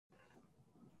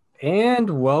And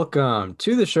welcome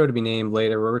to the show to be named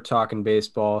later, where we're talking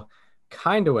baseball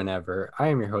kind of whenever. I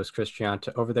am your host, Chris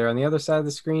Gianta. Over there on the other side of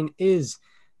the screen is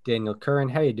Daniel Curran.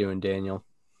 How you doing, Daniel?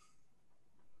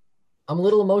 I'm a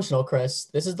little emotional, Chris.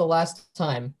 This is the last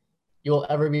time you will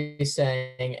ever be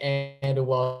saying and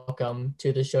welcome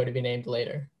to the show to be named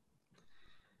later.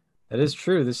 That is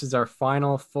true. This is our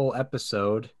final full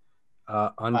episode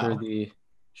under Wow. the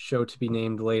show to be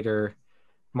named later It's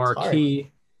hard.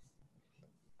 marquee.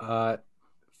 Uh,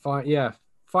 yeah,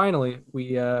 finally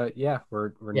we're Yeah.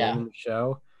 naming the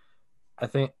show. I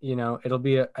think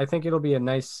I think it'll be a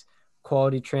nice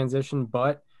quality transition,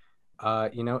 but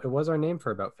it was our name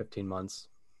for about 15 months.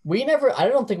 I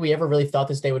don't think we ever really thought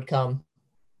this day would come.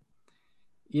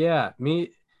 Yeah,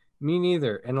 me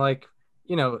neither. And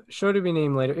show to be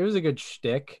named later. It was a good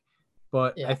shtick,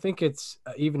 but I Yeah. think it's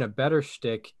even a better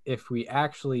shtick if we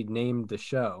actually named the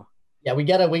show. Yeah, we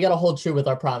gotta hold true with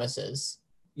our promises.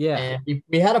 Yeah, And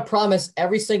we had a promise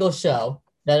every single show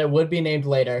that it would be named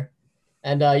later.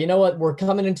 And you know what? We're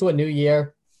coming into a new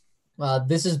year.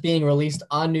 This is being released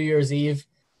on New Year's Eve.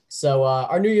 So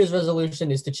our New Year's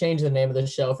resolution is to change the name of the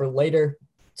show for later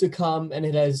to come, and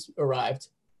it has arrived.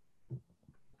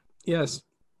 yes.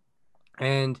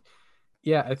 And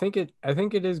yeah, I think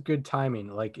it is good timing.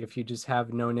 Like if you just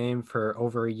have no name for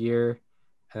over a year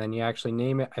and then you actually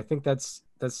name it, I think that's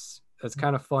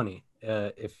kind of funny.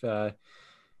 If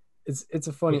It's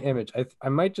a funny image. I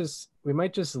might just we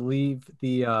might just leave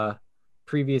the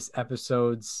previous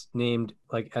episodes named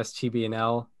like STB and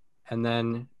L, and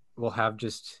then we'll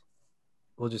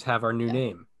just have our new Yeah.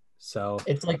 name. So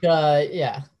It's like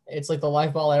the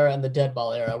live ball era and the dead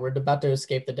ball era. We're about to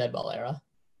escape the dead ball era.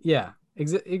 yeah,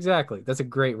 exactly. That's a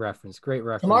great reference. Great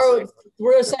reference. Tomorrow,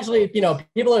 we're essentially,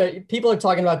 people are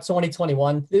talking about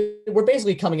 2021. We're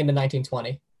basically coming into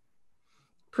 1920.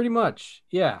 Pretty much.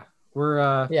 Yeah.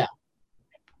 We're Yeah.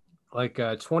 like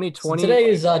So 2020. today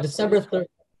is December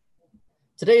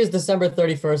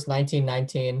 31st,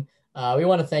 1919. We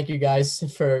want to thank you guys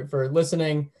for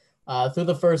listening through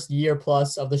the first year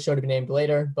plus of the show to be named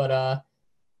later. But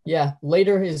yeah,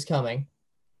 later is coming.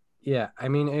 Yeah, I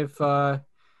mean if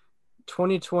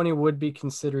 2020 would be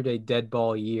considered a dead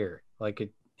ball year, like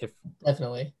it if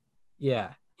Definitely.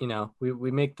 yeah,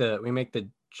 we make the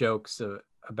jokes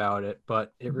about it,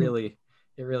 but it really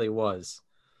was.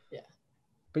 Yeah.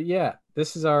 But yeah,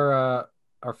 this is our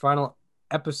final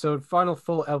episode, final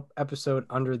full episode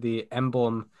under the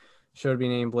emblem show to be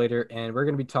named later, and we're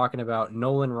going to be talking about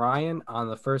Nolan Ryan on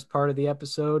the first part of the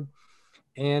episode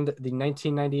and the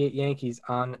 1998 Yankees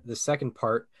on the second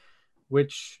part,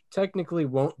 which technically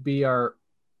won't be our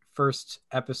first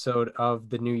episode of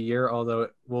the new year, although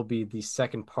it will be the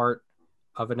second part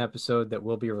of an episode that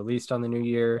will be released on the new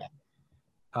year.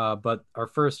 Yeah. But our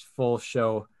first full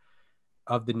show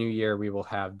of the new year, we will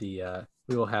have the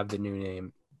new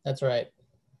name. That's right.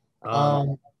 Um,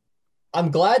 Um, I'm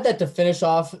glad that to finish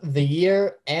off the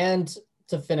year and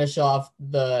to finish off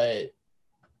the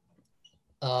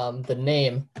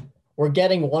name, we're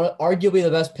getting one arguably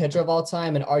the best pitcher of all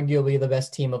time and arguably the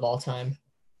best team of all time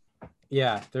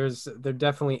yeah, they're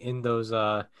definitely in those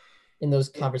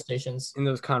conversations. in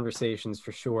those conversations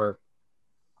for sure.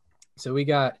 So we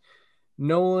got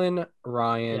Nolan Yeah.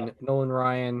 Ryan. Nolan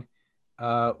Ryan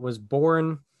was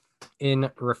born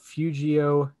in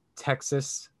Refugio,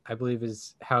 Texas, I believe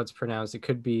is how it's pronounced. It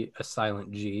could be a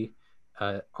silent G,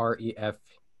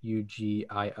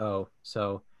 Refugio.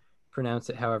 So pronounce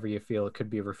it however you feel. It could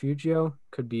be Refugio,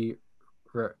 could be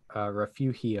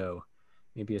Refugio,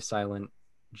 maybe a silent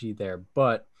G there.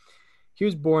 But he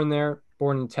was born there,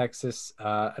 born in Texas,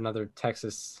 another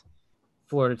Texas,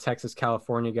 Florida, Texas,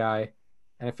 California guy.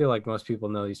 And I feel like most people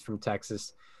know he's from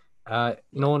Texas. Yeah.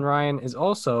 Nolan Ryan is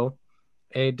also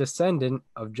a descendant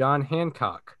of John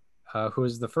Hancock, who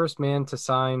is the first man to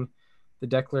sign the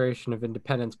Declaration of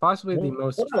Independence, possibly the What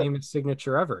most a famous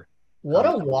signature ever. what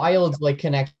a wild like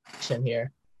connection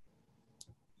here.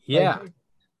 Yeah, Like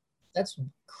that's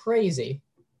crazy.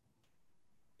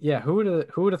 yeah. Who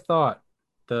would have thought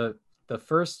the the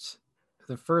first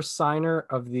the first signer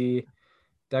of the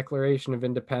Declaration of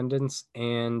Independence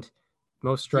and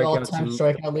most The strikeouts all-time in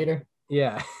strikeout leader.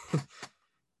 yeah,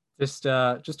 just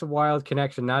a wild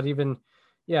connection. Not even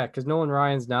yeah, because Nolan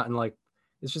Ryan's not in like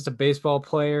it's just a baseball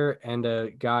player and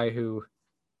a guy who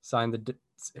signed the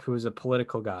who is a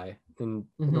political guy. And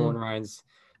Nolan Hmm. Ryan's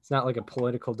it's not like a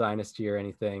political dynasty or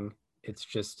anything. It's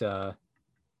just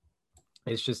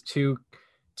two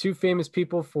famous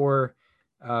people for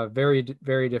very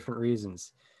different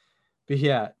reasons. But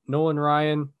yeah, Nolan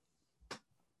Ryan,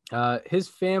 his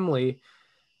family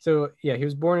So yeah, he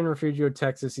was born in Refugio,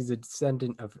 Texas. He's a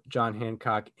descendant of John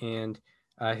Hancock, and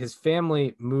his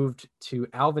family moved to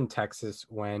Alvin, Texas,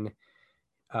 when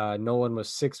Nolan was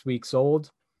 6 weeks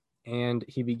old, and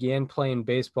he began playing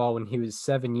baseball when he was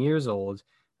 7 years old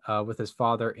with his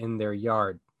father in their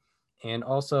yard. And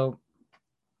also,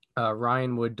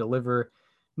 Ryan would deliver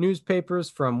newspapers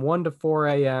from 1 to 4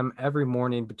 a.m. every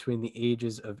morning between the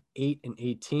ages of 8 and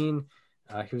 18.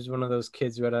 He was one of those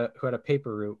kids who had a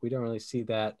paper route. We don't really see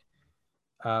that.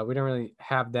 We don't really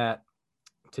have that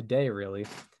today, really,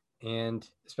 and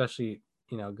especially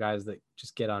guys that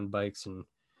just get on bikes and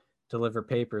deliver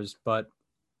papers. But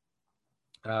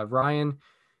Ryan,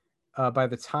 by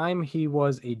the time he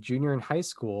was a junior in high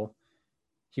school,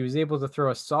 he was able to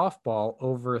throw a softball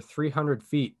over 300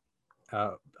 feet,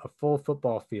 a full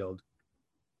football field.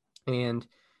 And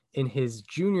in his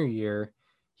junior year,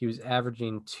 he was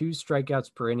averaging 2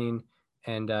 strikeouts per inning,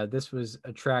 and this was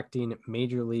attracting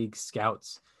major league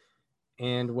scouts.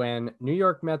 And when New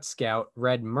York Mets scout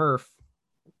Red Murph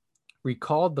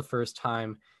recalled the first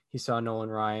time he saw Nolan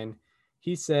Ryan,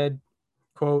 he said,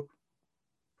 quote,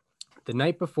 "The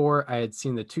night before, I had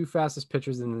seen the two fastest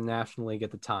pitchers in the National League at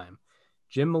the time,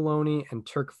 Jim Maloney and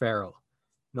Turk Farrell.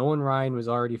 Nolan Ryan was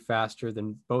already faster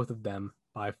than both of them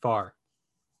by far."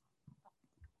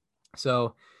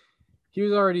 So he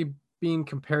was already being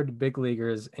compared to big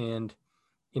leaguers, and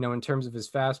in terms of his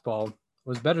fastball,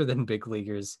 was better than big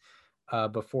leaguers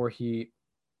before he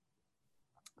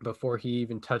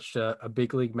even touched a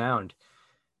big league mound,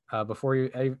 before he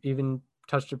even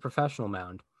touched a professional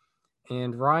mound.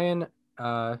 And Ryan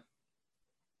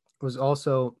was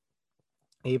also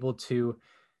able to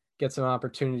get some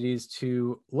opportunities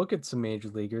to look at some major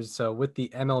leaguers. So with the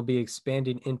MLB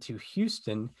expanding into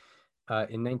Houston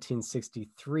in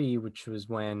 1963, which was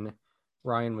when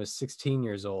Ryan was 16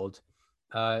 years old,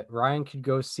 Ryan could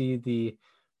go see the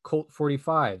Colt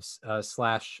 45s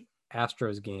slash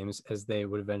Astros games, as they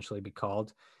would eventually be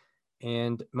called.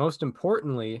 And most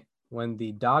importantly, when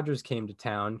the Dodgers came to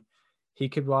town, he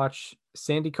could watch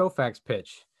Sandy Koufax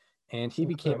pitch, and he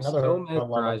became so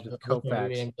mesmerized with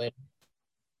Koufax.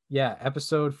 Yeah,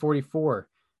 episode 44,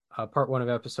 part 1 of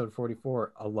episode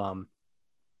 44 alum.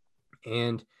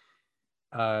 And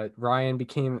Ryan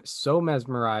became so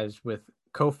mesmerized with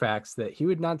Koufax that he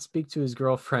would not speak to his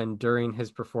girlfriend during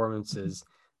his performances,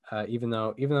 even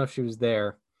though she was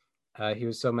there. He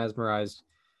was so mesmerized,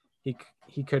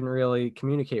 he couldn't really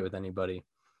communicate with anybody.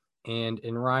 And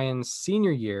in Ryan's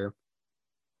senior year,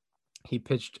 he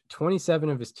pitched 27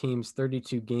 of his team's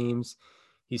 32 games.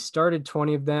 He started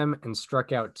 20 of them and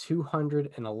struck out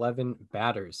 211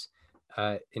 batters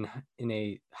in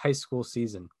a high school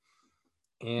season.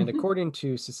 And according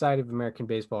to Society of American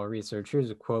Baseball Research,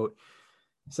 here's a quote.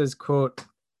 It says, quote,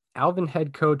 "Alvin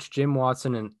head coach Jim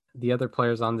Watson and the other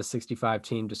players on the 65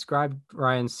 team described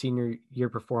Ryan's senior year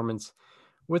performance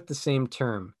with the same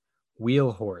term,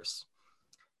 wheel horse.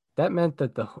 That meant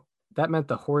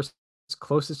the horse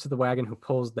closest to the wagon who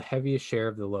pulls the heaviest share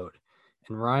of the load.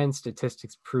 And Ryan's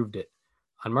statistics proved it.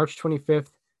 On March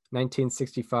 25th,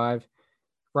 1965,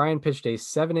 Ryan pitched a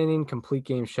 7-inning complete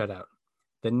game shutout.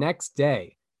 The next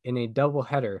day, in a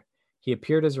doubleheader, he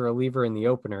appeared as a reliever in the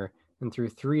opener and threw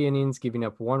 3 innings, giving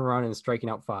up 1 run and striking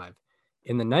out 5.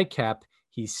 In the nightcap,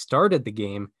 he started the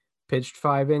game, pitched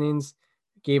 5 innings,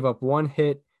 gave up 1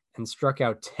 hit, and struck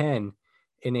out 10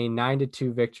 in a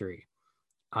 9-2 victory.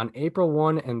 On April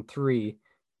 1 and 3,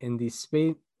 in the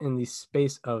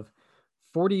space of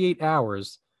 48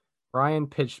 hours, Ryan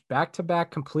pitched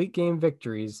back-to-back complete game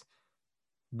victories.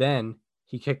 Then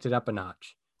he kicked it up a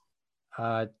notch.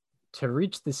 To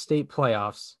reach the state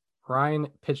playoffs, Ryan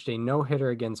pitched a no-hitter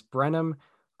against Brenham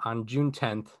on June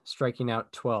 10th, striking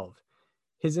out 12.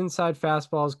 His inside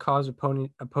fastballs caused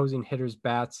opposing hitters'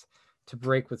 bats to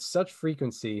break with such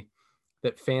frequency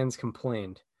that fans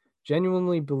complained,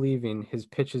 genuinely believing his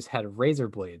pitches had razor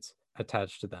blades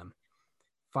attached to them.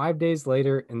 5 days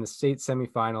later, in the state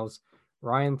semifinals,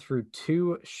 Ryan threw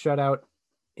 2 shutout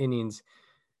innings,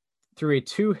 threw a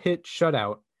 2-hit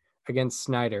shutout against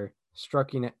Snyder,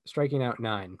 striking out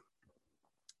 9.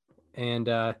 And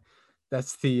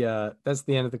that's the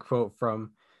end of the quote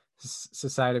from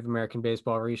Society of American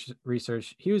Baseball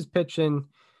Research. He was pitching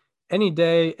any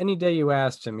day you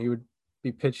asked him. He would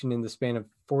be pitching in the span of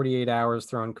 48 hours,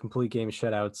 throwing complete game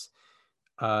shutouts.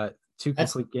 2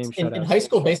 complete game shutouts. In high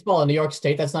school baseball in New York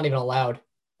State, that's not even allowed.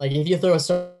 Like if you throw a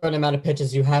certain amount of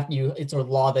pitches, it's a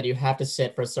law that you have to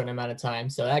sit for a certain amount of time.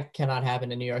 So that cannot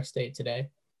happen in New York State today.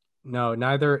 No,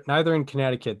 neither in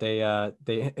Connecticut.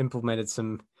 They implemented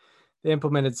some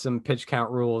pitch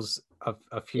count rules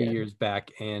a few years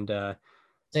back, and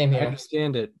Same I here.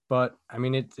 understand it, but I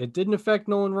mean, it didn't affect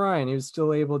Nolan Ryan. He was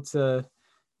still able to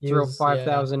He throw was, yeah.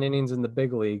 5,000 innings in the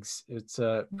big leagues. It's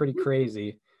pretty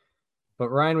crazy, but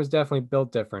Ryan was definitely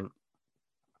built different.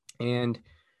 And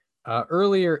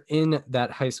earlier in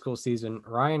that high school season,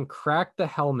 Ryan cracked the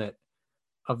helmet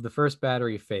of the first batter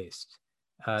he faced.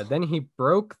 Then he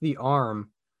broke the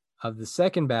arm of the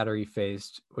second batter he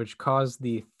faced, which caused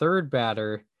the third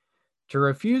batter to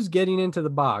refuse getting into the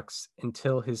box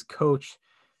until his coach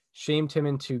shamed him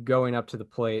into going up to the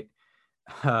plate,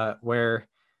 where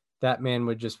that man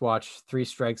would just watch three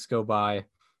strikes go by,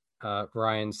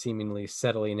 Ryan seemingly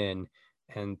settling in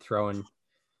and throwing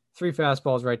three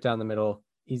fastballs right down the middle,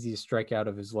 easiest strikeout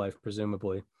of his life,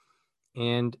 presumably.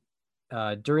 And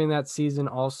during that season,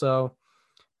 also,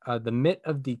 the mitt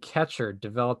of the catcher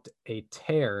developed a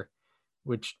tear,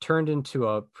 which turned into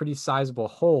a pretty sizable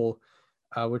hole,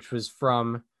 which was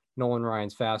from Nolan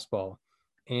Ryan's fastball.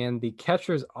 And the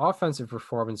catcher's offensive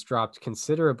performance dropped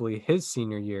considerably his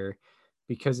senior year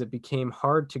because it became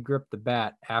hard to grip the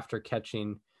bat after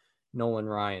catching Nolan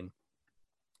Ryan.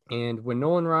 And when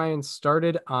Nolan Ryan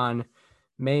started on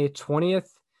May 20th,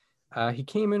 he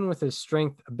came in with his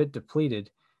strength a bit depleted,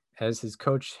 as his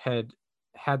coach had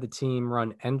the team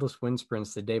run endless wind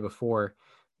sprints the day before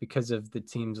because of the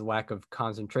team's lack of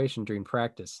concentration during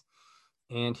practice.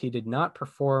 And he did not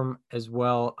perform as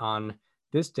well on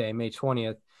this day, May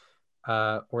 20th,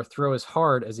 or throw as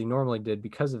hard as he normally did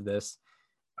because of this,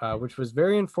 which was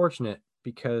very unfortunate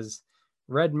because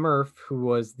Red Murph, who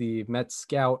was the Mets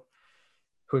scout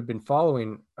who had been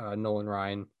following Nolan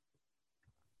Ryan,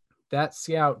 that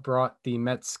scout brought the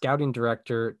Mets scouting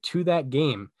director to that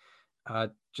game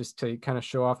just to kind of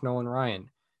show off Nolan Ryan.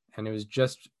 And it was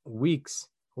just weeks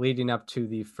leading up to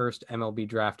the first MLB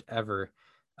draft ever.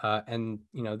 And,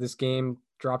 you know, this game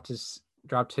dropped his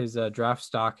draft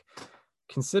stock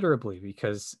considerably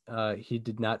because he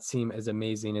did not seem as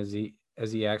amazing as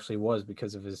he actually was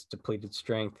because of his depleted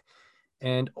strength.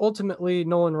 And ultimately,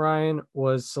 Nolan Ryan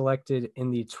was selected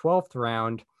in the 12th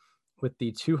round with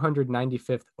the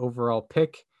 295th overall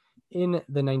pick in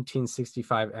the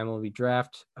 1965 MLB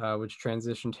draft, which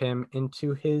transitioned him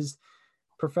into his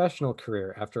professional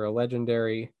career after a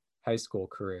legendary high school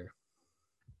career.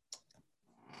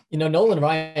 You know, Nolan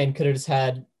Ryan could have just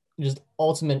had just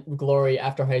ultimate glory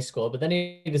after high school, but then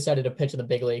he decided to pitch in the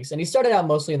big leagues. And he started out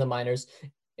mostly in the minors.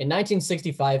 In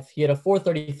 1965, he had a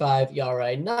 4.35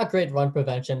 ERA, not great run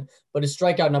prevention, but his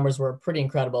strikeout numbers were pretty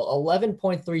incredible.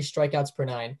 11.3 strikeouts per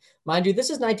nine. Mind you, this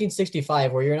is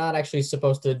 1965, where you're not actually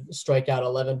supposed to strike out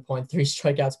 11.3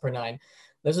 strikeouts per nine.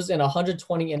 This was in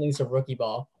 120 innings of rookie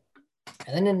ball.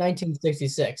 And then in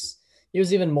 1966, he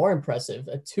was even more impressive,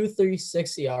 a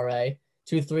 2.36 ERA,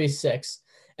 2.36,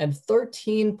 and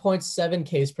 13.7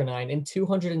 Ks per nine in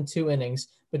 202 innings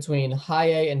between high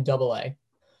A and double A.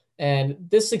 And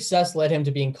this success led him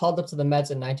to being called up to the Mets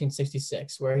in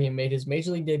 1966, where he made his major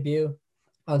league debut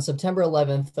on September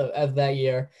 11th of that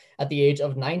year at the age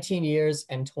of 19 years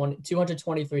and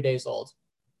 223 days old.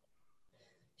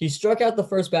 He struck out the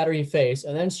first batter he faced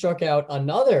and then struck out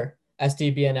another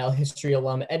SDBNL history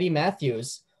alum, Eddie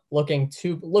Matthews, looking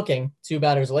two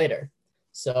batters later.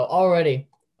 So already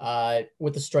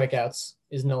with the strikeouts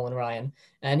is Nolan Ryan.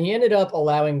 And he ended up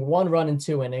allowing 1 run in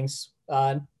 2 innings.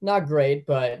 Not great,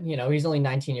 but, you know, he's only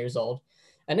 19 years old.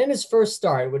 And in his first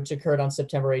start, which occurred on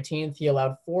September 18th, he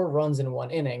allowed 4 runs in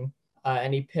 1 inning.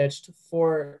 And he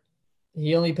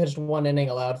only pitched 1 inning,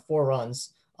 allowed 4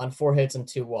 runs on 4 hits and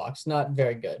 2 walks. Not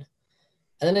very good.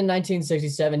 And then in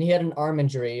 1967, he had an arm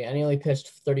injury and he only pitched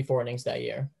 34 innings that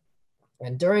year.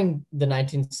 And during the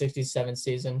 1967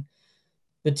 season,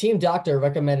 the team doctor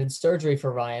recommended surgery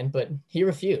for Ryan, but he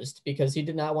refused because he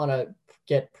did not want to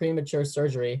get premature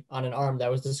surgery on an arm that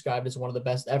was described as one of the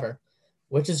best ever,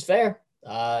 which is fair.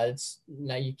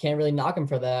 You can't really knock him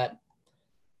for that.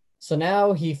 So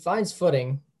now he finds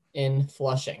footing in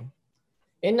Flushing.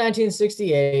 In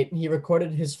 1968, he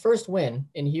recorded his first win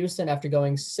in Houston after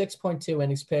going 6.2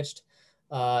 innings pitched,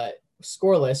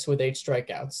 scoreless with 8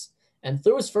 strikeouts. And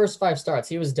through his first 5 starts,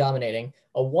 he was dominating.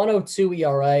 A 1.02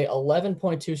 ERA, 11.2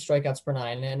 strikeouts per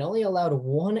 9, and only allowed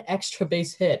 1 extra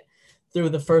base hit through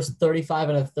the first 35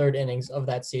 and a third innings of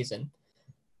that season.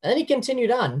 And then he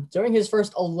continued on. During his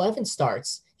first 11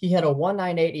 starts, he had a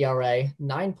 1.98 ERA,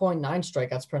 9.9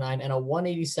 strikeouts per 9, and a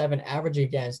 187 average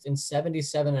against in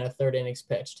 77 and a third innings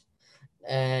pitched.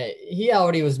 He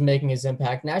already was making his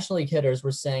impact. National League hitters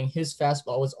were saying his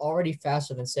fastball was already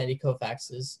faster than Sandy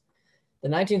Koufax's. The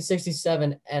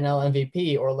 1967 NL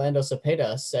MVP, Orlando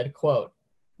Cepeda, said, quote,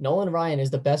 "Nolan Ryan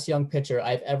is the best young pitcher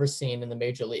I've ever seen in the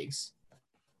major leagues."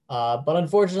 But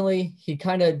unfortunately, he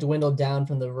kind of dwindled down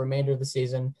from the remainder of the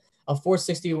season. A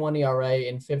 4.61 ERA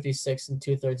in 56 and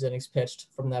 2/3 innings pitched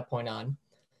from that point on.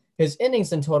 His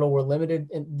innings in total were limited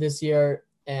this year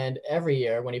and every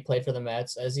year when he played for the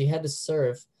Mets, as he had to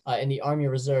serve in the Army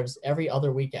Reserves every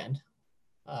other weekend,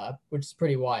 which is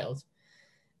pretty wild.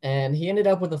 And he ended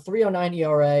up with a 3.09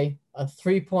 ERA, a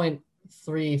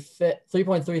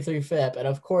 3.33 FIP, and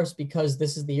of course, because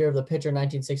this is the year of the pitcher,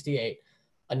 1968,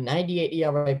 a 98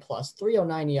 ERA plus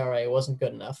 3.09 ERA wasn't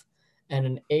good enough, and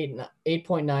an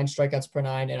 8.9 strikeouts per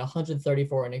nine and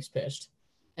 134 innings pitched.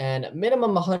 And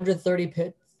minimum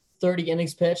 130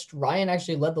 innings pitched, Ryan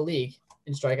actually led the league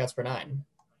in strikeouts per nine.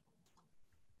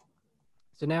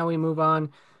 So now we move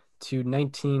on to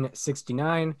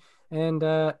 1969, and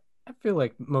I feel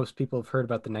like most people have heard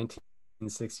about the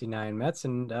 1969 Mets,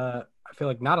 and I feel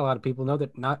like not a lot of people know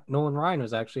that Nolan Ryan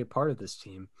was actually a part of this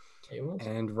team.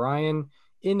 And Ryan,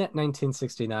 in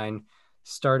 1969,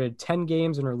 started 10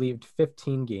 games and relieved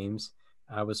 15 games,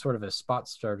 was sort of a spot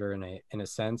starter in a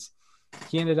sense.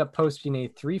 He ended up posting a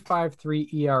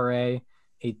 3.53 ERA,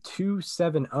 a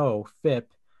 2.70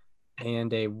 FIP,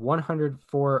 and a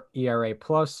 104 ERA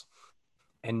plus,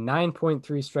 and 9.3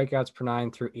 strikeouts per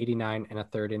nine through 89 and a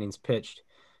third innings pitched.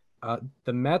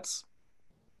 The Mets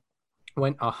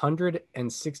went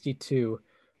 162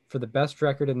 for the best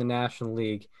record in the National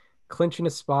League, clinching a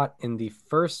spot in the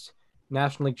first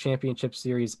National League Championship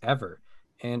Series ever,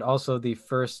 and also the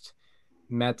first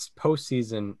Mets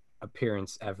postseason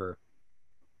appearance ever.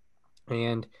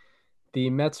 And the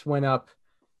Mets went up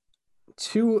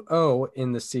 2-0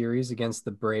 in the series against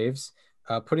the Braves,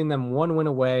 putting them one win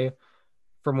away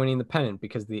from winning the pennant,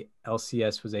 because the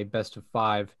LCS was a best of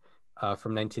five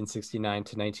from 1969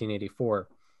 to 1984.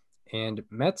 And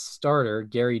Mets starter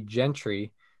Gary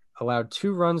Gentry allowed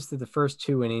 2 runs through the first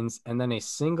 2 innings and then a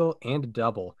single and a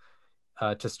double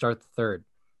to start the third.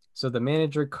 So the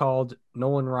manager called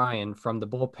Nolan Ryan from the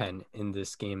bullpen in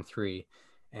this game 3.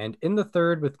 And in the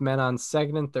third, with men on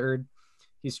second and third,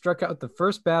 he struck out the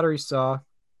first batter he saw,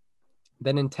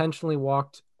 then intentionally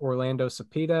walked Orlando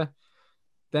Cepeda,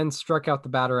 then struck out the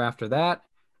batter after that,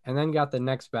 and then got the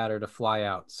next batter to fly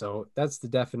out. So that's the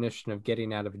definition of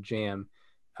getting out of a jam.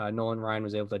 Nolan Ryan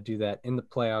was able to do that in the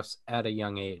playoffs at a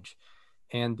young age.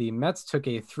 And the Mets took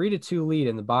a 3-2 lead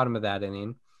in the bottom of that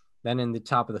inning. Then in the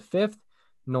top of the 5th,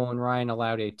 Nolan Ryan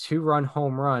allowed a 2-run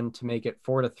home run to make it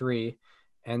 4-3.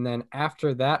 And then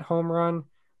after that home run,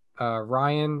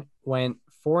 Ryan went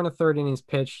 4 1/3 innings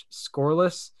pitched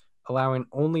scoreless, allowing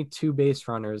only 2 base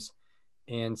runners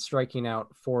and striking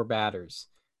out 4 batters.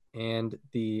 And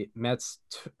the Mets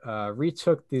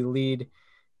retook the lead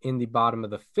in the bottom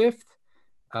of the 5th.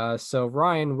 So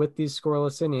Ryan, with these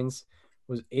scoreless innings,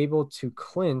 was able to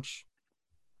clinch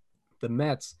the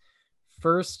Mets'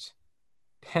 first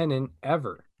pennant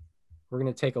ever. We're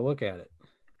going to take a look at it.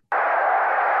 And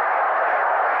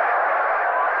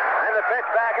the pitch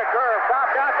back a curve,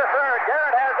 chopped out to third.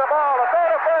 Garrett has the ball, the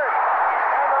third to first.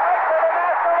 And the Mets are the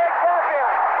National League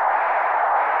champions.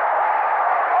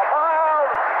 A wild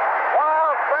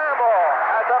scramble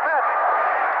as the Mets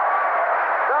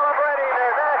celebrating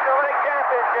their National League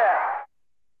championship.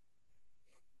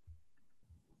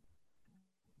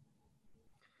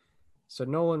 So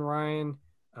Nolan Ryan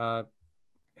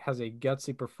has a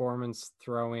gutsy performance,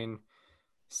 throwing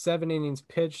 7 innings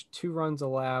pitched, 2 runs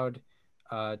allowed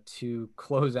to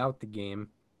close out the game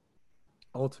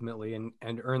ultimately and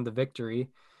earn the victory.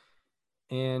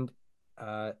 And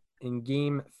in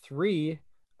game 3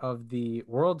 of the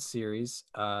World Series,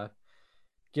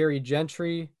 Gary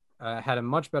Gentry had a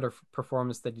much better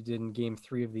performance than he did in game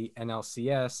 3 of the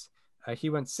NLCS. He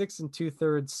went 6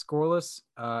 2/3 scoreless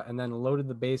and then loaded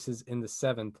the bases in the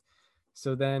 7th.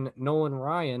 So then Nolan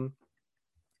Ryan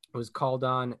was called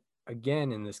on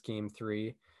again in this game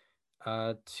 3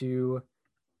 to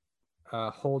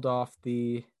hold off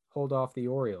the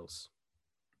Orioles.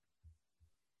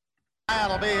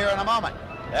 Ryan will be here in a moment.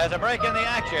 There's a break in the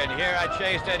action here at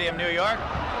Shea Stadium, New York.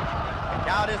 The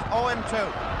count is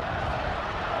 0-2.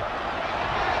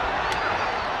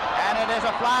 And it is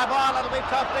a fly ball. It'll be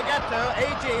tough to get to.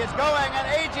 Agee is going, and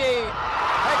Agee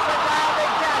takes a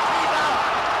diving catch. He's out.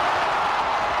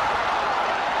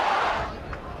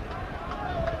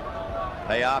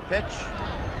 Payoff pitch.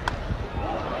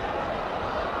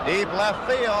 Deep left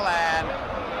field, and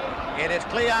it is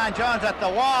Cleon Jones at the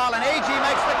wall, and Agee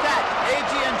makes the catch.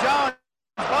 Agee and Jones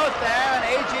both there, and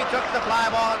Agee took the fly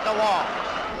ball at the wall.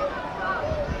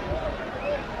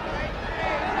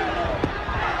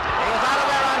 He was out of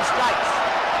there on strikes.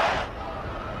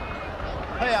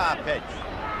 Payoff pitch.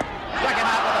 Struck him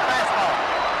out with a fastball.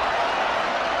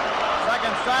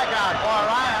 Second strike. strikeout for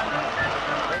Ryan.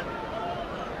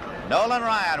 Nolan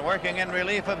Ryan working in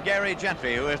relief of Gary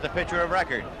Gentry, who is the pitcher of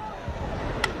record.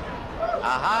 A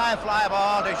high fly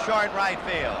ball to short right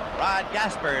field. Rod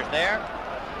Gasper's there.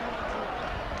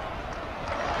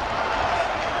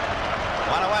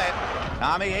 One away.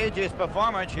 Tommy Agee's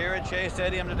performance here at Shea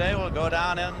Stadium today will go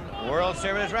down in World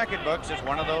Series record books as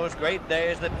one of those great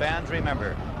days that fans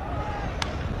remember.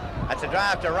 That's a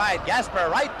drive to right. Gasper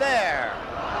right there.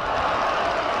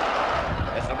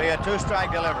 This will be a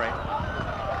two-strike delivery. In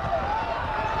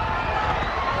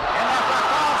there for a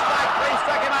call, strike three.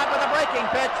 Struck him out with a breaking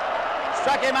pitch.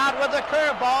 Struck him out with the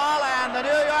curveball, and the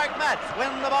New York Mets win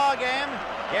the ball game.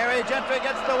 Gary Gentry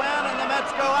gets the win, and the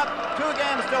Mets go up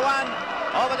 2-1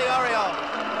 over the Orioles.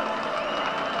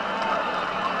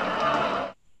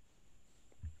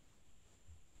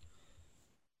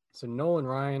 So Nolan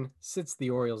Ryan sits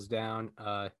the Orioles down.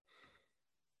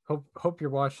 Hope you're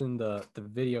watching the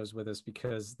videos with us,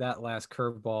 because that last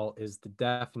curveball is the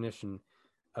definition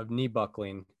of knee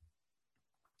buckling.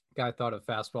 Guy thought a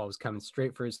fastball was coming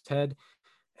straight for his head,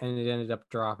 and it ended up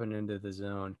dropping into the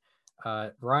zone.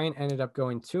 Ryan ended up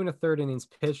going 2 1/3 innings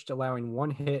pitched, allowing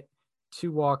 1 hit,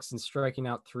 2 walks, and striking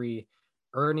out 3,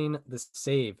 earning the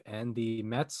save. And the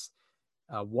Mets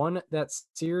won that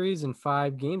series in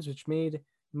 5 games, which made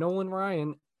Nolan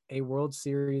Ryan a World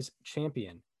Series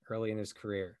champion early in his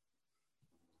career.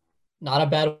 Not a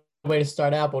bad way to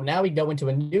start out, but now we go into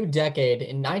a new decade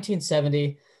in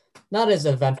 1970. Not as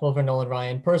eventful for Nolan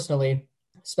Ryan personally,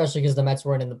 especially because the Mets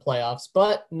weren't in the playoffs,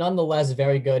 but nonetheless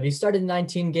very good. He started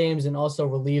 19 games and also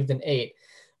relieved in 8.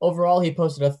 Overall, he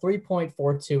posted a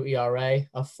 3.42 ERA,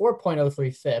 a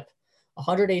 4.03 FIP,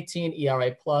 118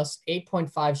 ERA plus,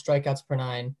 8.5 strikeouts per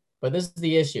 9. But this is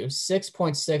the issue: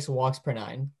 6.6 walks per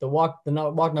 9. The walk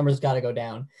number's got to go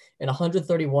down in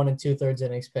 131 2/3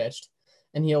 innings pitched,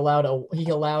 and he allowed a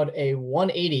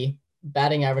 180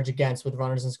 batting average against with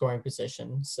runners in scoring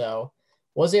position. So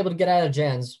was able to get out of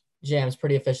jams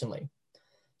pretty efficiently.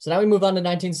 So now we move on to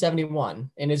 1971.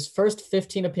 In his first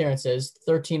 15 appearances,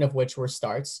 13 of which were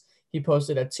starts, he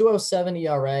posted a 2.07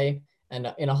 ERA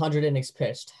and in 100 innings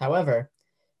pitched. However,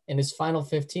 in his final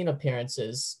 15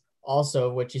 appearances, also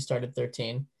of which he started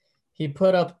 13, he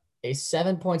put up a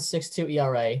 7.62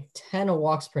 ERA, 10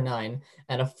 walks per 9,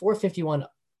 and a 451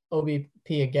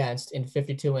 OBP against in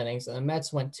 52 innings, and the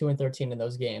Mets went 2-13 in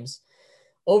those games.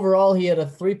 Overall, he had a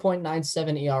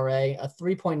 3.97 ERA, a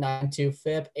 3.92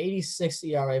 FIP, 86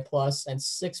 ERA plus, and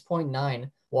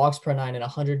 6.9 walks per 9 in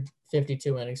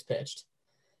 152 innings pitched.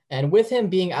 And with him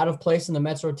being out of place in the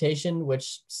Mets rotation,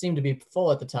 which seemed to be full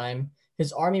at the time,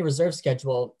 his Army reserve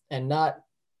schedule, and not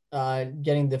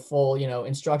getting the full,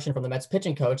 instruction from the Mets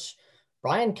pitching coach,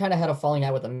 Ryan kind of had a falling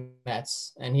out with the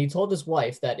Mets, and he told his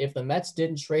wife that if the Mets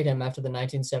didn't trade him after the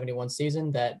 1971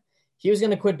 season, that he was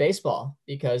going to quit baseball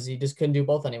because he just couldn't do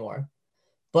both anymore.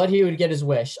 But he would get his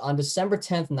wish. On December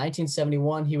 10th,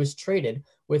 1971, he was traded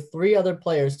with 3 other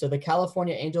players to the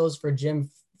California Angels for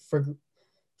Jim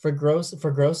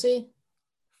Fregosi.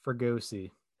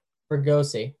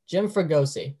 Jim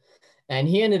Fregosi. And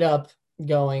he ended up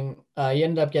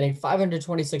getting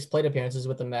 526 plate appearances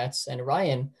with the Mets, and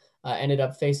Ryan ended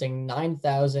up facing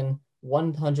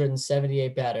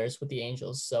 9,178 batters with the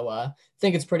Angels. So I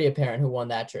think it's pretty apparent who won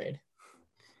that trade.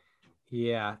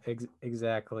 Yeah,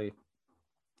 exactly.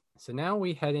 So now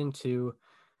we head into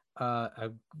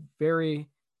a very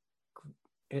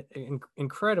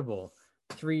incredible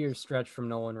 3-year stretch from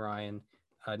Nolan Ryan,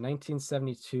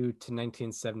 1972 to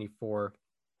 1974.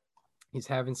 He's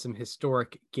having some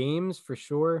historic games for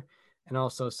sure, and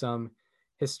also some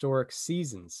historic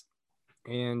seasons.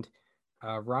 And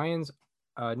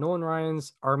Nolan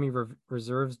Ryan's Army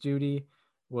Reserves duty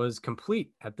was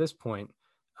complete at this point.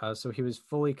 So he was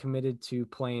fully committed to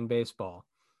playing baseball.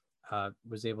 Now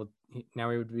he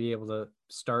would be able to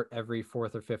start every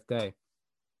 4th or 5th day.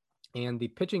 And the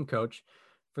pitching coach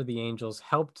for the Angels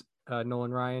helped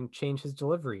Nolan Ryan change his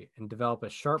delivery and develop a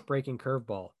sharp breaking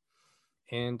curveball.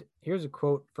 And here's a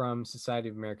quote from Society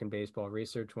of American Baseball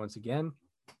Research once again.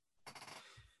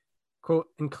 Quote,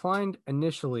 inclined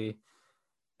initially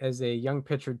as a young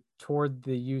pitcher toward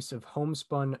the use of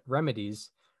homespun remedies,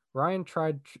 Ryan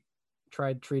tried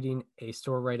treating a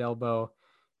sore right elbow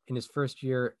in his first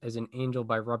year as an Angel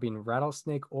by rubbing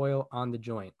rattlesnake oil on the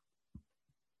joint.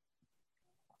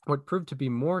 What proved to be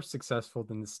more successful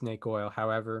than the snake oil,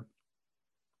 however,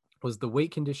 was the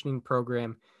weight conditioning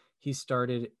program he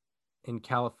started in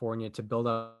California to build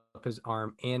up his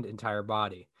arm and entire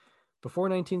body. Before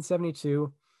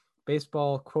 1972,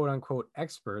 baseball quote-unquote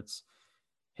experts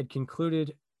had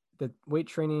concluded that weight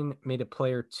training made a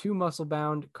player too muscle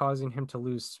bound, causing him to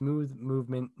lose smooth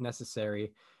movement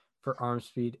necessary for arm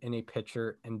speed in a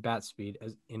pitcher and bat speed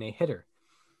as in a hitter.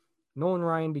 Nolan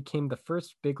Ryan became the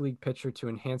first big league pitcher to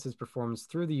enhance his performance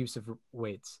through the use of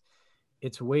weights.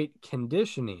 It's weight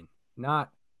conditioning,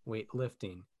 not weight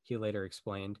lifting, he later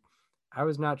explained. I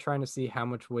was not trying to see how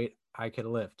much weight I could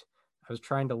lift. I was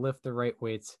trying to lift the right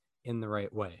weights in the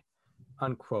right way,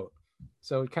 unquote.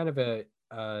 So kind of a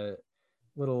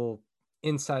little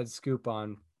inside scoop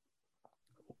on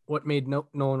what made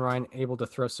Nolan Ryan able to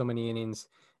throw so many innings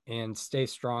and stay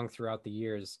strong throughout the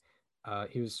years.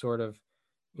 He was sort of,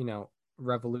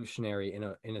 revolutionary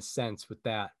in a sense with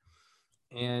that.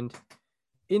 And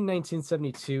in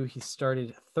 1972, he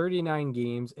started 39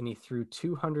 games and he threw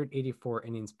 284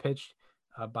 innings pitched,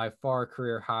 by far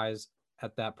career highs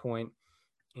at that point.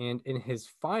 And in his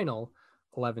final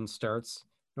 11 starts,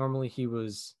 normally he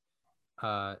was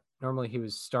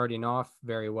starting off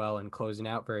very well and closing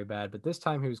out very bad, but this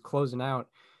time he was closing out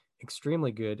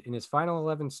extremely good. In his final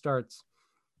 11 starts,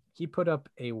 he put up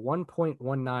a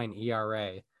 1.19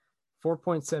 ERA,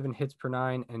 4.7 hits per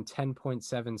nine, and 10.7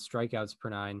 strikeouts per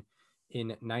nine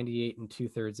in 98 and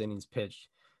 2/3 innings pitched.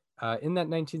 In that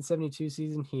 1972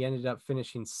 season, he ended up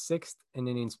finishing 6th in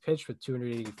innings pitched with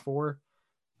 284,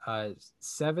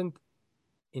 7th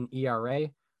in ERA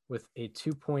with a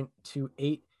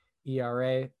 2.28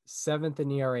 ERA, 7th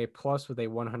in ERA plus with a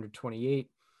 128,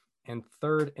 and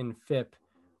 3rd in FIP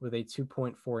with a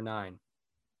 2.49.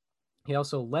 He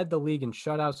also led the league in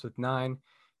shutouts with 9,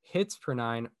 hits per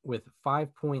 9 with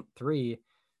 5.3,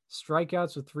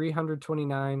 strikeouts with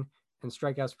 329, and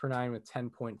strikeouts per 9 with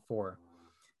 10.4.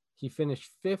 He finished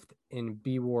 5th in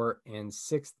B-WAR and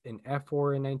 6th in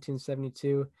F-WAR in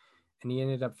 1972, and he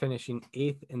ended up finishing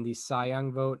 8th in the Cy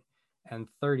Young vote and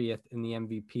 30th in the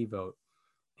MVP vote.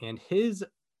 And his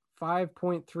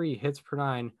 5.3 hits per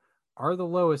 9 are the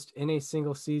lowest in a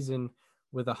single season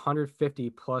with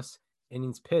 150 plus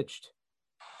innings pitched.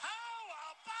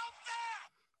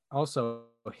 Also,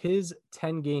 his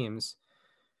 10 games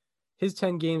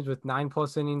with 9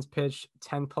 plus innings pitched,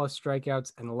 10 plus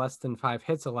strikeouts, and less than 5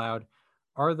 hits allowed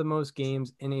are the most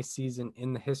games in a season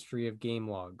in the history of game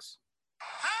logs.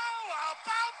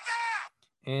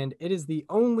 And it is the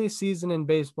only season in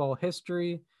baseball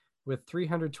history with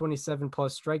 327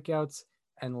 plus strikeouts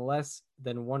and less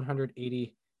than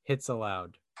 180 hits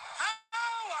allowed.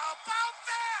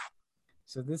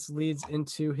 So this leads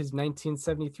into his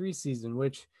 1973 season,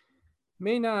 which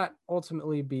may not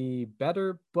ultimately be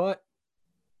better, but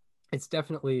it's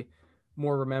definitely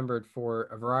more remembered for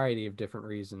a variety of different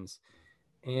reasons.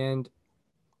 And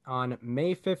on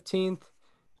May 15th,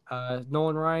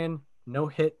 Nolan Ryan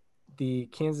no-hit the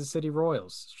Kansas City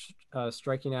Royals,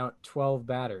 striking out 12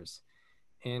 batters.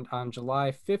 And on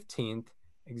July 15th,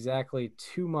 exactly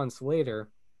 2 months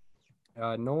later,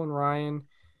 Nolan Ryan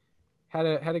had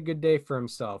a good day for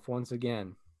himself once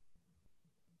again.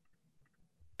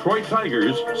 Detroit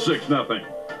Tigers 6-0.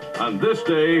 On this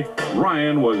day,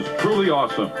 Ryan was truly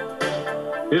awesome.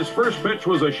 His first pitch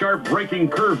was a sharp breaking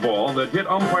curveball that hit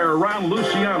umpire Ron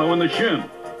Luciano in the shin.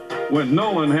 When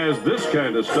Nolan has this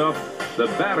kind of stuff, the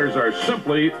batters are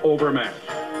simply overmatched.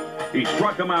 He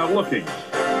struck him out looking.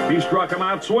 He struck him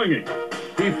out swinging.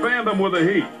 He fanned him with a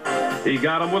heat. He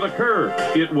got him with a curve.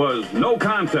 It was no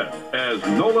contest as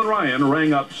Nolan Ryan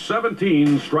rang up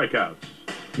 17 strikeouts.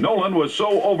 Nolan was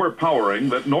so overpowering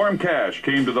that Norm Cash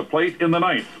came to the plate in the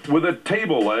ninth with a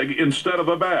table leg instead of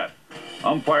a bat.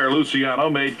 Umpire Luciano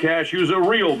made Cash use a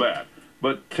real bat,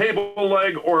 but table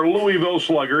leg or Louisville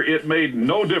slugger, it made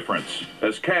no difference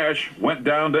as Cash went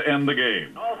down to end the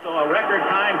game. Also a record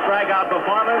time strikeout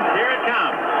performance. Here it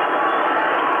comes.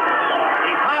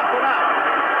 He pops it up.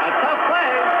 A tough play.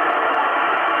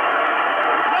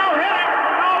 No-hitter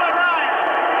for Nolan Ryan.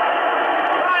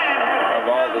 Of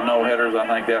all the no-hitters, I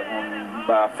think that one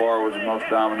by far was the most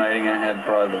dominating. I had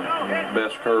probably the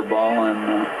best curveball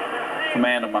and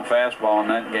command of my fastball in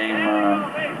that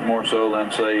game, more so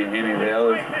than, say, any of the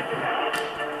others.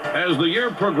 As the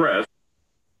year progressed.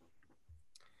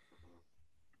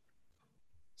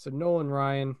 So Nolan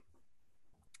Ryan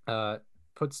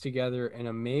puts together an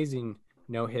amazing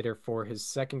no-hitter for his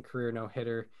second career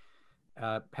no-hitter.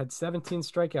 Had 17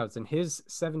 strikeouts, and his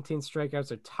 17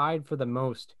 strikeouts are tied for the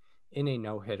most in a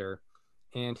no-hitter.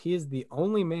 And he is the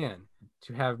only man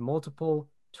to have multiple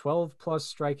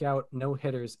 12-plus strikeout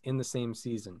no-hitters in the same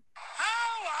season.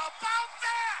 How about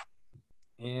that?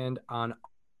 And on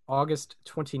August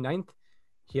 29th,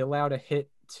 he allowed a hit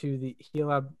to the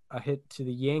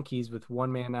Yankees with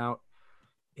one man out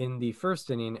in the first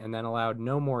inning, and then allowed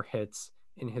no more hits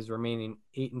in his remaining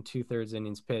 8 2/3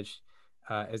 innings pitched.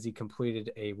 as he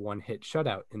completed a one-hit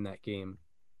shutout in that game.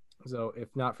 So if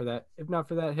not for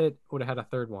that hit, would have had a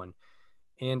third one.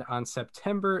 And on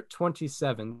September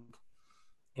 27th,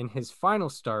 in his final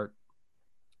start,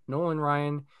 Nolan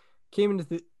Ryan came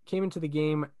into the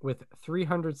game with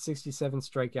 367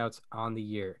 strikeouts on the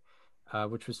year,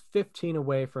 which was 15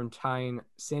 away from tying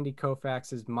Sandy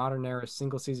Koufax's modern era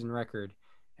single season record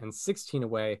and 16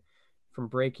 away from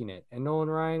breaking it. And Nolan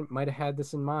Ryan might have had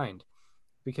this in mind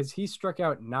because he struck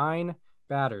out 9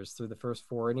 batters through the first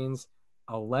 4 innings,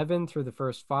 11 through the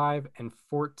first 5, and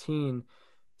 14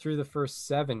 through the first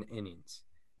 7 innings.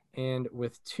 And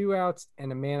with 2 outs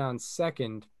and a man on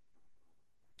second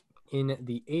in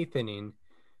the 8th inning,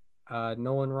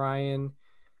 Nolan Ryan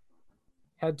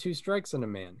had 2 strikes on a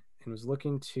man and was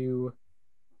looking to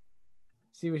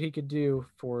see what he could do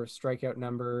for strikeout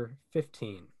number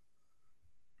 15.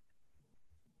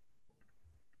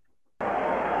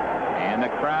 And the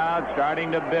crowd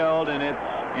starting to build in its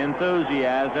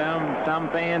enthusiasm. Some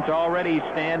fans already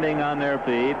standing on their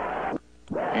feet.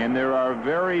 And there are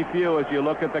very few, as you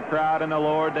look at the crowd in the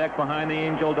lower deck behind the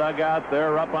Angel dugout.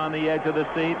 They're up on the edge of the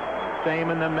seat.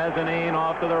 Same in the mezzanine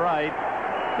off to the right.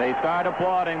 They start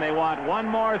applauding. They want one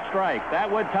more strike.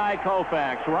 That would tie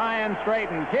Koufax. Ryan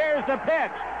straightens. Here's the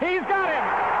pitch. He's got him.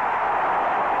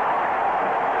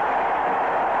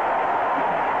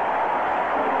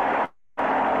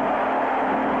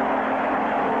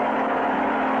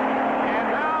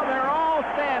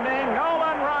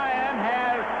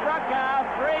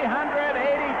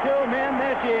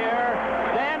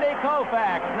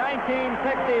 Koufax,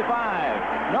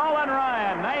 1965. Nolan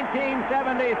Ryan,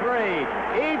 1973.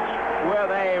 Each with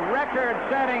a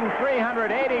record-setting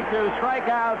 382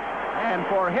 strikeouts. And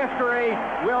for history,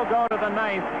 we'll go to the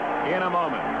 9th in a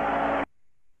moment.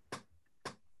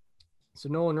 So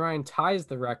Nolan Ryan ties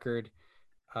the record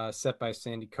set by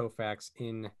Sandy Koufax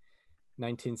in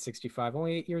 1965,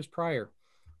 only 8 years prior.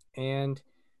 And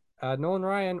Nolan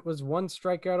Ryan was 1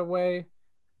 strikeout away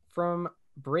from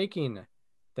breaking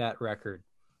that record.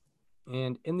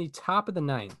 And in the top of the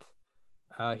 9th,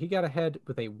 he got ahead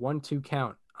with a 1-2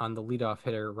 count on the leadoff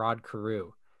hitter Rod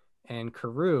Carew. And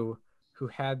Carew, who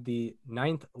had the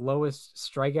 9th lowest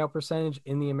strikeout percentage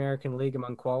in the American League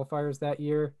among qualifiers that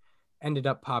year, ended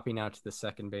up popping out to the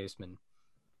second baseman.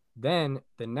 Then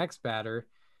the next batter,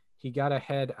 he got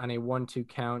ahead on a 1-2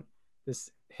 count.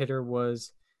 This hitter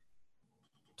was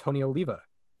Tony Oliva.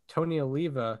 Tony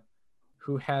Oliva,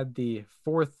 who had the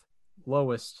 4th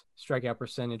lowest strikeout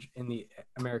percentage in the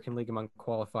American League among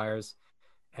qualifiers,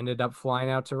 ended up flying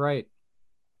out to right.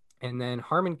 And then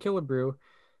Harmon Killebrew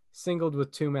singled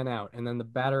with 2 men out. And then the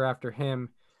batter after him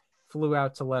flew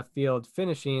out to left field,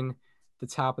 finishing the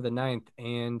top of the 9th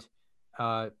and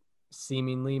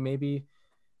seemingly maybe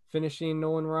finishing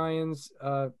Nolan Ryan's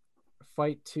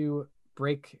fight to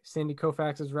break Sandy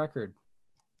Koufax's record.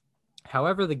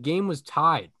 However, the game was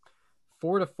tied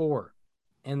 4-4.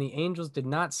 And the Angels did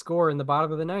not score in the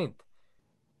bottom of the 9th.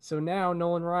 So now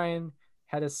Nolan Ryan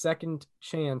had a second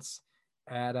chance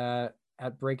at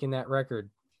breaking that record.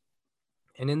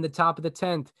 And in the top of the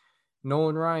 10th,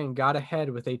 Nolan Ryan got ahead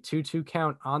with a 2-2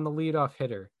 count on the leadoff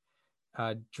hitter,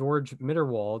 George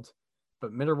Mitterwald,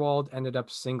 but Mitterwald ended up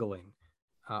singling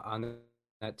on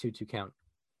that 2-2 count.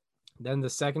 Then the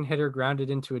second hitter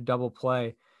grounded into a double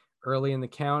play early in the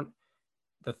count.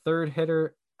 The third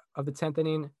hitter of the 10th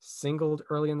inning singled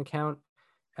early in the count,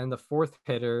 and the 4th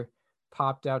hitter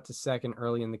popped out to second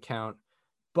early in the count.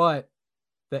 But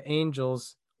the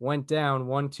Angels went down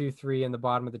 1-2-3 in the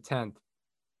bottom of the 10th.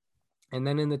 And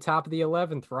then in the top of the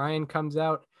 11th, Ryan comes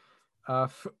out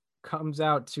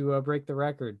to break the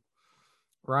record.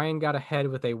 Ryan got ahead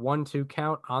with a 1-2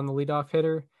 count on the leadoff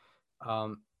hitter.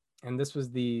 And this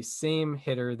was the same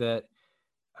hitter that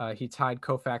he tied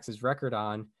Koufax's record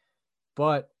on,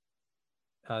 but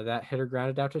that hitter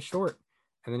grounded out to short.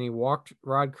 And then he walked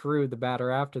Rod Carew, the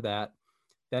batter after that.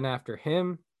 Then after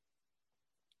him,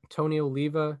 Tony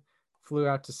Oliva flew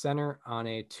out to center on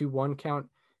a 2-1 count.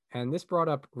 And this brought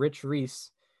up Rich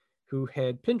Reese, who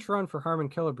had pinch run for Harmon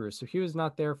Killebrew. So he was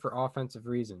not there for offensive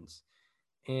reasons.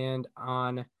 And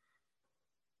on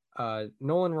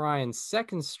Nolan Ryan's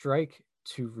second strike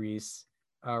to Reese,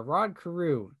 Rod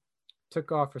Carew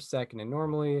took off for second. And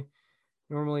normally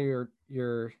you're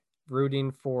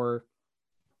rooting for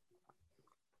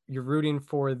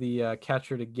the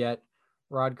catcher to get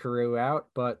Rod Carew out,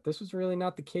 but this was really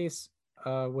not the case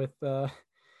in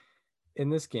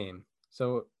this game.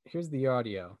 So here's the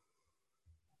audio.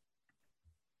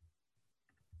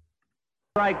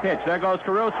 Strike pitch. There goes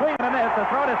Carew, swing and a miss. The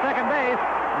throw to second base,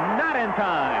 not in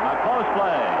time. A close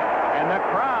play, and the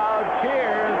crowd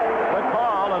cheers the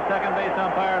call of of second base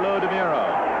umpire Lou DeMuro.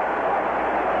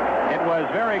 It was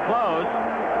very close.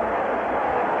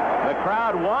 The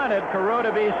crowd wanted Carew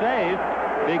to be safe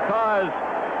because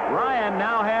Ryan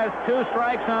now has 2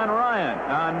 strikes on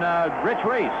Rich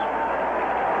Reese.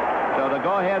 So the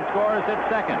go-ahead score is at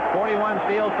second. 41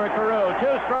 steals for Carew.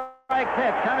 2-strike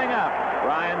pitch coming up.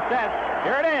 Ryan sets.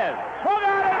 Here it is. Swung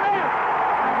out and missed.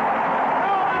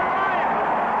 Nolan Ryan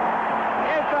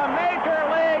is the Major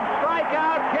League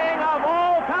strikeout king of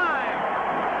all time.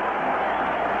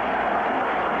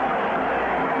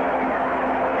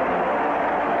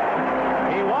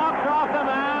 He walks off the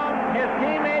mound. His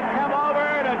teammates come over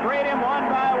to greet him one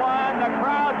by one. The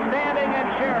crowd standing and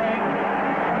cheering.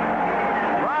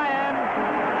 Ryan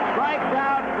strikes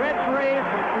out Rich Reese.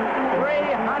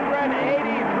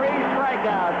 383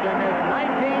 strikeouts in this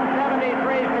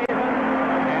 1973 season.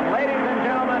 And ladies and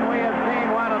gentlemen, we have seen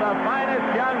one of the finest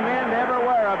young men to ever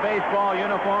wear a baseball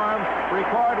uniform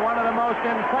record one of the most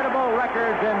incredible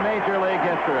records in Major League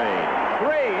history.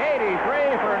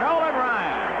 383 for Nolan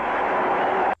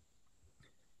Ryan.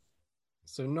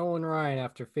 So Nolan Ryan,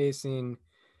 after facing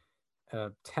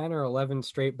 10 or 11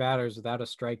 straight batters without a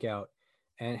strikeout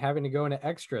and having to go into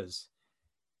extras,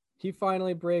 he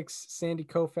finally breaks Sandy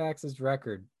Koufax's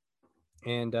record.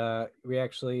 And we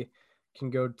actually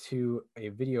can go to a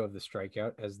video of the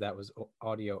strikeout, as that was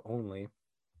audio only.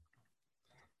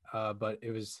 But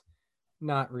it was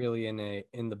not really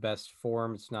in the best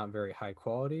form. It's not very high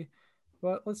quality.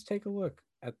 But let's take a look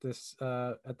at this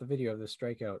at the video of this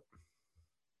strikeout.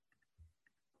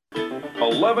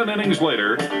 11 innings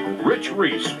later, Rich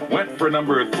Reese went for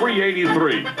number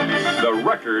 383. The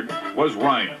record was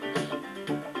Ryan's.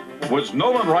 Was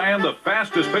Nolan Ryan the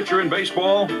fastest pitcher in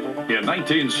baseball in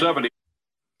 1970?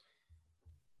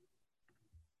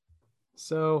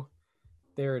 So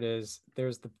there it is.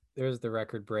 There's the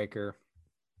record breaker.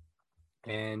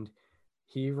 And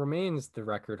he remains the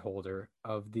record holder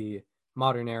of the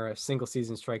modern era single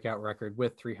season strikeout record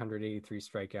with 383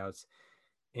 strikeouts.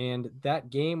 And that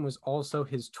game was also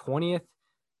his 20th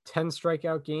 10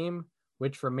 strikeout game,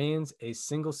 which remains a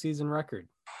single season record.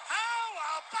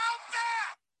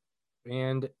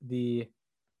 And the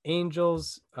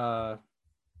Angels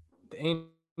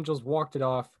walked it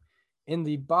off in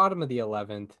the bottom of the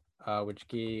 11th, which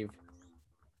gave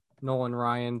Nolan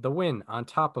Ryan the win on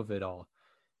top of it all.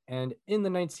 And in the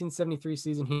 1973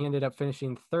 season, he ended up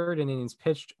finishing third in innings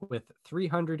pitched with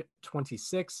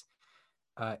 326,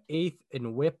 eighth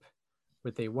in WHIP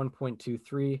with a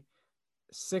 1.23,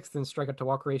 sixth in strikeout to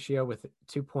walk ratio with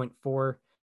 2.4,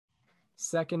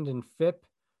 second in FIP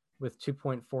with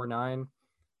 2.49,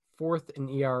 fourth in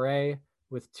ERA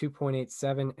with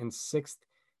 2.87, and sixth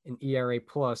in ERA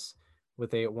plus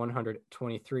with a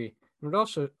 123. And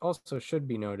what also should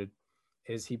be noted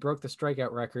is he broke the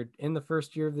strikeout record in the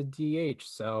first year of the DH.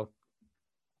 So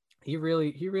he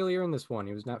really earned this one.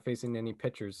 He was not facing any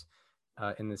pitchers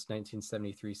in this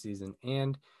 1973 season.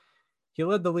 And he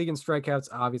led the league in strikeouts,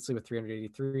 obviously, with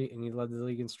 383, and he led the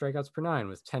league in strikeouts per nine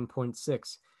with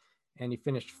 10.6. And he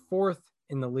finished fourth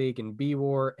in the league in B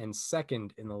WAR and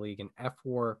second in the league in F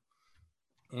WAR.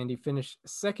 And he finished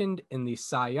second in the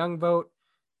Cy Young vote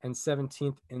and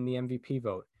 17th in the MVP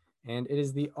vote. And it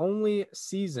is the only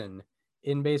season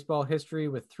in baseball history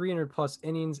with 300 plus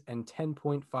innings and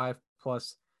 10.5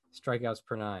 plus strikeouts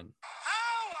per nine.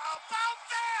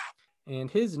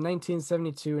 And his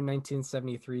 1972 and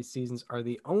 1973 seasons are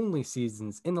the only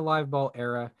seasons in the live ball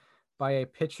era by a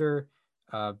pitcher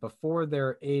before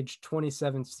their age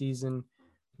 27th season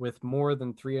with more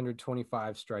than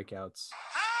 325 strikeouts.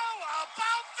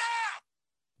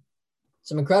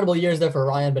 Some incredible years there for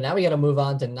Ryan, but now we got to move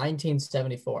on to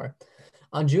 1974.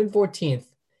 On June 14th,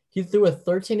 he threw a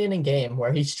 13-inning game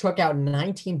where he struck out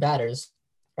 19 batters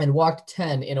and walked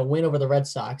 10 in a win over the Red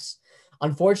Sox.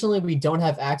 Unfortunately, we don't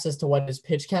have access to what his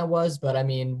pitch count was, but I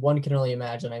mean, one can only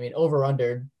imagine. I mean, over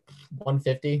under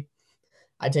 150.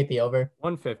 I'd take the over.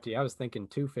 150. I was thinking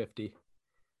 250.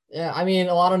 Yeah, I mean,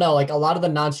 I don't know. Like a lot of the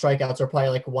non-strikeouts are probably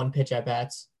like one pitch at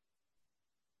bats.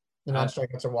 The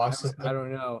non-strikeouts are walks. I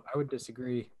don't know. I would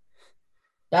disagree.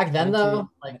 Back then, though,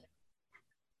 like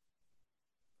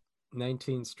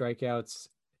 19 strikeouts,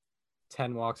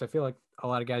 10 walks. I feel like a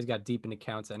lot of guys got deep into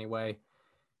counts anyway.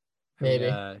 Maybe.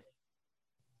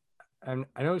 And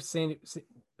I know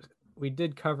we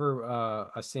did cover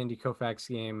a Sandy Koufax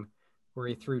game where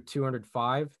he threw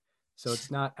 205, so it's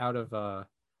not out of.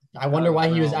 I wonder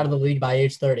why he was out of the league by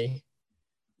age 30.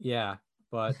 Yeah,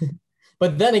 but.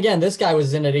 But then again, this guy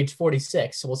was in at age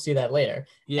 46, so we'll see that later.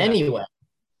 Yeah. Anyway,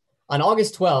 on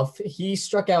August 12th, he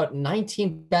struck out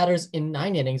 19 batters in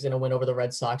 9 innings in a win over the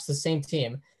Red Sox, the same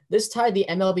team. This tied the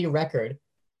MLB record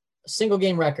single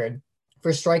game record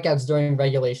for strikeouts during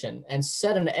regulation and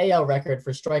set an AL record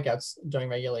for strikeouts during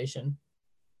regulation.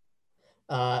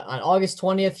 On August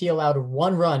 20th, he allowed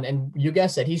 1 run, and you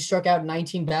guessed it, he struck out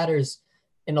 19 batters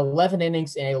in 11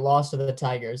 innings in a loss to the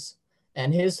Tigers.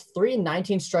 And his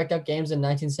 19 strikeout games in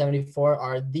 1974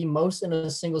 are the most in a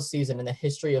single season in the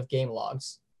history of game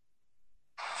logs.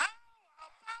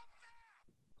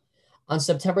 On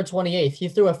September 28th, he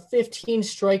threw a 15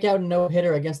 strikeout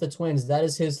no-hitter against the Twins. That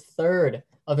is his 3rd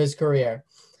of his career.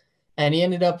 And he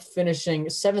ended up finishing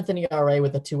 7th in ERA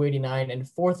with a 289 and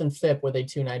 4th and 5th with a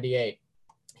 298.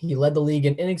 He led the league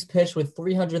in innings pitched with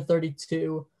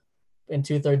 332 and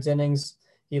 2/3 innings.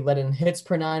 He led in hits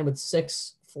per 9 with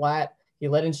 6 flat. He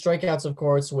led in strikeouts, of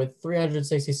course, with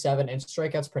 367 and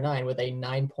strikeouts per 9 with a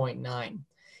 9.9.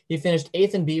 He finished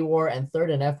 8th in B WAR and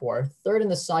 3rd in F WAR, 3rd in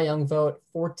the Cy Young vote,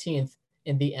 14th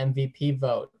in the MVP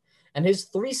vote. And his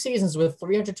 3 seasons with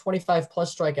 325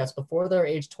 plus strikeouts before their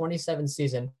age 27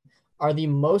 season are the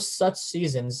most such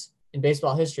seasons in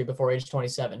baseball history before age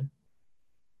 27.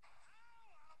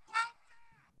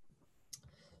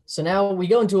 So now we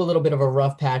go into a little bit of a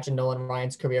rough patch in Nolan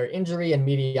Ryan's career, injury and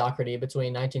mediocrity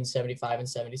between 1975 and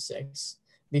 76.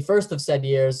 The first of said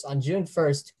years, on June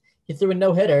 1st, he threw a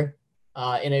no-hitter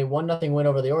in a 1-0 win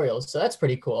over the Orioles. So that's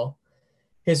pretty cool.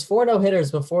 His 4 no-hitters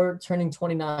before turning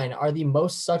 29 are the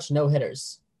most such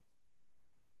no-hitters.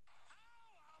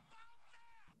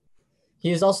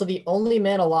 He is also the only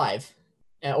man alive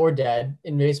or dead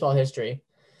in baseball history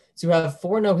to have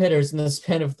 4 no-hitters in the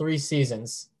span of 3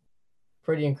 seasons.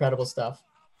 Pretty incredible stuff.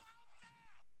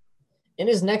 In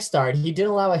his next start, he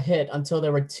didn't allow a hit until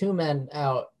there were 2 men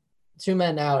out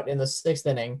in the 6th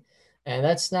inning, and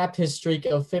that snapped his streak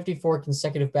of 54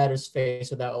 consecutive batters faced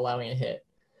without allowing a hit.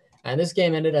 And this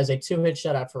game ended as a 2-hit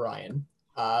shutout for Ryan.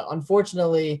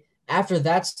 Unfortunately, after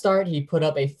that start, he put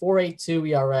up a 4.82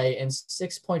 ERA and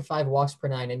 6.5 walks per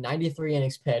 9 in 93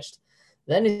 innings pitched.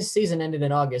 Then his season ended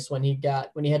in August when he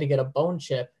had to get a bone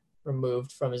chip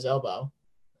removed from his elbow.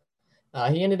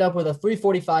 He ended up with a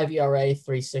 3.45 ERA,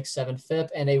 3.67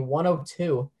 FIP, and a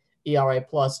 1.02 ERA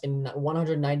plus in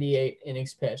 198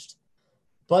 innings pitched.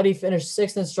 But he finished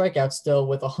 6th in strikeouts still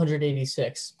with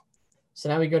 186. So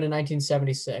now we go to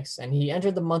 1976, and he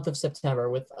entered the month of September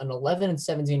with an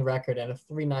 11-17 record and a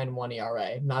 3.91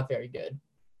 ERA. Not very good.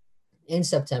 In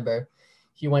September,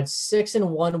 he went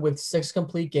 6-1 with 6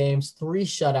 complete games, 3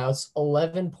 shutouts,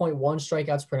 11.1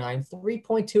 strikeouts per 9,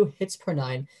 3.2 hits per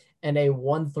 9, and a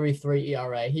 1.33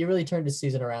 ERA. He really turned his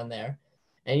season around there.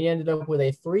 And he ended up with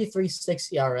a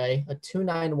 3.36 ERA, a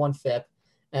 2.91 FIP,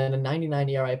 and a 99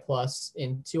 ERA plus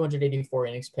in 284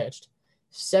 innings pitched.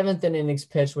 7th in innings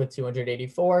pitched with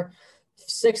 284,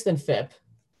 6th in FIP,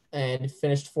 and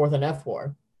finished 4th in F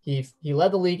WAR. He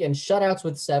led the league in shutouts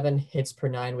with 7, hits per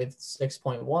 9 with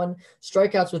 6.1,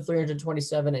 strikeouts with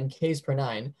 327, and Ks per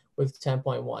 9 with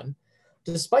 10.1.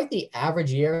 Despite the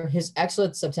average year, his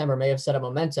excellent September may have set up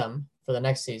momentum for the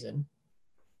next season.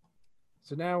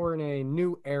 So now we're in a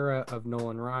new era of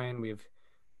Nolan Ryan. We've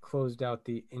closed out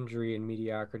the injury and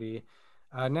mediocrity.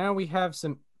 Now we have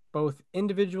some both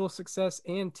individual success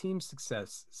and team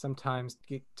success, sometimes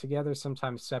together,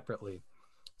 sometimes separately.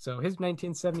 So his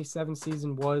 1977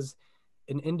 season was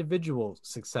an individual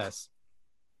success.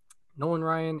 Nolan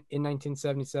Ryan in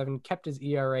 1977 kept his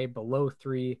ERA below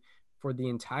 3 for the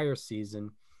entire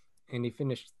season, and he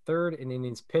finished 3rd in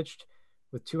innings pitched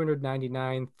with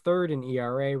 299, 3rd in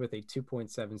ERA with a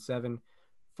 2.77,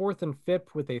 4th in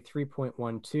FIP with a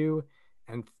 3.12,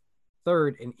 and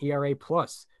 3rd in ERA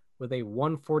plus with a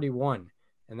 1.41,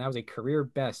 and that was a career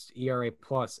best ERA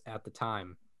plus at the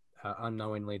time,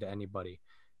 unknowingly to anybody,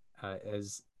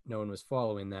 as no one was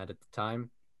following that at the time.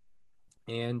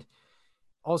 And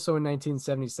also in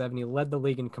 1977, he led the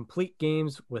league in complete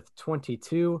games with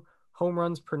 22, home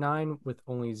runs per 9 with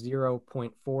only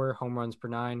 0.4 home runs per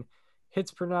 9,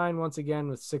 hits per 9 once again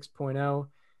with 6.0,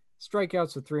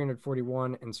 strikeouts with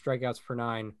 341, and strikeouts per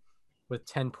 9 with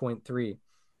 10.3.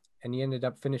 And he ended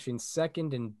up finishing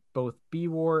 2nd in both B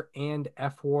WAR and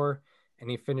F WAR, and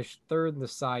he finished 3rd in the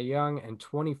Cy Young and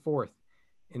 24th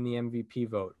in the MVP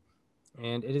vote.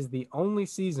 And it is the only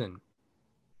season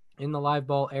in the live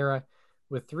ball era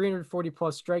with 340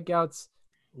 plus strikeouts,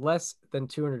 less than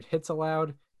 200 hits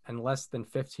allowed, and less than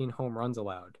 15 home runs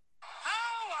allowed.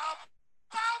 How about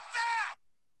that?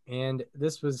 And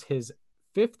this was his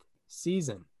 5th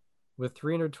season with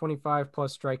 325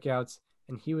 plus strikeouts,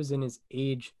 and he was in his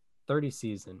age 30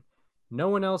 season. No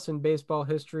one else in baseball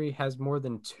history has more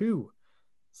than 2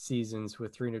 seasons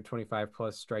with 325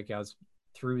 plus strikeouts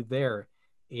through their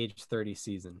age 30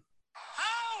 season.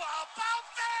 How about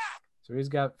that? So he's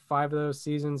got 5 of those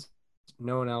seasons.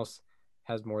 no one else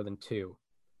has more than 2.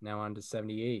 Now on to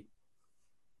 78.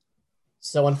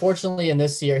 So unfortunately in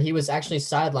this year, he was actually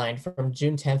sidelined from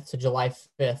June 10th to July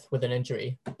 5th with an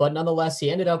injury. But nonetheless, he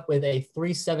ended up with a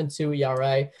 3.72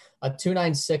 ERA, a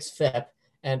 2.96 FIP,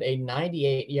 and a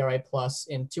 98 ERA plus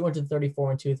in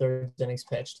 234 and 2/3 innings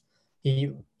pitched.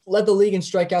 He led the league in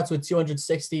strikeouts with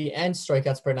 260 and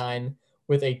strikeouts per 9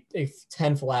 with a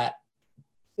 10 flat.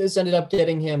 This ended up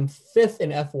getting him 5th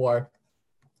in FWAR,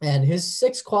 and his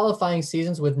 6 qualifying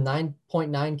seasons with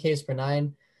 9.9 Ks per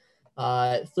 9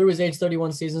 through his age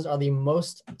 31 seasons are the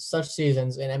most such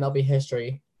seasons in MLB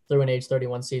history through an age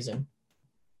 31 season.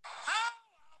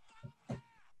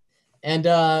 And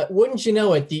wouldn't you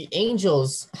know it, the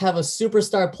Angels have a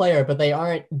superstar player, but they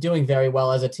aren't doing very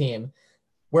well as a team.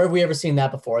 Where have we ever seen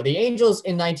that before? The Angels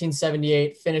in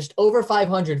 1978 finished over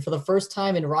 500 for the first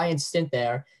time in Ryan's stint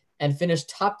there and finished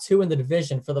top 2 in the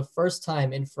division for the first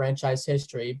time in franchise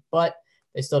history, but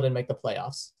they still didn't make the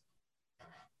playoffs.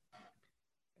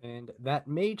 And that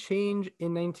may change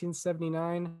in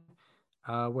 1979,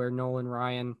 where Nolan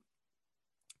Ryan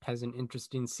has an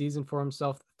interesting season for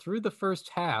himself. Through the first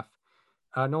half,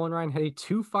 Nolan Ryan had a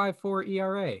 2.54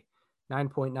 ERA,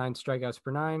 9.9 strikeouts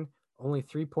per 9, only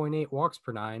 3.8 walks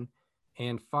per 9,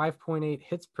 and 5.8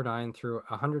 hits per 9 through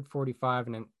 145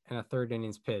 and a third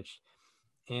innings pitched.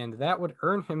 And that would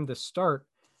earn him the start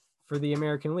for the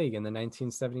American League in the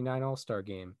 1979 All-Star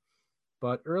Game.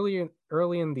 But early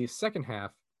in the second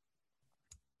half,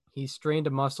 he strained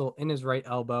a muscle in his right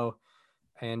elbow,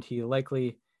 and he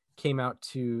likely came out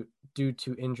due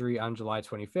to injury on July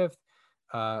 25th,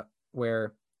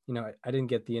 where, I didn't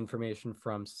get the information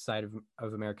from Society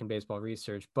of American Baseball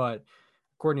Research, but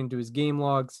according to his game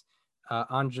logs,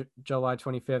 on July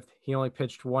 25th, he only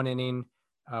pitched 1 inning,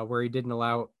 where he didn't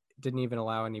even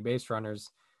allow any base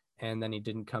runners, and then he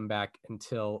didn't come back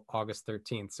until August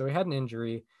 13th. So he had an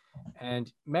injury, and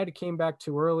Med came back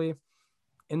too early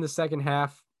in the second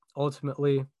half.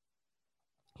 Ultimately,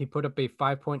 he put up a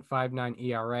 5.59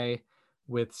 ERA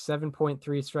with 7.3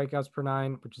 strikeouts per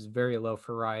 9, which is very low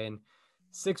for Ryan,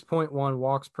 6.1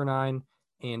 walks per 9,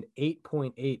 and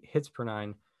 8.8 hits per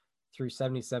 9 through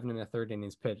 77 and a third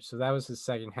innings pitched. So that was his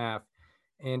second half,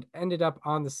 and ended up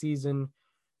on the season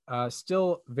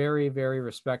still very, very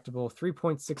respectable.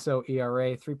 3.60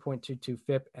 ERA, 3.22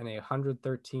 FIP, and a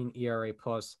 113 ERA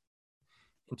plus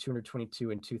in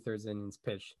 222 and 2/3 innings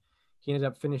pitched. He ended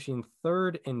up finishing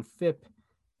 3rd in FIP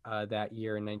that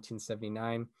year in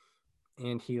 1979,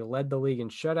 and he led the league in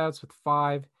shutouts with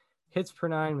 5, hits per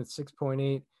 9 with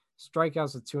 6.8,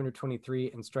 strikeouts with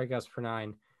 223, and strikeouts per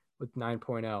 9 with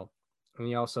 9.0. And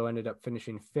he also ended up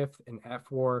finishing 5th in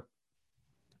FWAR.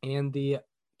 And the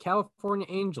California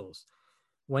Angels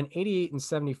went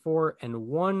 88-74 and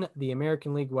won the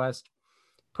American League West,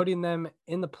 putting them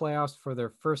in the playoffs for their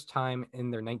first time in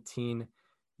their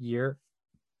 19-year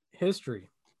history.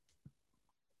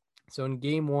 So in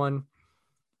game one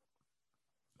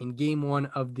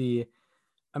of the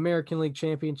American League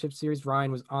Championship Series,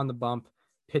 Ryan was on the bump,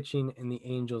 pitching in the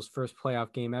Angels' first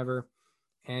playoff game ever,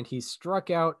 and he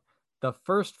struck out the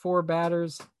first 4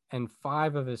 batters and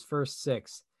 5 of his first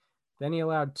 6. Then he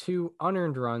allowed 2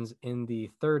 unearned runs in the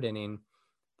 3rd inning,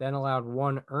 then allowed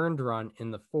 1 earned run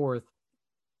in the 4th,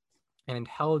 and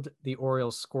held the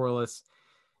Orioles scoreless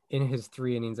in his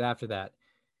 3 innings after that.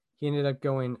 He ended up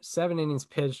going 7 innings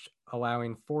pitched,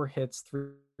 allowing 4 hits,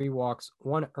 3 walks,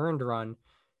 1 earned run,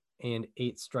 and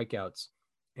 8 strikeouts.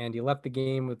 And he left the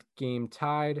game with game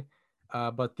tied,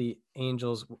 but the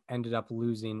Angels ended up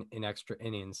losing in extra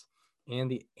innings. And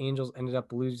the Angels ended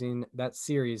up losing that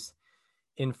series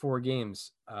in 4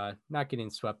 games. Not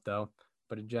getting swept, though,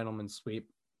 but a gentleman's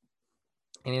sweep.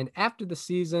 And after the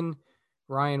season,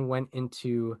 Ryan went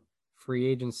into free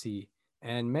agency.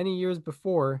 And many years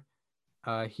before,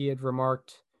 he had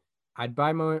remarked, I'd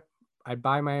buy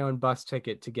my own bus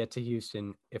ticket to get to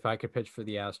Houston if I could pitch for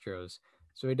the Astros.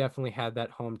 So he definitely had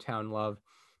that hometown love.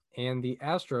 And the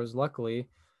Astros, luckily,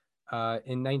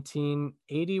 in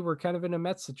 1980, were kind of in a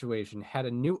Mets situation, had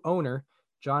a new owner,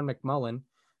 John McMullen,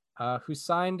 who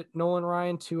signed Nolan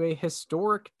Ryan to a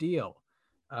historic deal.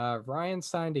 Ryan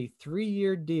signed a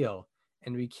 3-year deal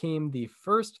and became the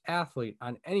first athlete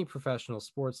on any professional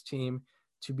sports team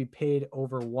to be paid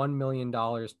over $1 million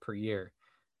per year.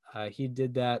 He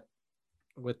did that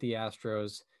with the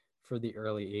Astros for the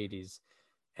early 80s.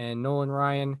 And Nolan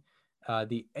Ryan,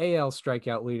 the AL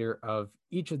strikeout leader of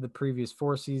each of the previous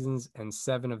 4 seasons and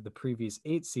 7 of the previous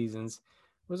 8 seasons,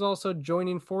 was also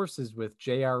joining forces with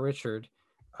J.R. Richard,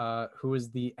 who was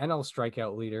the NL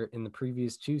strikeout leader in the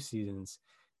previous 2 seasons,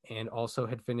 and also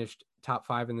had finished top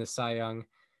 5 in the Cy Young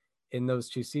in those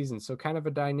 2 seasons. So kind of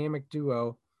a dynamic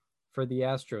duo for the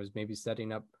Astros, maybe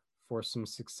setting up for some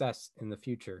success in the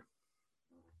future.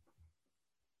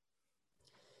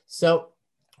 So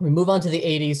we move on to the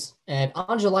 80s, and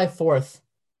on July 4th,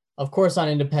 of course, on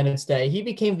Independence Day, he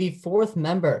became the 4th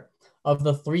member of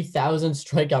the 3,000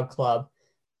 strikeout club.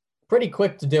 Pretty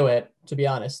quick to do it, to be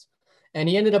honest. And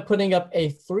he ended up putting up a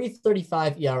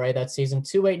 3.35 ERA that season,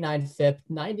 2.89 FIP,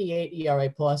 98 ERA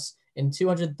plus in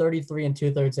 233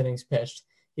 2/3 innings pitched.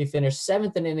 He finished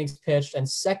 7th in innings pitched and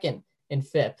 2nd in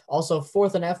FIP, also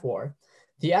 4th in FWAR.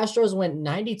 The Astros went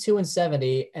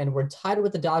 92-70 and were tied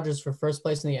with the Dodgers for first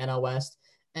place in the NL West.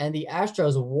 And the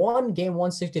Astros won game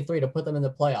 163 to put them in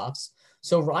the playoffs.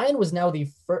 So Ryan was now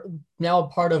now a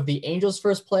part of the Angels'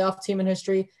 first playoff team in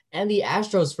history and the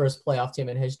Astros' first playoff team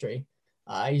in history.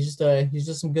 He's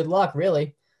just some good luck,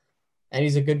 really. And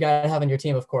he's a good guy to have on your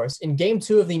team, of course. In game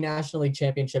 2 of the National League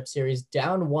Championship Series,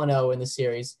 down 1-0 in the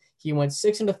series, he went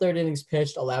 6 1/3 innings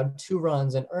pitched, allowed 2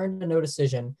 runs, and earned a no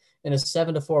decision in a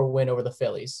 7-4 win over the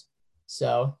Phillies.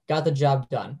 So got the job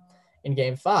done. In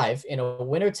game 5, in a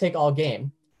winner-take-all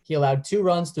game, he allowed 2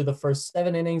 runs through the first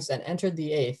 7 innings and entered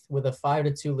the 8th with a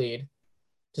 5-2 lead.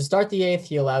 To start the 8th,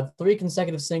 he allowed 3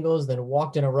 consecutive singles, then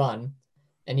walked in a run,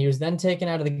 and he was then taken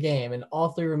out of the game, and all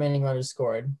 3 remaining runners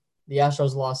scored. The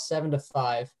Astros lost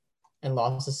 7-5 and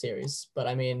lost the series. But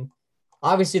I mean,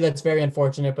 obviously that's very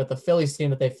unfortunate, but the Phillies team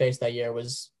that they faced that year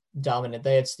was dominant.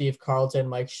 They had Steve Carlton,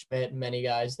 Mike Schmidt, many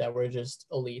guys that were just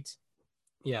elite.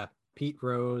 Yeah, Pete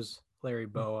Rose, Larry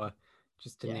Boa,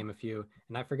 just to name a few.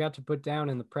 And I forgot to put down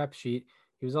in the prep sheet,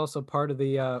 he was also part of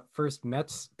the first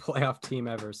Mets playoff team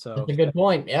ever. So that's a good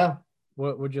point. Yeah.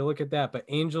 What would you look at that? But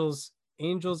Angels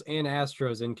and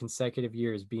Astros in consecutive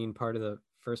years being part of the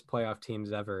first playoff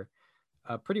teams ever.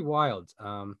 Pretty wild.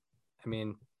 I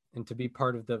mean, and to be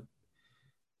part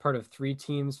of 3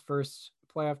 teams' first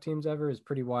playoff teams ever is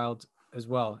pretty wild as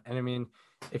well. And I mean,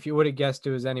 if you would have guessed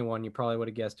it was anyone, you probably would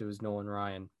have guessed it was Nolan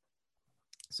Ryan.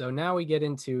 So now we get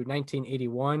into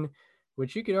 1981,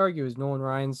 which you could argue is Nolan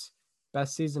Ryan's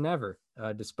best season ever,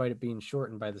 despite it being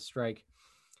shortened by the strike.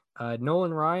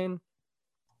 Nolan Ryan,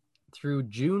 through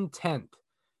June 10th,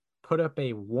 put up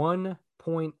a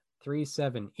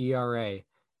 1.37 ERA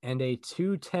and a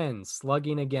 2.10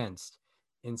 slugging against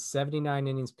in 79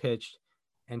 innings pitched,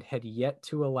 and had yet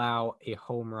to allow a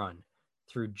home run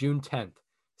through June 10th.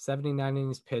 79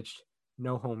 innings pitched,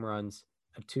 no home runs,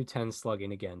 a 2.10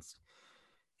 slugging against.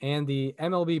 And the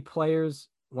MLB players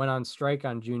went on strike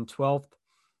on June 12th,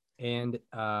 and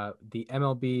the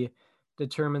MLB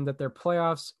determined that their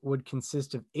playoffs would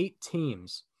consist of 8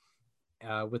 teams,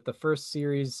 with the first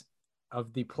series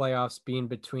of the playoffs being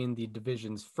between the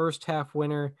division's first half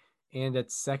winner and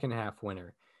its second half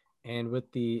winner. And with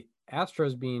the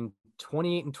Astros being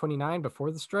 28-29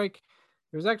 before the strike,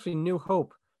 there was actually new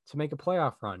hope to make a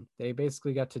playoff run. They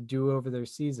basically got to do over their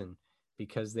season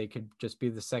because they could just be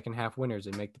the second half winners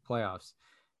and make the playoffs.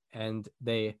 And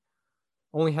they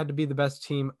only had to be the best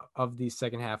team of the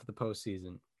second half of the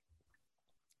postseason.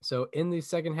 So in the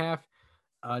second half,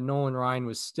 Nolan Ryan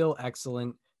was still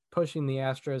excellent, pushing the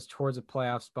Astros towards a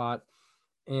playoff spot.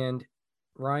 And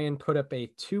Ryan put up a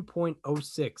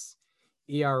 2.06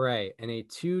 ERA and a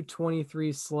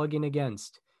 2.23 slugging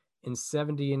against in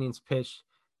 70 innings pitched,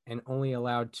 and only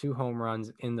allowed 2 home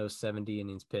runs in those 70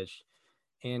 innings pitched.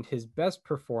 And his best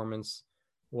performance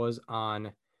was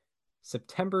on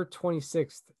September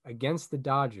 26th against the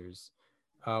Dodgers,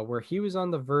 where he was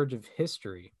on the verge of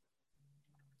history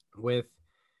with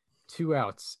 2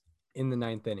 outs in the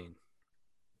 9th inning.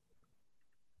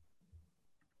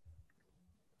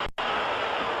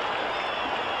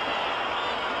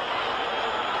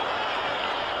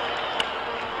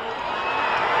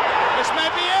 This may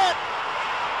be it.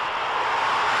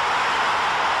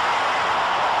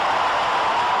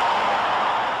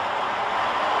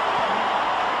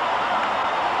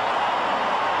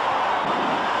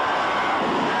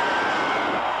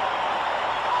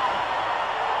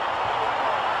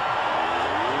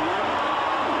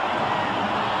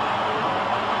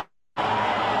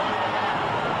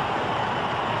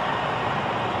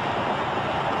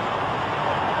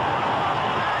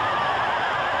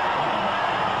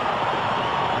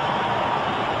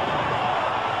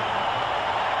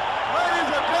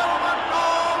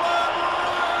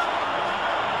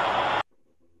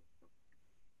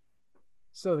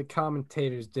 So the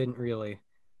commentators didn't really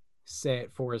say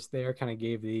it for us there, kind of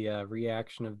gave the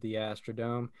reaction of the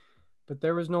Astrodome. But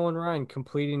there was Nolan Ryan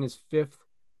completing his 5th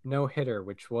no-hitter,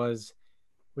 which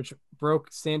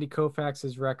broke Sandy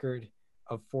Koufax's record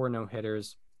of 4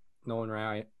 no-hitters. Nolan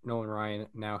Ryan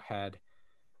now had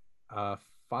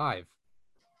 5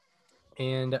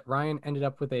 And Ryan ended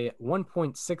up with a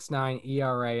 1.69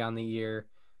 ERA on the year,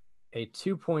 a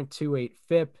 2.28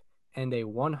 FIP, and a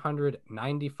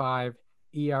 195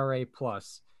 ERA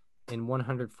plus in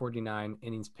 149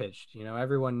 innings pitched. You know,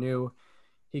 everyone knew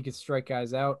he could strike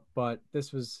guys out, but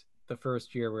this was the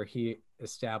first year where he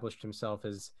established himself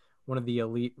as one of the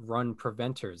elite run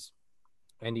preventers.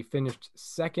 And he finished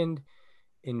second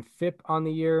in FIP on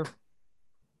the year,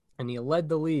 and he led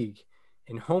the league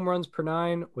in home runs per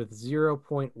 9 with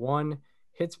 0.1,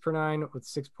 hits per 9 with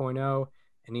 6.0,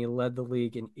 and he led the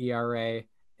league in ERA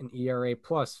and ERA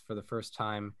plus for the first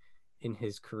time in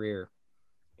his career.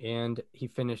 And he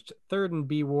finished third in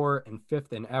B WAR and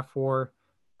fifth in F WAR,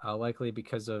 likely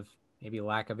because of maybe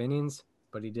lack of innings,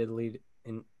 but he did lead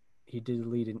in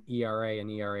ERA and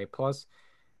ERA plus,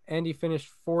 and he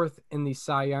finished fourth in the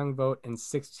Cy Young vote and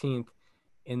 16th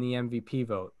in the MVP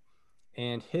vote.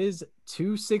 And his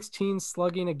 216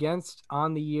 slugging against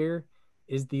on the year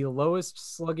is the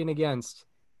lowest slugging against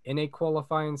in a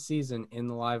qualifying season in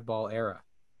the live ball era.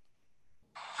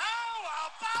 How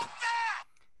about that?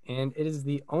 And it is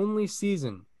the only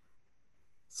season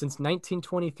since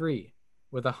 1923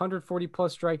 with 140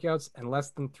 plus strikeouts and less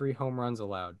than 3 home runs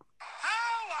allowed.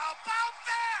 How about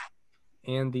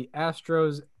that? And the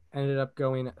Astros ended up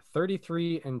going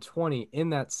 33-20 in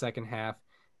that second half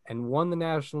and won the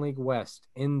National League West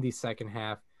in the second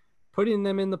half, putting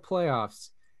them in the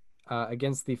playoffs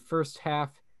against the first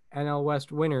half NL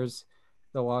West winners,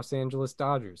 the Los Angeles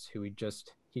Dodgers, who he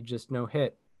just no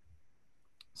hit.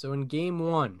 So in game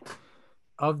 1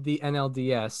 of the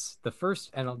NLDS, the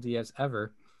first NLDS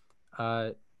ever,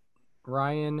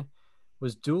 Ryan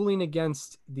was dueling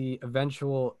against the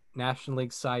eventual National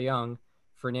League Cy Young,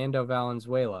 Fernando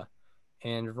Valenzuela,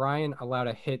 and Ryan allowed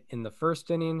a hit in the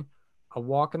first inning, a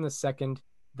walk in the second,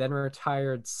 then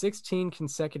retired 16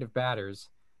 consecutive batters,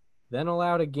 then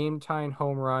allowed a game-tying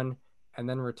home run, and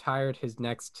then retired his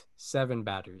next 7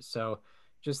 batters. So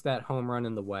just that home run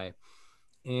in the way.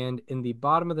 And in the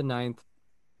bottom of the 9th,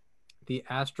 the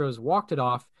Astros walked it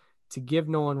off to give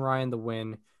Nolan Ryan the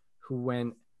win, who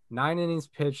went 9 innings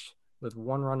pitched with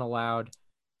 1 run allowed,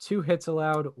 2 hits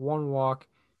allowed, 1 walk,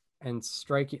 and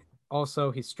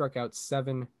he struck out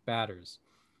 7 batters.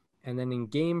 And then in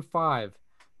game 5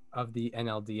 of the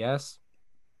NLDS,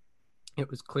 it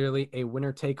was clearly a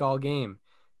winner-take-all game.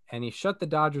 And he shut the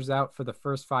Dodgers out for the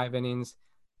first 5 innings,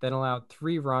 then allowed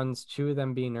 3 runs, 2 of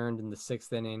them being earned in the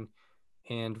 6th inning.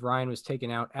 And Ryan was taken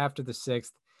out after the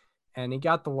 6th, and he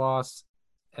got the loss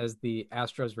as the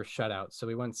Astros were shut out. So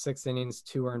he went 6 innings,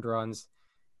 2 earned runs,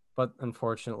 but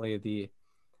unfortunately the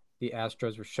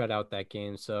Astros were shut out that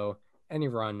game. So any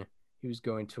run he was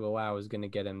going to allow was going to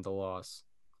get him the loss.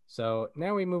 So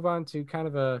now we move on to kind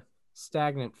of a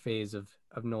stagnant phase of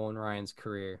Nolan Ryan's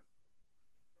career.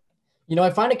 You know, I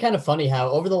find it kind of funny how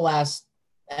over the last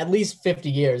at least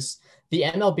 50 years, the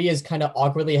MLB has kind of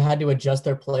awkwardly had to adjust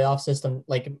their playoff system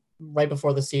like right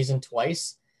before the season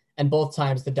twice. And both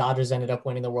times the Dodgers ended up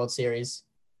winning the World Series.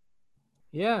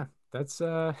 Yeah, that's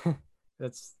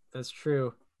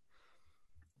true.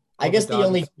 I guess the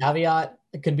only caveat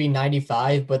could be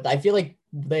 95, but I feel like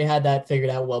they had that figured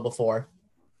out well before.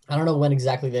 I don't know when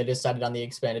exactly they decided on the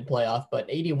expanded playoff, but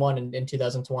 81 in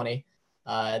 2020,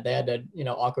 they had to,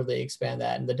 awkwardly expand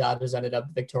that, and the Dodgers ended up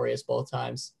victorious both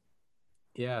times.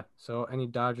 Yeah, so any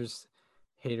Dodgers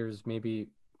haters maybe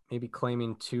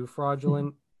claiming 2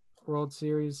 fraudulent World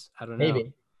Series? I don't know.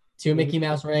 Maybe 2 Mickey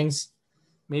Mouse rings.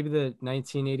 Maybe the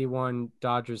 1981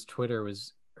 Dodgers Twitter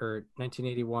was, or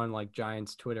 1981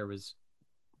 Giants Twitter was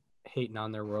hating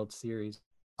on their World Series.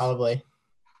 Probably.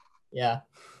 Yeah.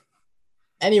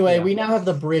 Anyway, we now have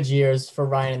the bridge years for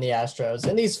Ryan and the Astros.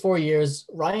 In these 4 years,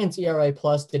 Ryan's ERA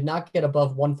plus did not get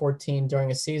above 114 during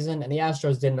a season, and the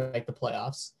Astros didn't make the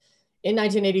playoffs. In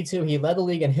 1982, he led the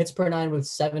league in hits per 9 with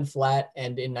 7 flat,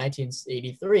 and in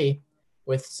 1983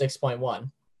 with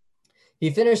 6.1. He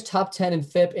finished top 10 in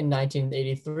FIP in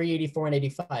 1983, 84, and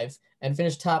 85, and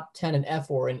finished top 10 in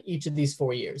FWAR in each of these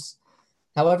 4 years.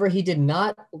 However, he did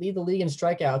not lead the league in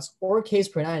strikeouts or Ks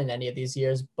per 9 in any of these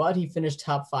years, but he finished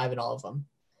top 5 in all of them.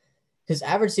 His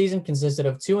average season consisted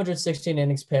of 216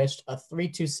 innings pitched, a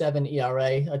 3.27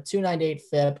 ERA, a 2.98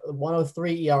 FIP, a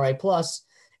 1.03 ERA plus,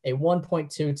 a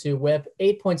 1.22 WHIP,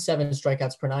 8.7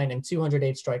 strikeouts per 9, and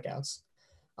 208 strikeouts.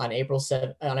 On April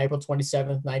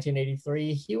 27th,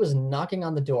 1983, he was knocking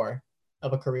on the door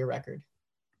of a career record.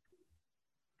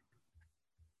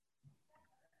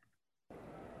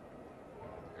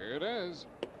 Here it is.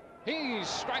 He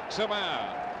strikes him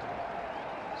out.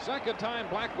 Second time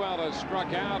Blackwell has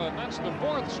struck out, and that's the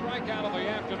 4th strikeout of the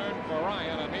afternoon for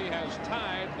Ryan, and he has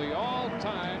tied the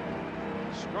all-time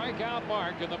strikeout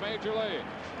mark in the major leagues.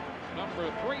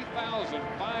 Number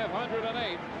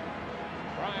 3,508.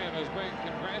 Ryan is being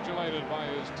congratulated by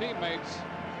his teammates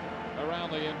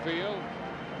around the infield.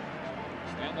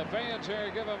 And the fans here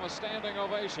give him a standing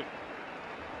ovation.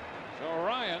 So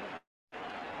Ryan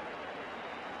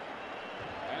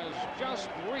has just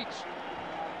reached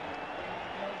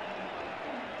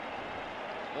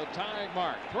the tying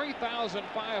mark.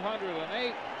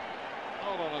 3,508.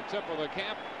 All on the tip of the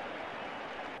cap.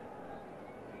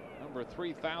 Number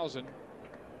 3,000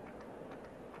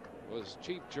 was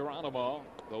Chief Geronimo.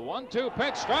 The 1-2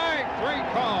 pitch, strike 3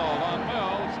 called on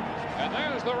Mills, and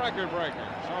there's the record breaker.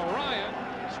 So Ryan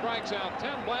strikes out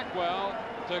Tim Blackwell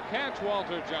to catch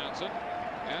Walter Johnson,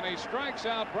 and he strikes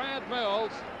out Brad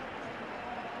Mills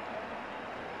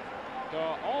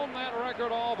to own that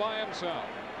record all by himself.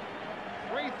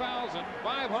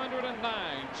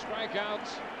 3,509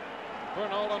 strikeouts for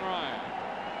Nolan Ryan.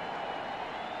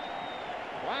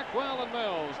 Blackwell and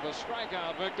Mills, the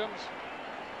strikeout victims,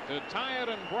 to tie it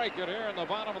and break it here in the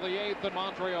bottom of the 8th in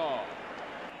Montreal.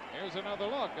 Here's another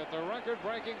look at the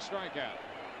record-breaking strikeout.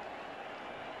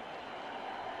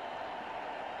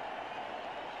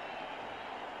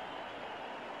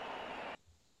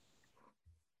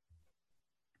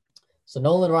 So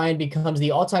Nolan Ryan becomes the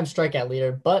all-time strikeout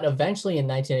leader, but eventually in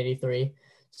 1983,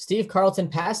 Steve Carlton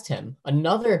passed him.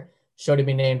 Another show to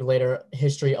be named later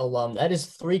history alum. That is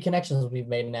 3 connections we've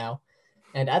made now.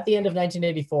 And at the end of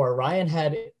 1984, Ryan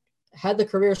had the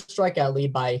career strikeout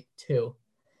lead by 2.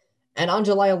 And on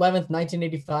July 11th,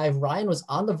 1985, Ryan was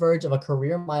on the verge of a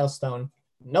career milestone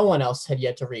no one else had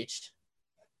yet to reach.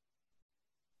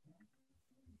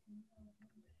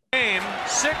 Game,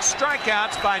 6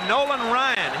 strikeouts by Nolan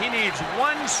Ryan. He needs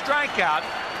 1 strikeout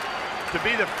to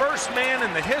be the first man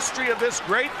in the history of this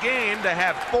great game to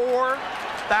have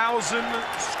 4,000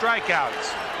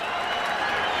 strikeouts.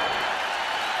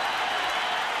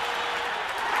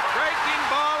 Breaking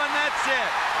ball, and that's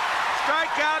it.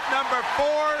 Strikeout number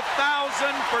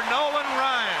 4,000 for Nolan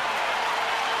Ryan.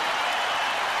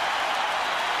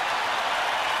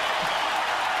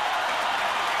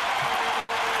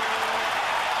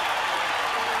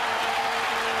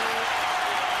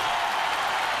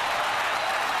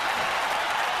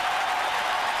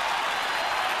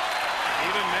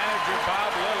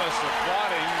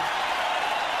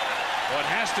 What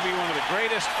has to be one of the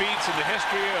greatest feats in the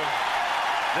history of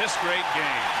this great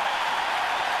game.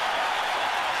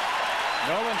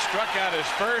 Nolan struck out his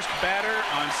first batter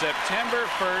on September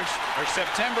 1st or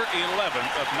September 11th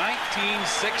of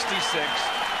 1966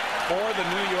 for the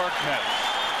New York Mets.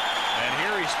 And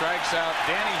here he strikes out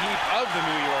Danny Heep of the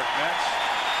New York Mets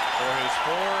for his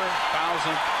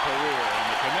 4,000th career. And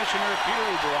the commissioner, Peter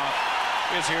Ueberroth,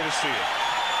 is here to see it.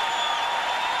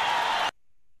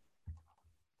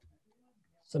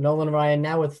 So Nolan Ryan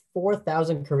now with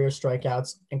 4,000 career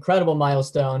strikeouts, incredible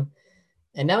milestone.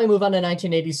 And now we move on to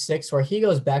 1986, where he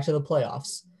goes back to the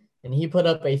playoffs. And he put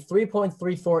up a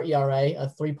 3.34 ERA,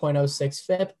 a 3.06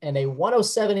 FIP, and a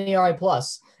 107 ERA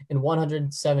plus in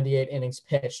 178 innings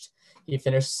pitched. He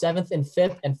finished 7th in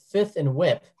FIP and 5th in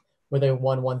WHIP with a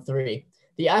 1.13.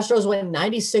 The Astros went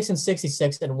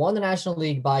 96-66 and won the National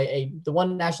League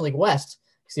National League West,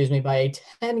 by a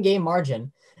 10-game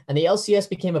margin. And the LCS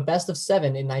became a best of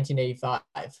 7 in 1985.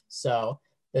 So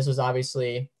this was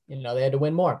obviously, they had to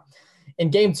win more. In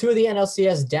game 2 of the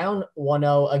NLCS, down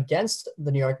 1-0 against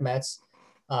the New York Mets,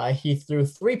 he threw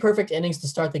 3 perfect innings to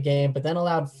start the game, but then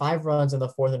allowed 5 runs in the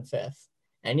 4th and 5th.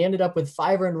 And he ended up with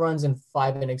 5 earned runs in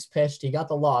 5 innings pitched. He got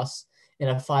the loss in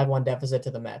a 5-1 deficit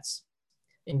to the Mets.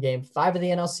 In game 5 of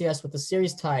the NLCS, with the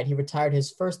series tied, he retired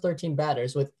his first 13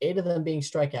 batters, with 8 of them being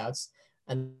strikeouts,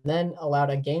 and then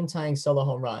allowed a game-tying solo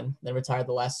home run, then retired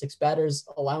the last 6 batters,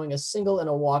 allowing a single and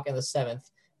a walk in the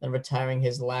 7th, then retiring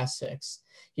his last 6.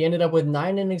 He ended up with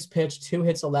 9 innings pitched, 2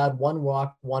 hits allowed, 1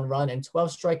 walk, 1 run, and 12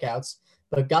 strikeouts,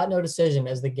 but got no decision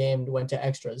as the game went to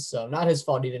extras, so not his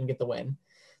fault he didn't get the win.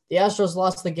 The Astros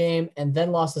lost the game and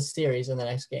then lost the series in the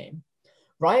next game.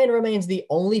 Ryan remains the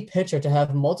only pitcher to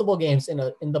have multiple games in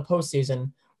the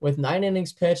postseason with 9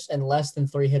 innings pitched and less than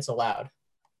 3 hits allowed.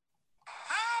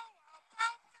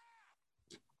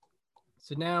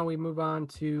 So now we move on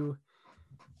to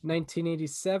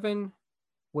 1987,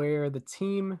 where the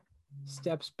team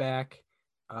steps back,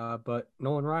 but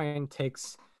Nolan Ryan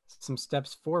takes some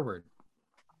steps forward.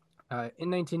 In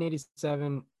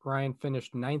 1987, Ryan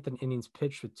finished 9th in innings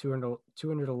pitched with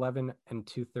 211 and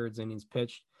 2/3 innings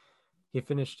pitched.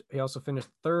 He also finished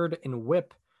 3rd in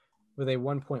WHIP with a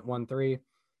 1.13,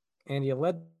 and he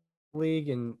led the league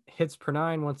in hits per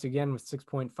 9 once again with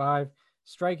 6.5,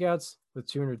 strikeouts with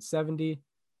 270,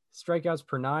 strikeouts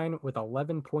per 9 with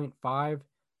 11.5,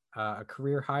 a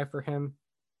career high for him.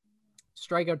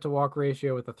 Strikeout to walk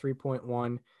ratio with a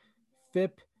 3.1,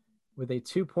 FIP with a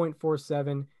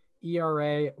 2.47,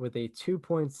 ERA with a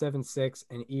 2.76,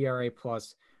 and ERA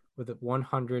plus with a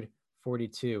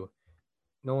 142.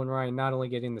 Nolan Ryan not only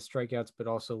getting the strikeouts, but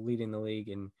also leading the league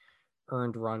in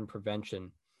earned run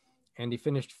prevention. And he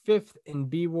finished 5th in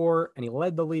B WAR, and he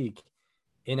led the league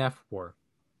in F WAR.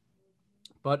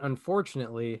 But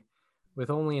unfortunately, with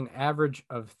only an average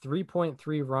of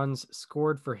 3.3 runs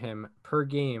scored for him per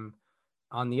game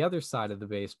on the other side of the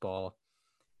baseball,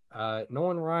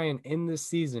 Nolan Ryan in this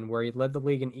season, where he led the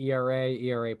league in ERA,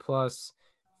 ERA plus,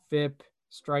 FIP,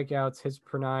 strikeouts, hits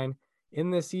per 9,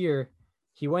 in this year,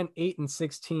 he went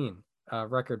 8-16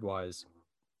 record-wise.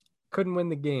 Couldn't win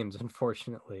the games,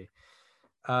 unfortunately.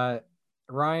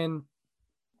 Ryan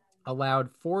allowed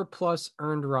 4+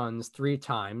 earned runs 3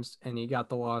 times, and he got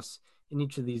the loss in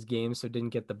each of these games, so didn't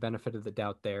get the benefit of the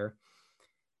doubt there.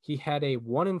 He had a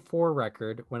 1-4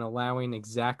 record when allowing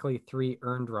exactly 3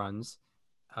 earned runs.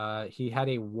 He had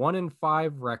a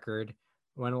 1-5 record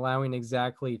when allowing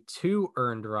exactly 2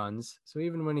 earned runs. So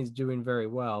even when he's doing very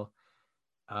well,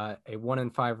 a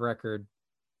 1-5 record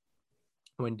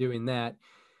when doing that.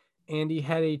 And he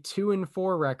had a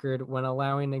 2-4 record when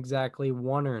allowing exactly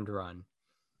 1 earned run.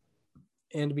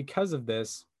 And because of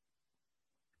this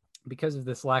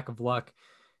lack of luck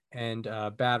and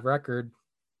bad record,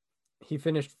 he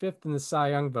finished 5th in the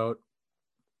Cy Young vote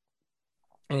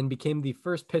and became the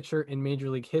first pitcher in Major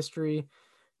League history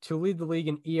to lead the league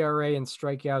in ERA and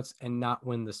strikeouts and not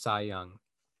win the Cy Young.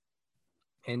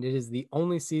 And it is the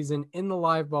only season in the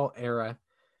live ball era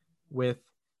with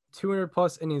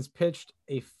 200+ innings pitched,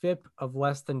 a FIP of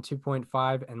less than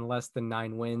 2.5 and less than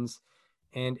 9 wins.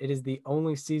 And it is the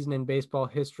only season in baseball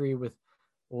history with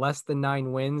less than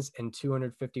 9 wins and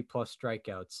 250+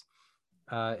 strikeouts.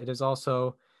 It is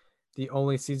also the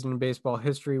only season in baseball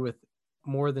history with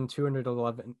more than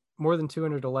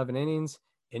 211 innings,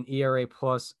 an ERA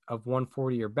plus of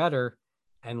 140 or better,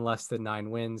 and less than 9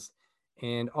 wins.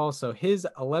 And also his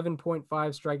 11.5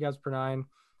 strikeouts per 9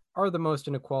 are the most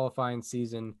in a qualifying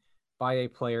season by a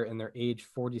player in their age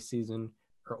 40 season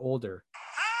or older.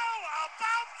 How about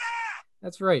that?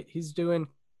 That's right. He's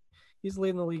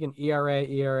leading the league in ERA,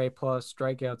 ERA plus,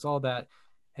 strikeouts, all that.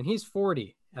 And he's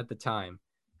 40 at the time.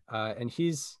 And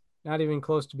he's not even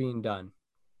close to being done.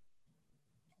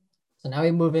 So now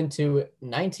we move into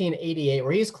 1988,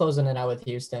 where he's closing it out with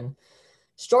Houston.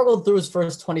 Struggled through his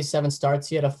first 27 starts.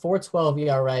 He had a 4.12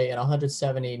 ERA and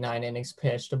 179 innings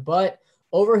pitched. But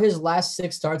over his last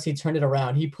 6 starts, he turned it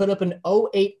around. He put up an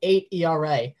 0.88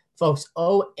 ERA. Folks,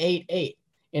 0.88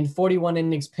 in 41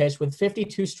 innings pitched with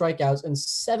 52 strikeouts and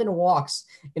 7 walks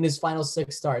in his final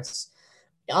 6 starts.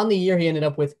 On the year, he ended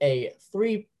up with a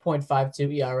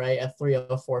 3.52 ERA, a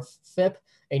 3.04 FIP,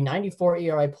 a 94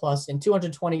 ERA plus in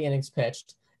 220 innings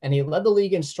pitched, and he led the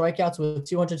league in strikeouts with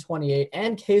 228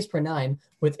 and Ks per 9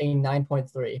 with a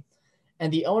 9.3.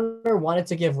 And the owner wanted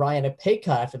to give Ryan a pay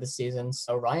cut after the season,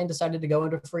 so Ryan decided to go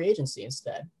into free agency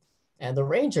instead. And the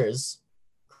Rangers,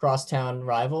 crosstown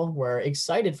rival, were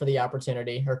excited for the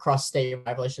opportunity, or cross-state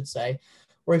rival, I should say,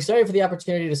 were excited for the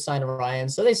opportunity to sign Ryan,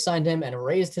 so they signed him and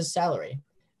raised his salary.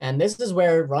 And this is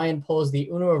where Ryan pulls the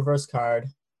Uno reverse card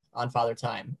on Father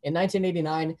Time. In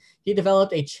 1989, he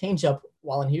developed a changeup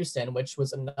while in Houston, which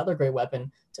was another great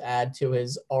weapon to add to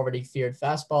his already feared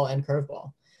fastball and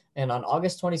curveball. And on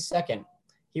August 22nd,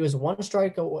 he was 1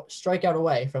 strikeout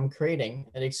away from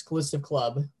creating an exclusive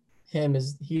club.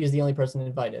 He is the only person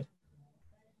invited.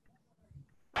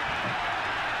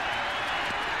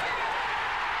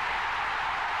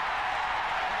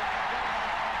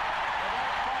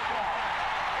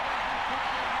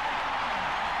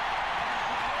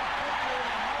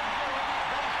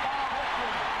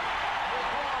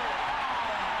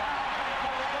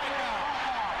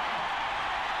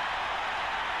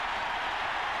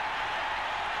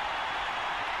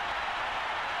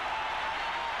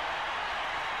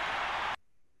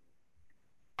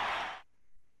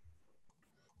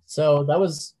 So that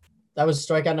was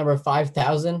strikeout number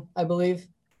 5,000, I believe.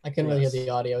 I couldn't really hear the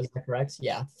audio. Is that correct?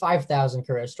 Yeah, 5,000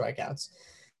 career strikeouts.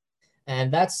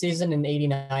 And that season in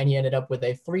 89, he ended up with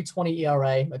a 3.20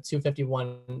 ERA, a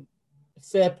 2.51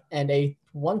 FIP, and a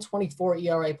 1.24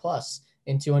 ERA plus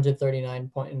in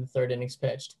 239 in the 3rd innings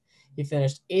pitched. He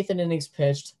finished 8th in innings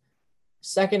pitched,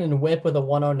 2nd in WHIP with a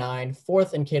 109,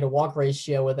 4th in K to walk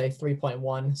ratio with a 3.1,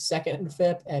 2nd in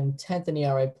FIP, and 10th in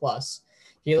ERA plus.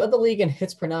 He led the league in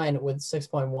hits per 9 with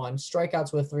 6.1,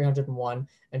 strikeouts with 301,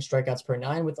 and strikeouts per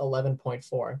 9 with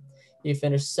 11.4. He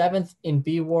finished 7th in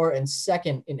B WAR and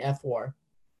 2nd in F WAR.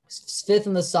 5th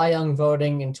in the Cy Young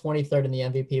voting, and 23rd in the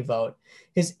MVP vote.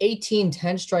 His 18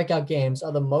 10 strikeout games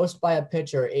are the most by a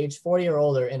pitcher age 40 or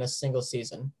older in a single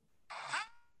season.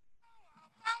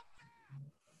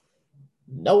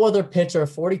 No other pitcher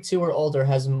 42 or older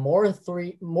has more than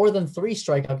 3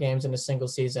 strikeout games in a single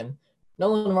season.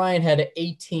 Nolan Ryan had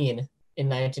 18 in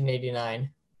 1989.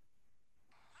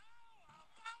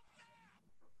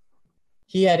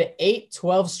 He had 8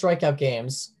 12 strikeout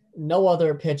games. No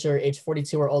other pitcher age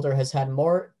 42 or older has had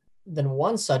more than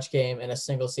one such game in a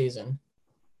single season.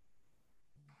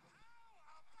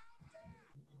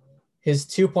 His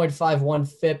 2.51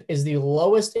 FIP is the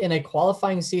lowest in a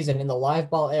qualifying season in the live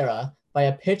ball era by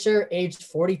a pitcher aged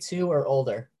 42 or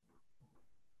older.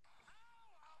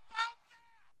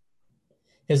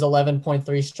 His 11.3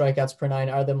 strikeouts per 9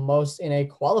 are the most in a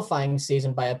qualifying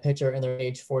season by a pitcher in their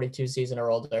age 42 season or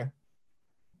older.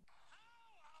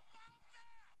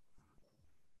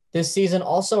 This season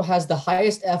also has the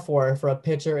highest F-WAR for a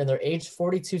pitcher in their age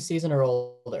 42 season or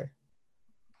older.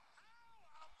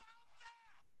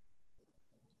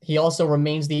 He also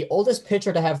remains the oldest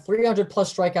pitcher to have 300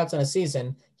 plus strikeouts in a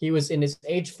season. He was in his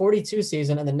age 42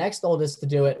 season, and the next oldest to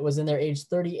do it was in their age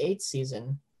 38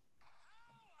 season.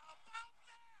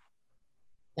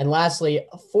 And lastly,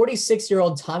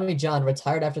 46-year-old Tommy John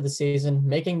retired after the season,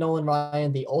 making Nolan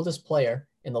Ryan the oldest player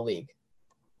in the league.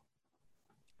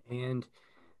 And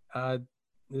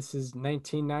this is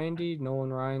 1990.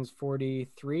 Nolan Ryan's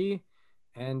 43,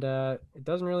 and it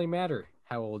doesn't really matter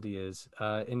how old he is.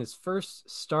 In his first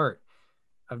start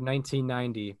of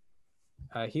 1990,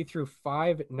 he threw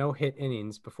 5 no-hit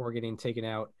innings before getting taken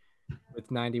out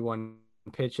with 91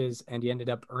 pitches, and he ended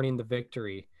up earning the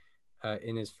victory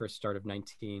in his first start of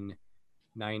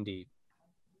 1990.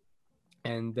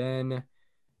 And then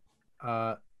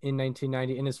in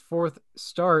 1990, in his fourth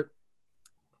start,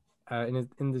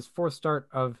 in this fourth start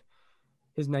of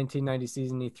his 1990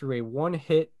 season, he threw a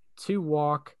 1-hit,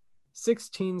 2-walk,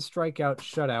 16 strikeout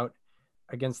shutout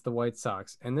against the White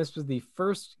Sox. And this was the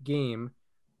first game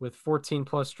with 14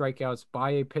 plus strikeouts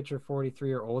by a pitcher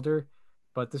 43 or older,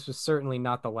 but this was certainly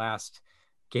not the last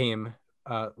game,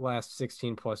 last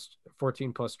 14 plus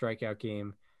strikeout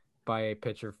game by a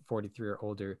pitcher 43 or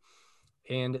older.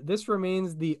 And this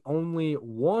remains the only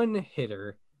one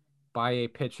hitter by a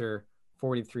pitcher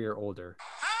 43 or older.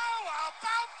 How about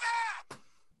that?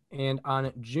 And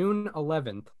on June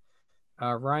 11th,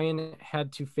 Ryan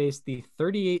had to face the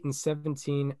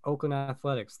 38-17 Oakland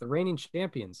Athletics, the reigning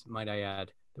champions, might I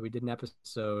add, that we did an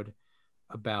episode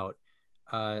about.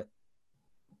 The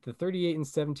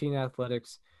 38-17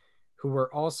 Athletics, who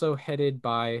were also headed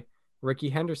by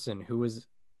Rickey Henderson, who was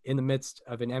in the midst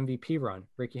of an MVP run.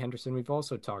 Rickey Henderson, we've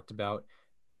also talked about,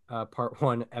 part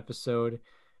 1, episode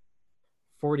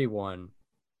 41.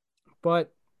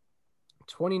 But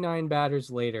 29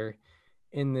 batters later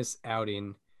in this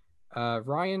outing,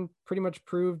 Ryan pretty much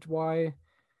proved why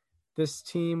this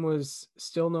team was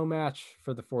still no match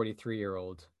for the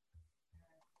 43-year-old.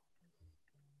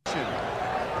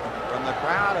 From the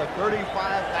crowd of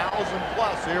 35,000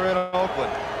 plus here in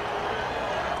Oakland.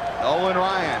 Nolan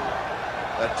Ryan,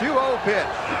 the 2-0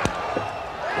 pitch.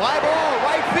 Fly ball,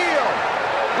 right field.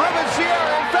 Ruben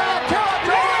Sierra in foul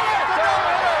territory.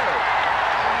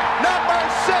 Number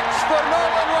 6 for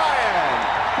Nolan Ryan.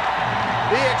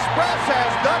 The Express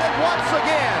has done it once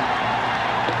again.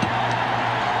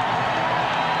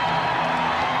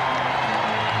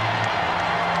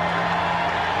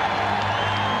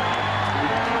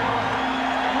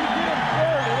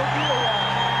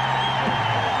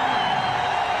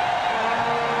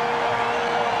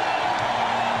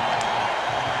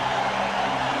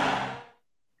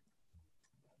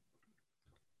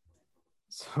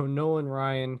 So Nolan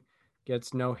Ryan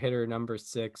gets no-hitter number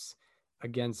 6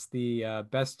 against the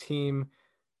best team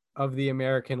of the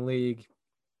American League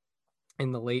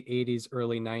in the late 80s,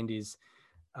 early 90s.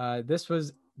 This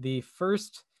was the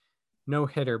first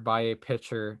no-hitter by a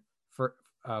pitcher for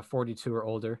 42 or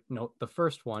older. No, the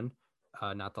first one,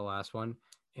 not the last one.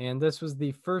 And this was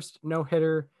the first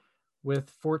no-hitter with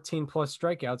 14 plus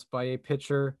strikeouts by a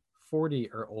pitcher 40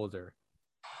 or older.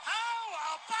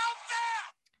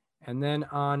 And then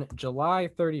on July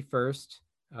 31st,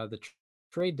 the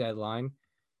trade deadline,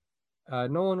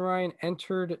 Nolan Ryan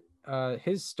entered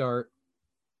his start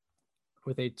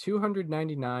with a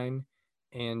 299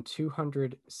 and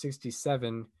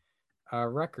 267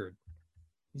 record.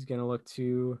 He's going to look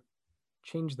to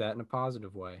change that in a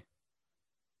positive way.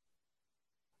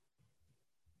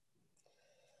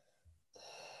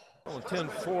 Well,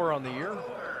 10-4 on the year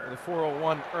with a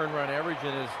 401 earned run average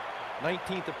in his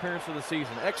 19th appearance of the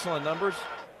season. Excellent numbers.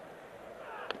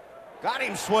 Got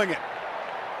him swinging.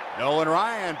 Nolan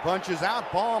Ryan punches out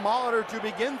Paul Molitor to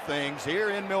begin things here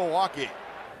in Milwaukee.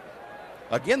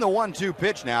 Again, the 1-2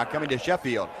 pitch now coming to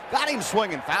Sheffield. Got him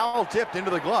swinging, foul tipped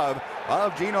into the glove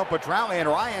of Gino Petralli, and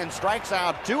Ryan strikes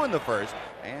out 2 in the first,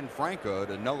 and Franco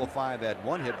to nullify that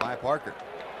 1 hit by Parker.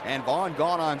 And Vaughn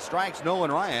gone on strikes.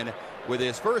 Nolan Ryan with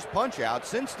his first punch out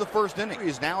since the first inning.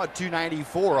 He's now at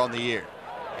 294 on the year.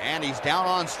 And he's down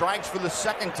on strikes for the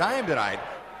second time tonight.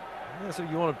 Yeah, so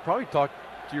you want to probably talk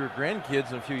to your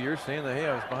grandkids in a few years saying that, hey,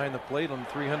 I was behind the plate on the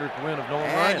 300th win of Nolan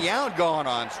Ryan. And Yount gone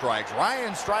on strikes.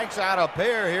 Ryan strikes out a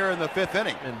pair here in the 5th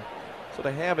inning. And so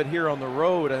to have it here on the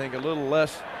road, I think a little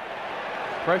less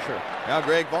pressure. Now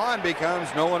Greg Vaughn becomes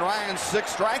Nolan Ryan's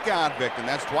 6th strikeout victim.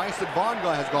 That's twice that Vaughn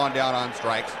has gone down on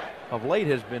strikes. Of late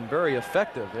has been very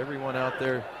effective. Everyone out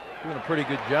there doing a pretty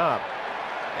good job.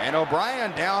 And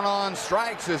O'Brien down on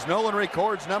strikes as Nolan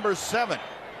records number 7.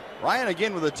 Ryan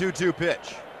again with a 2-2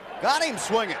 pitch. Got him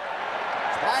swinging.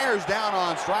 Spires down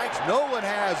on strikes. Nolan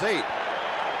has 8.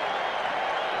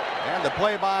 And the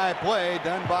play-by-play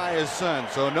done by his son.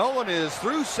 So Nolan is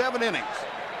through 7 innings.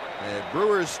 The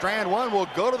Brewers strand 1 will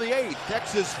go to the 8th.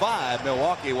 Texas 5,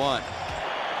 Milwaukee 1.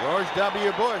 George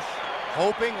W. Bush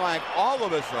hoping, like all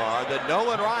of us are, that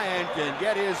Nolan Ryan can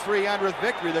get his 300th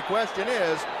victory. The question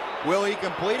is, will he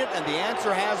complete it? And the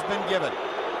answer has been given.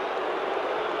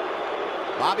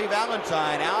 Bobby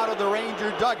Valentine out of the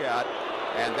Ranger dugout,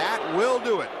 and that will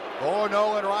do it for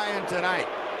Nolan Ryan tonight.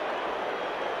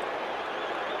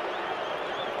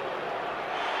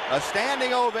 A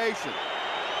standing ovation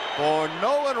for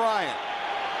Nolan Ryan.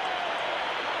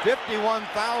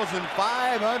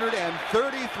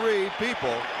 51,533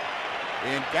 people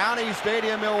in County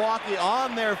Stadium, Milwaukee,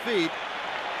 on their feet,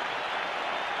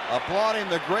 applauding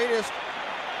the greatest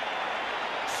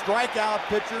strikeout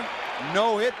pitcher,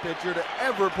 no-hit pitcher to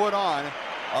ever put on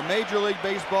a Major League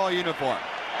Baseball uniform.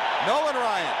 Nolan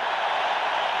Ryan.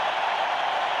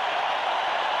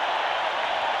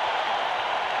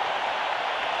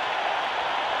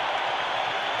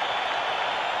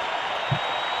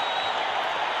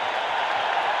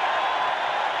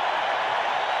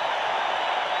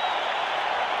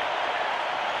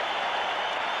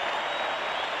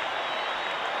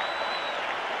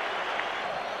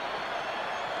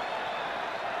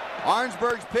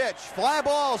 Arnsberg's pitch, fly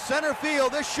ball, center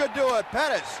field. This should do it.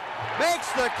 Pettis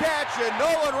makes the catch, and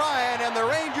Nolan Ryan and the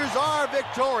Rangers are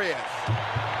victorious.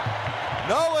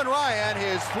 Nolan Ryan,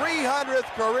 his 300th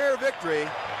career victory,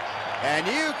 and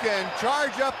you can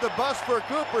charge up the bus for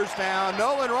Cooperstown.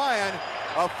 Nolan Ryan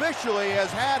officially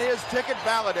has had his ticket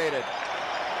validated.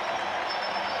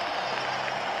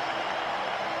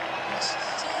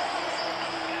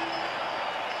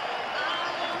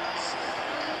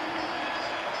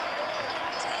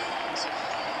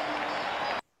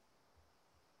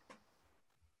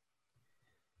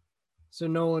 So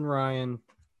Nolan Ryan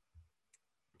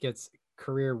gets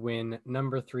career win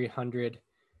number 300.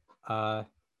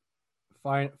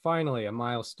 Finally a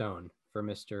milestone for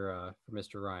Mr.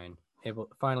 Ryan.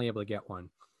 Finally able to get one.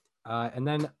 And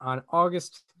then on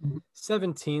August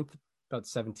 17th, about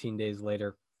 17 days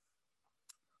later,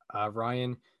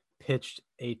 Ryan pitched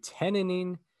a 10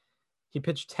 inning. He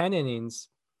pitched 10 innings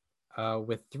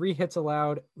with 3 hits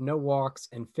allowed, no walks,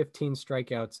 and 15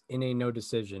 strikeouts in a no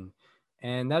decision.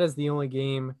 And that is the only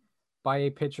game by a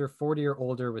pitcher 40 or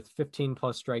older with 15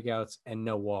 plus strikeouts and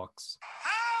no walks.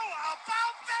 How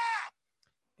about that?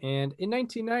 And in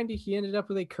 1990, he ended up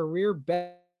with a career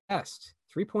best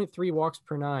 3.3 walks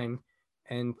per 9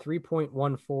 and 3.14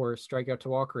 strikeout to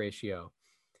walk ratio.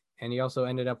 And he also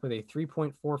ended up with a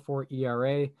 3.44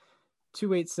 ERA,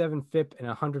 2.87 FIP, and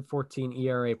 114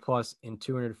 ERA plus in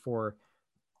 204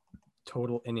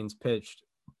 total innings pitched.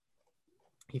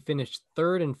 He finished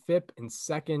 3rd in FIP and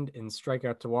 2nd in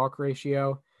strikeout to walk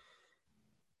ratio.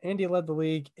 And he led the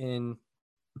league in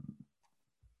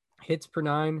hits per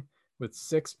 9 with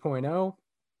 6.0,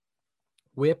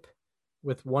 whip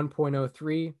with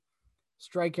 1.03,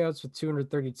 strikeouts with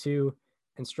 232,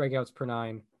 and strikeouts per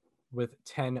 9 with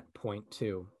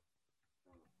 10.2.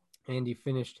 And he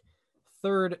finished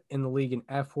 3rd in the league in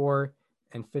FWAR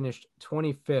and finished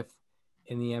 25th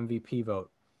in the MVP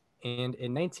vote. And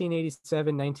in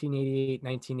 1987, 1988,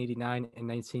 1989, and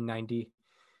 1990,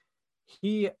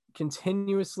 he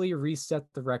continuously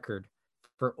reset the record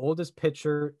for oldest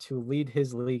pitcher to lead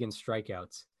his league in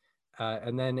strikeouts.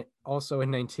 And then also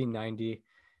in 1990,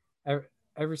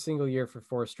 every single year for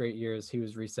 4 straight years, he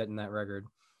was resetting that record.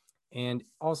 And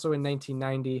also in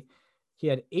 1990, he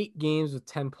had 8 games with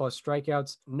 10 plus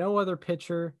strikeouts. No other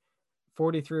pitcher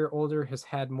 43 or older has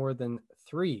had more than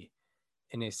 3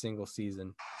 in a single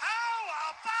season.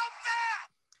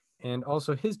 And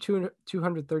also his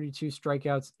 232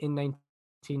 strikeouts in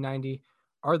 1990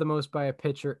 are the most by a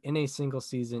pitcher in a single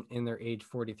season in their age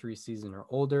 43 season or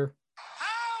older.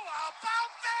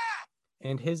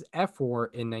 And his F WAR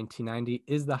in 1990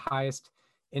 is the highest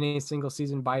in a single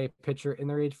season by a pitcher in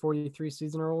their age 43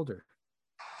 season or older.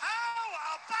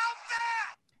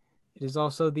 It is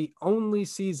also the only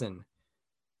season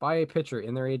by a pitcher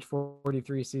in their age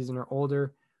 43 season or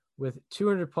older with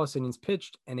 200 plus innings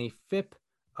pitched and a FIP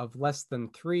of less than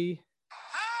 3.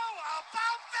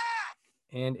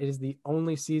 And it is the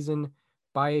only season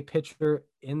by a pitcher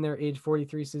in their age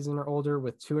 43 season or older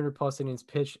with 200 plus innings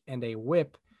pitched and a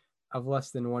WHIP of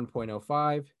less than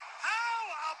 1.05.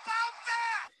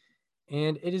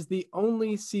 And it is the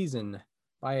only season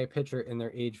by a pitcher in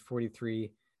their age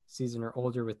 43 season or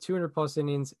older with 200 plus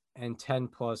innings and 10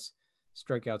 plus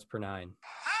strikeouts per 9.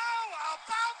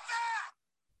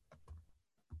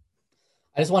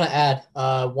 I just want to add,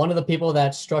 one of the people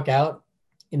that struck out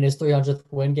in his 300th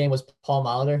win game was Paul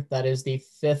Molitor. That is the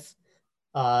 5th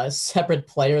separate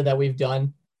player that we've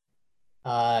done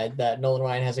that Nolan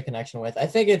Ryan has a connection with. I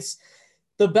think it's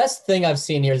the best thing I've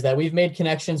seen here is that we've made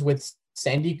connections with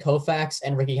Sandy Koufax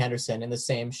and Rickey Henderson in the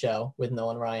same show with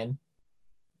Nolan Ryan.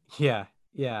 Yeah.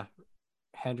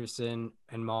 Henderson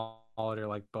and Molitor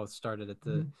like both started at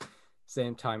the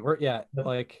same time. Or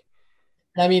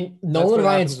I mean, Nolan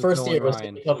Ryan's first year was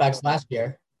Koufax last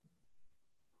year.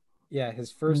 Yeah,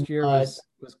 his first year was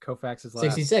Koufax's last.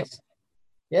 66.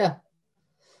 Yeah.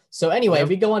 So anyway,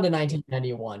 we go on to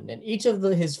 1991. In each of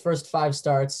his first 5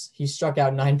 starts, he struck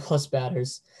out 9 plus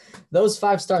batters. Those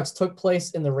 5 starts took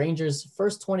place in the Rangers'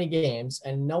 first 20 games,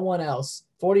 and no one else,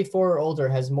 44 or older,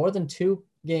 has more than 2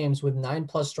 games with 9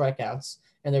 plus strikeouts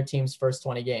in their team's first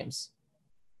 20 games.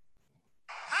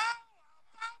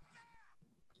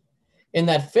 In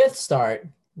that 5th start,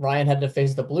 Ryan had to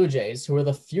face the Blue Jays, who were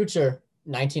the future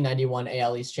 1991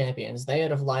 AL East champions. They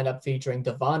had a lineup featuring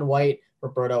Devon White,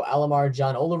 Roberto Alomar,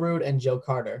 John Olerud, and Joe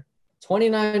Carter.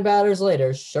 29 batters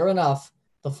later, sure enough,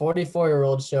 the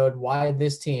 44-year-old showed why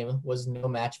this team was no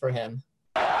match for him.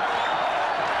 That's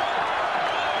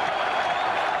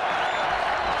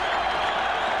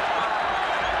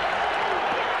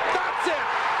it!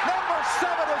 Number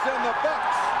 7 is in the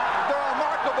books. The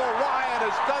remarkable Ryan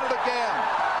has done it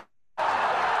again.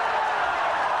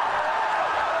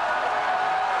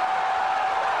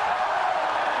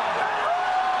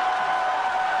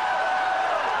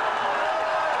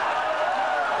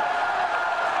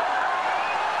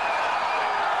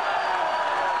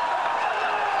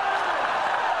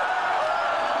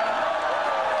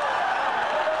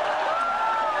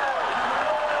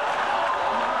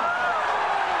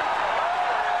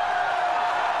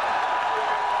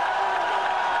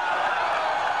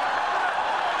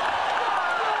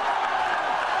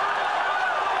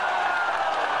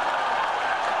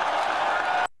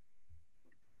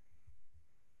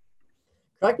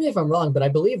 Correct me if I'm wrong, but I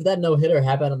believe that no-hitter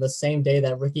happened on the same day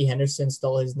that Rickey Henderson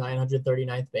stole his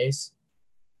 939th base.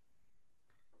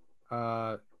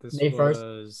 This May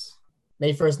 1st.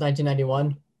 May 1st,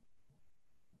 1991.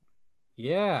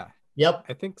 Yeah. Yep.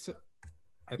 I think so.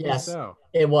 Yes,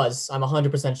 it was. I'm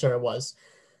 100% sure it was.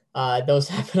 Those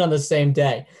happened on the same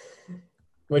day,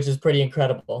 which is pretty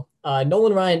incredible.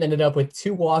 Nolan Ryan ended up with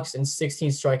 2 walks and 16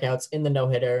 strikeouts in the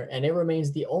no-hitter, and it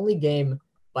remains the only game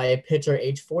by a pitcher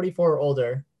age 44 or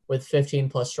older with 15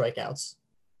 plus strikeouts.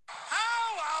 How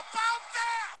about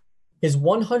that? His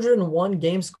 101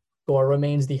 game score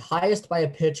remains the highest by a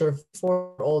pitcher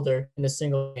 44 or older in a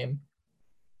single game.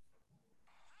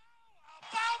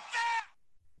 How about that?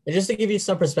 And just to give you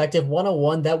some perspective,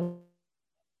 101, that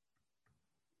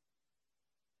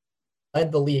led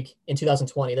the league in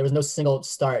 2020. There was no single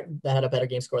start that had a better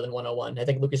game score than 101. I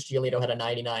think Lucas Giolito had a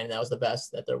 99, and that was the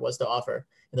best that there was to offer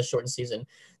in the shortened season.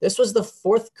 This was the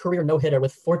 4th career no-hitter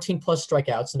with 14 plus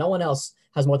strikeouts. No one else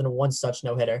has more than 1 such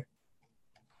no-hitter.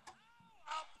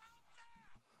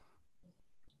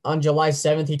 On July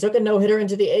 7th, he took a no-hitter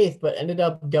into the 8th, but ended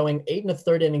up going 8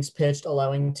 1/3 innings pitched,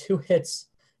 allowing 2 hits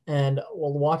and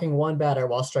walking 1 batter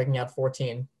while striking out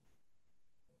 14.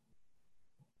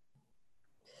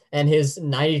 And his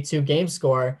 92 game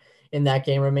score in that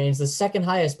game remains the 2nd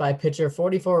highest by a pitcher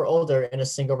 44 or older in a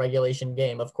single regulation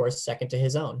game, of course, second to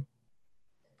his own.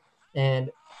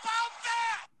 And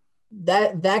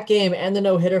that game and the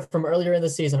no-hitter from earlier in the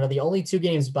season are the only 2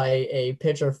 games by a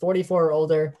pitcher 44 or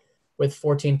older with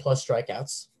 14 plus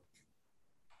strikeouts.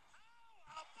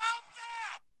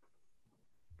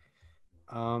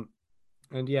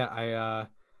 And yeah,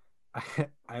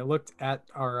 I looked at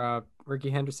our Rickey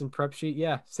Henderson prep sheet.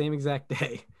 Yeah, same exact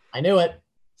day. I knew it.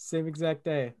 Same exact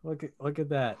day. Look at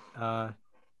that.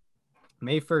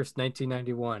 May 1st,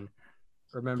 1991.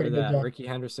 Remember Pretty big that. day. Ricky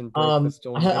Henderson broke the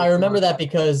stolen base I remember mark. that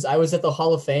because I was at the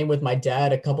Hall of Fame with my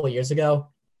dad a couple of years ago,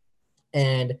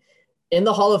 and in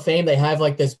the Hall of Fame they have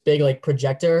like this big like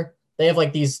projector. They have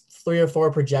like these 3 or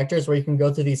 4 projectors where you can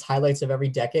go through these highlights of every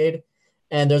decade,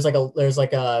 and there's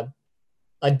like a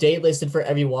date listed for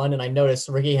every one. And I noticed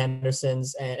Ricky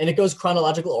Henderson's, and it goes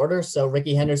chronological order. So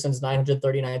Ricky Henderson's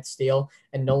 939th steal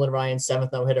and Nolan Ryan's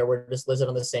 7th no-hitter were just listed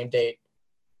on the same date.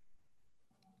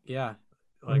 Yeah,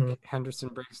 like Henderson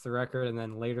breaks the record, and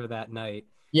then later that night,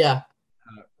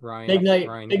 Ryan big night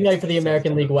for the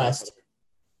American League West.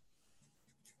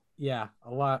 Yeah, a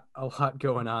lot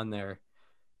going on there.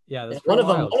 Yeah, that's one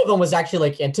wild. of them was actually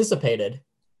like anticipated,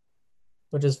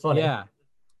 which is funny. Yeah,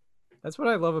 that's what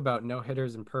I love about no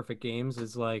hitters and perfect games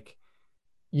is like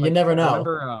you never know. I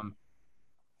remember,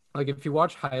 like if you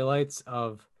watch highlights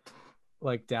of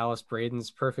like Dallas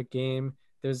Braden's perfect game,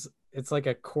 it's like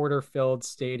a quarter filled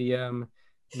stadium.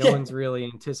 No one's really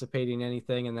anticipating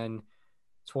anything, and then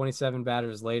 27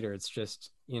 batters later, it's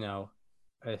just a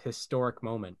historic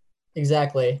moment.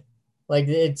 Exactly. Like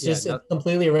it's just it's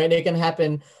completely right. It can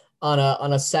happen on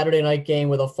a Saturday night game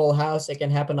with a full house. It can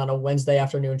happen on a Wednesday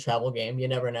afternoon travel game. You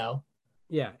never know.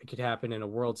 Yeah, it could happen in a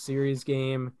World Series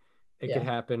game. It could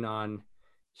happen on,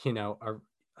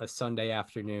 a Sunday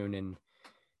afternoon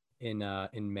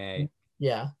in May.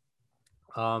 Yeah.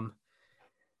 And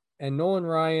Nolan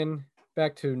Ryan,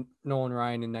 back to Nolan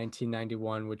Ryan in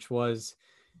 1991, which was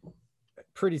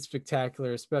pretty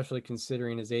spectacular, especially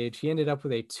considering his age. He ended up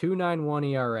with a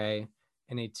 2.91 ERA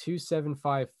and a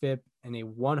 2.75 FIP and a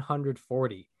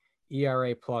 140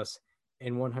 ERA plus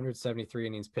in 173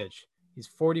 innings pitched. He's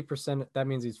 40%. That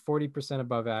means he's 40%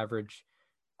 above average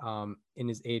in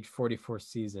his age 44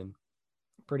 season.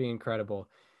 Pretty incredible.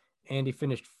 And he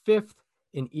finished 5th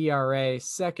in ERA,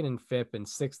 2nd in FIP, and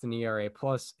 6th in ERA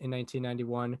plus in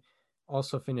 1991.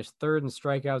 Also finished 3rd in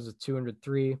strikeouts with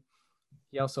 203.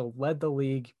 He also led the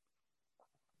league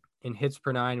in hits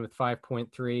per 9 with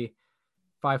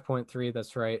 5.3,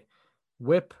 that's right.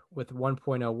 WHIP with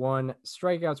 1.01,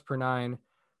 strikeouts per 9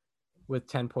 with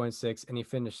 10.6, and he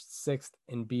finished 6th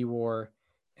in BWAR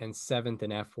and 7th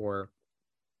in FWAR.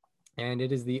 And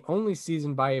it is the only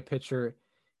season by a pitcher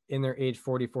in their age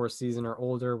 44 season or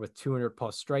older with 200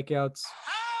 plus strikeouts.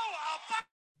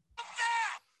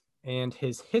 And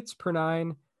his hits per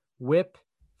 9, WHIP,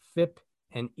 FIP,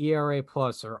 and ERA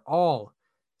plus are all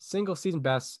single season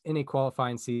bests in a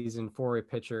qualifying season for a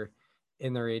pitcher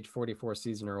in their age 44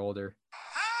 season or older.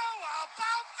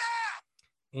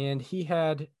 And he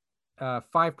had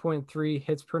 5.3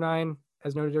 hits per 9,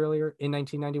 as noted earlier, in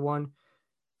 1991.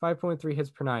 5.3 hits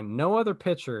per 9. No other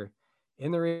pitcher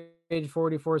in their age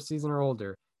 44 season or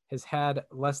older has had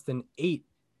less than 8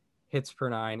 hits per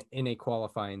 9 in a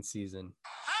qualifying season.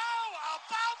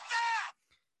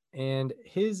 And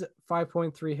his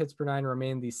 5.3 hits per 9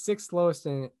 remained the 6th lowest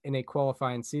in a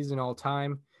qualifying season all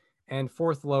time, and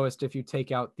 4th lowest if you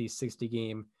take out the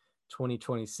 60-game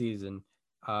 2020 season.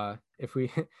 If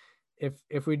we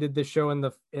did this show in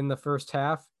the first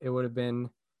half, it would have been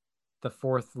the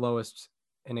 4th lowest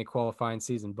in a qualifying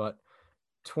season. But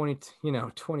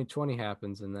 2020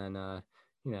 happens, and then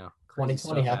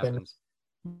 2020 happens.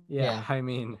 Yeah, I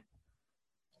mean,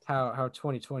 how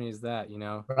 2020 is that,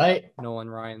 right? Nolan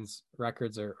Ryan's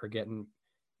records are getting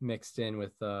mixed in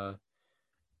with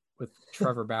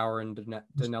Trevor Bauer and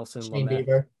Dinelson Lamet.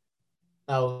 Bieber.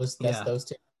 Oh, that's those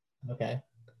two. Okay.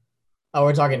 Oh,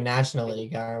 we're talking National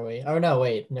League, are we? Oh no,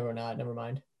 wait, never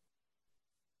mind.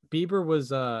 Bieber was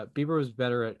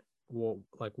better at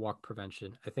walk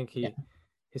prevention. I think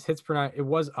his hits per 9, it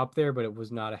was up there, but it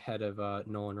was not ahead of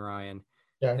Nolan Ryan.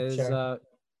 Sure.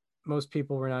 Most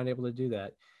people were not able to do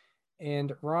that.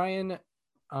 And Ryan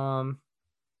in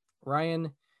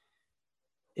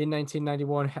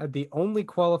 1991 had the only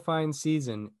qualifying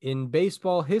season in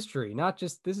baseball history.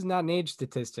 This is not an age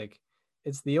statistic.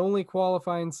 It's the only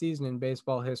qualifying season in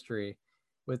baseball history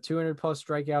with 200 plus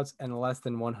strikeouts and less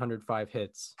than 105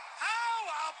 hits. How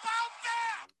about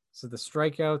that? So the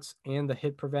strikeouts and the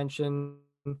hit prevention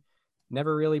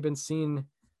never really been seen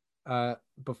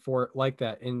before like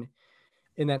that in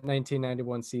that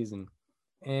 1991 season.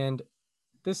 And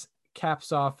this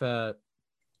caps off an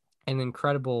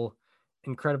incredible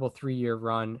 3-year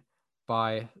run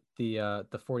by the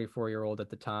 44-year-old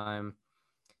at the time.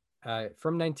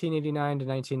 From 1989 to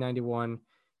 1991,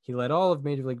 he led all of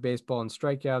Major League Baseball in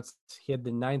strikeouts. He had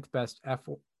the 9th best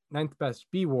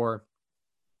BWAR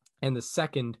and the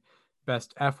 2nd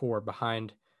best FWAR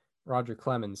behind Roger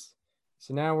Clemens.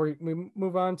 So now we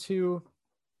move on to,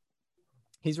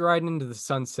 he's riding into the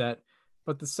sunset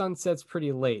but the sun sets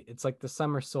pretty late. It's like the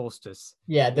summer solstice.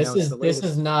 Yeah, You know, it's the this is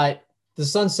latest- not the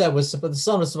sunset was the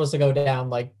sun was supposed to go down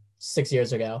like 6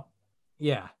 years ago,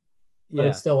 Yeah. but Yeah.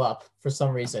 it's still up for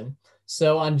some reason.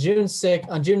 So on June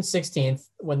 16th,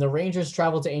 when the Rangers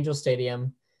traveled to Angel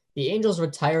Stadium, the Angels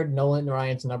retired Nolan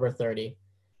Ryan's number 30.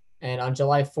 And on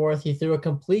July 4th, he threw a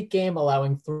complete game,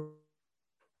 allowing 3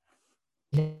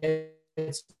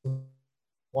 hits,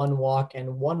 1 walk,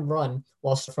 and 1 run,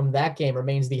 while from that game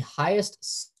remains the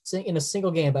highest in a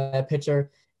single game by a pitcher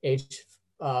aged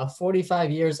 45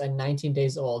 years and 19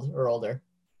 days old or older.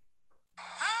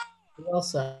 Who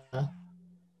else?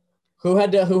 Who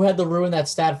had to ruin that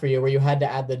stat for you where you had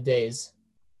to add the days?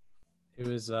 It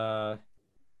was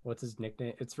what's his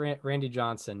nickname? It's Randy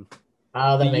Johnson.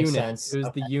 Oh, that The makes unit. sense. It was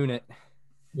Okay. the unit.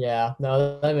 Yeah,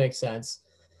 no, that makes sense.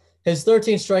 His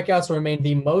 13 strikeouts remained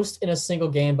the most in a single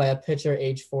game by a pitcher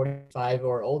age 45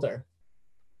 or older.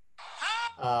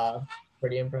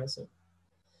 Pretty impressive.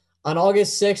 On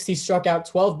August 6th, he struck out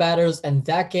 12 batters, and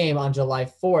that game on July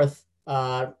 4th,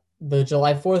 the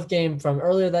July 4th game from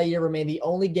earlier that year remained the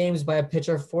only games by a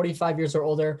pitcher 45 years or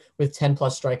older with 10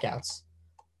 plus strikeouts.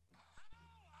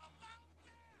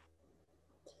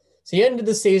 So he ended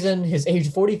the season, his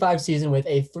age 45 season, with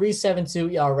a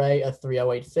 3.72 ERA, a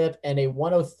 3.08 FIP, and a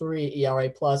 1.03 ERA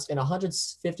plus in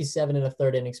 157 and a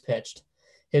third innings pitched.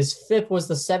 His FIP was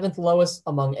the 7th lowest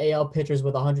among AL pitchers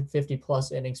with 150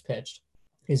 plus innings pitched.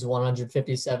 His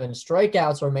 157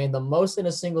 strikeouts remained the most in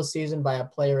a single season by a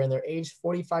player in their age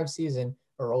 45 season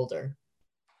or older.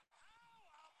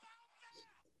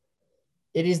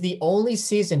 It is the only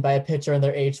season by a pitcher in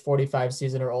their age 45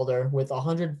 season or older with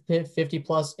 150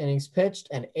 plus innings pitched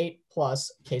and 8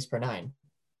 plus Ks per 9.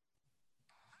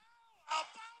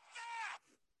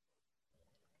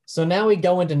 So now we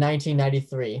go into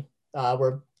 1993,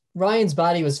 where Ryan's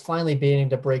body was finally beginning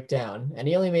to break down, and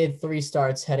he only made 3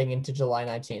 starts heading into July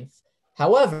 19th.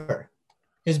 However,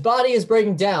 his body is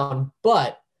breaking down,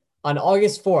 but on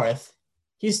August 4th,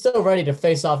 he's still ready to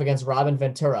face off against Robin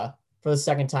Ventura for the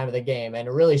second time of the game and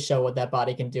really show what that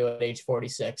body can do at age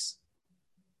 46.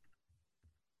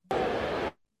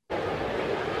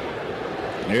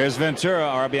 Here's Ventura,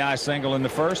 RBI single in the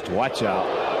first. Watch out.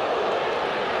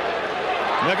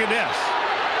 Look at this.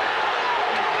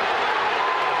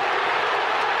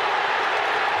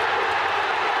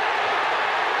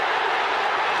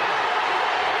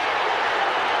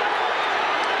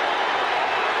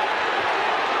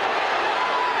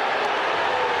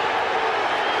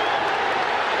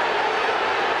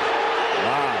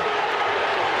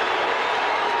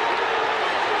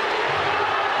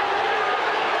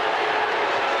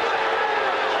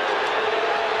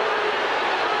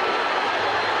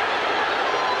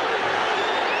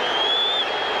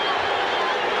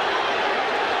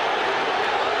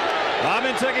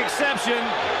 Robin took exception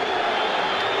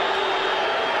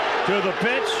to the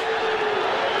pitch.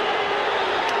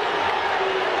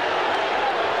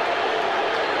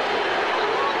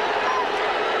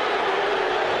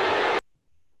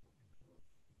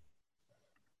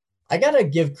 I gotta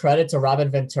give credit to Robin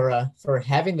Ventura for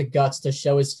having the guts to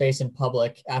show his face in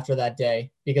public after that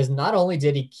day, because not only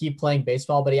did he keep playing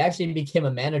baseball, but he actually became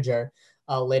a manager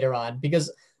later on.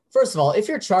 Because first of all, if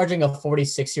you're charging a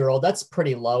 46-year-old, that's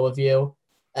pretty low of you.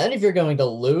 And then if you're going to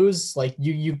lose, like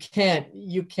you can't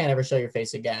ever show your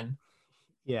face again.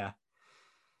 Yeah.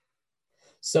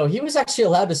 So he was actually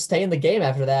allowed to stay in the game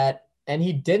after that, and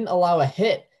he didn't allow a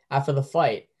hit after the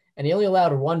fight. And he only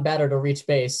allowed 1 batter to reach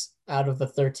base out of the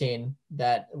 13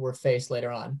 that were faced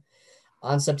later on.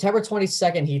 On September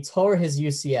 22nd, he tore his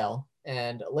UCL.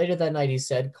 And later that night, he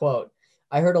said, quote,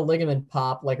 "I heard a ligament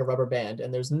pop like a rubber band,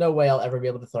 and there's no way I'll ever be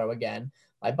able to throw again.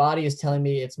 My body is telling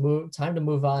me it's time to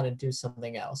move on and do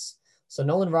something else." So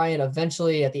Nolan Ryan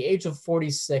eventually, at the age of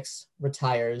 46,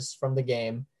 retires from the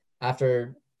game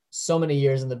after so many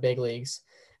years in the big leagues.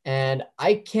 And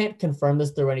I can't confirm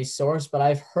this through any source, but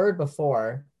I've heard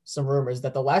before some rumors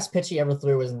that the last pitch he ever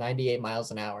threw was 98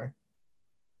 miles an hour.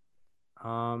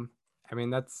 I mean,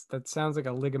 that sounds like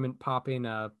a ligament popping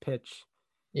pitch.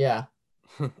 Yeah.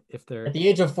 If they're at the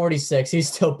age of 46,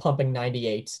 he's still pumping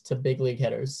 98 to big league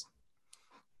hitters.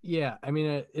 Yeah, I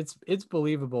mean, it's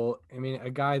believable. I mean, a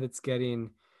guy that's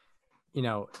getting,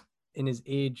 in his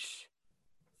age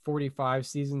 45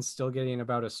 season, still getting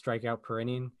about a strikeout per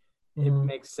inning, it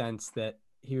makes sense that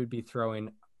he would be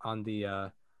throwing on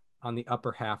the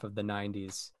upper half of the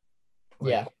 90s.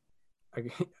 Like, yeah,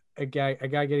 a guy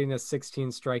getting a 16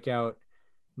 strikeout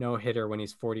no hitter when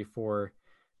he's 44.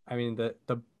 I mean,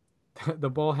 the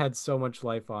ball had so much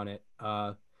life on it.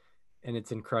 And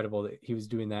it's incredible that he was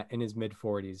doing that in his mid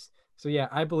 40s. So yeah,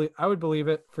 I would believe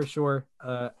it for sure.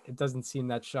 It doesn't seem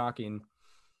that shocking,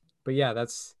 but yeah,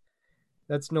 that's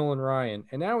Nolan Ryan.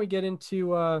 And now we get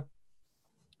into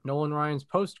Nolan Ryan's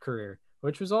post career,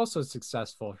 which was also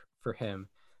successful for him.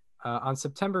 On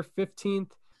September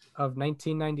 15th of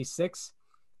 1996,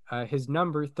 his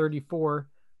number 34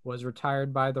 was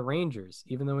retired by the Rangers.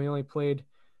 Even though he only played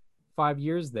 5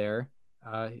 years there,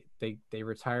 they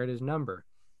retired his number.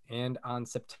 And on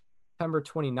September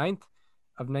 29th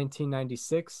of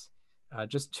 1996,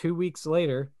 just 2 weeks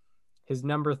later, his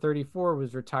number 34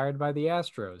 was retired by the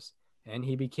Astros, and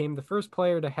he became the first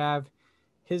player to have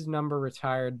his number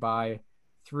retired by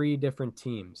 3 different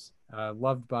teams,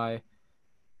 loved by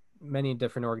many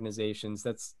different organizations.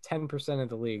 That's 10% of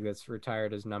the league that's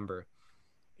retired his number.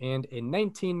 And in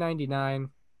 1999,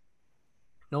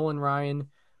 Nolan Ryan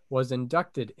was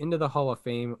inducted into the Hall of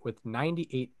Fame with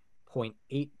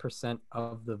 98.8%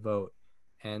 of the vote.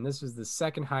 And this was the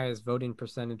second highest voting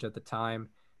percentage at the time,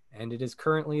 and it is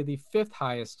currently the 5th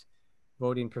highest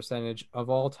voting percentage of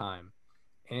all time.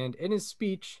 And in his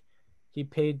speech, he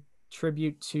paid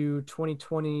tribute to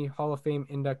 2020 Hall of Fame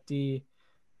inductee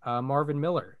Marvin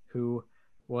Miller, who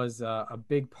was a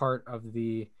big part of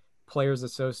the Players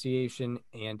Association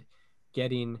and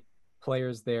getting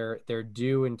players their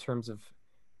due in terms of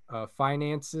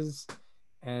finances.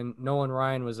 And Nolan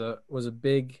Ryan was a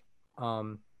big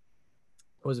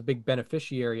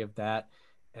beneficiary of that,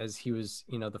 as he was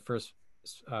the first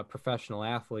professional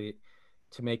athlete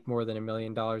to make more than $1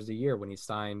 million a year when he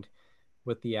signed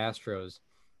with the Astros.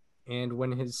 And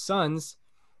when his sons,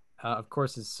 of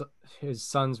course, his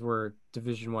sons were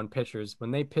Division I pitchers,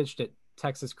 when they pitched at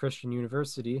Texas Christian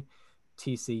University,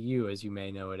 TCU, as you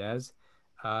may know it as,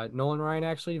 Nolan Ryan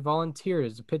actually volunteered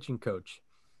as a pitching coach.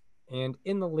 And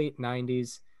in the late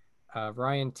 90s,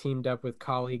 Ryan teamed up with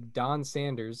colleague Don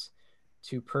Sanders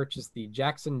to purchase the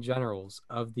Jackson Generals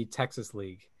of the Texas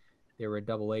League. They were a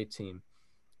Double-A team.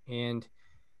 And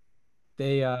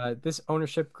they this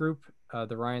ownership group,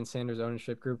 the Ryan Sanders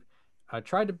ownership group,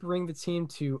 tried to bring the team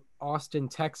to Austin,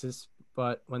 Texas,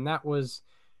 but when that was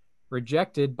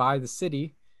rejected by the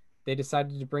city, they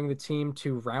decided to bring the team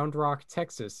to Round Rock,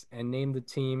 Texas, and name the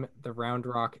team the Round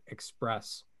Rock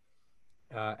Express,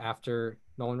 after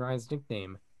Nolan Ryan's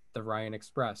nickname, the Ryan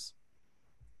Express.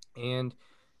 And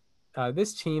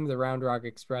this team, the Round Rock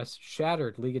Express,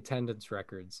 shattered league attendance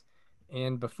records.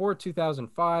 And before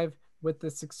 2005, with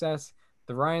this success,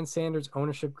 the Ryan Sanders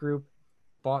ownership group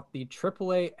bought the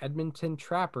AAA Edmonton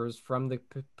Trappers from the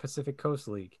Pacific Coast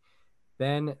League.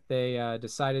 Then they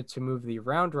decided to move the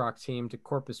Round Rock team to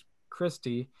Corpus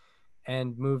Christi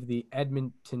and move the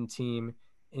Edmonton team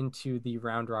into the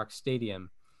Round Rock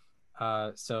Stadium.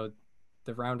 So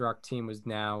the Round Rock team was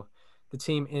now, the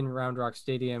team in Round Rock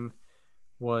Stadium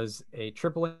was a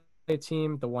AAA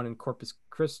team. The one in Corpus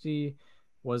Christi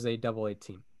was a AA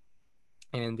team.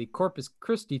 And the Corpus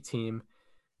Christi team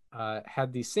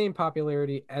had the same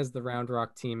popularity as the Round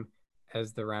Rock team,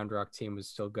 as the Round Rock team was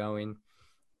still going.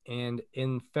 And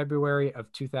in February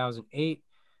of 2008,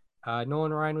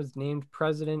 Nolan Ryan was named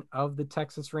president of the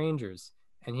Texas Rangers,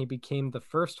 and he became the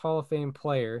first Hall of Fame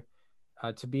player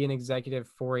to be an executive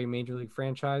for a major league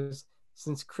franchise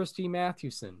since Christy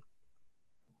Mathewson.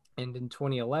 And in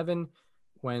 2011,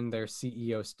 when their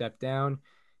CEO stepped down,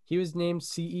 he was named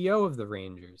CEO of the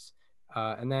Rangers.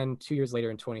 And then 2 years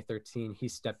later, in 2013, he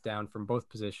stepped down from both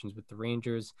positions with the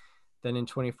Rangers. Then in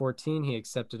 2014, he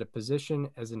accepted a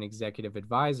position as an executive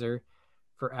advisor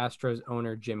for Astros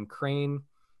owner Jim Crane.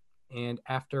 And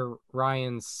after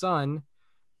Ryan's son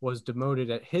was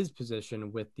demoted at his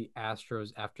position with the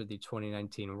Astros after the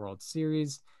 2019 World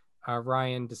Series,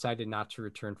 Ryan decided not to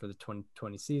return for the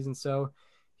 2020 season. So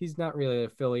he's not really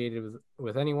affiliated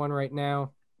with anyone right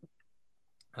now,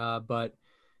 but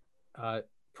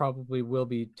probably will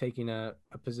be taking a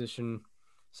position,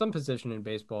 some position in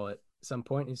baseball at some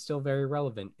point. He's still very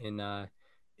relevant in the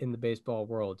baseball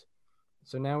world.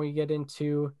 So now we get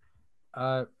into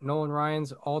Nolan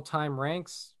Ryan's all-time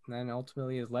ranks and then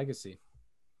ultimately his legacy.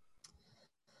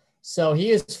 So he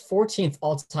is 14th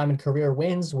all-time in career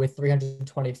wins with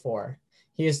 324.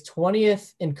 He is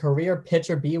 20th in career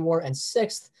pitcher B-WAR and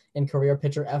 6th in career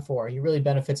pitcher F-WAR. He really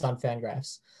benefits on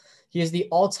Fangraphs. He is the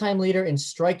all-time leader in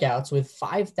strikeouts with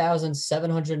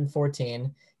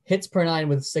 5,714, hits per nine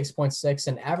with 6.6,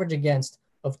 and average against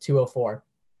of 204.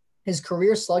 His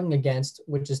career slugging against,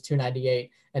 which is 298,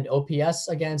 and OPS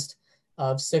against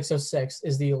of 606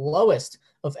 is the lowest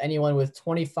of anyone with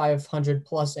 2,500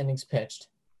 plus innings pitched.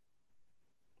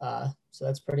 So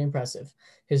that's pretty impressive.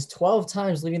 His 12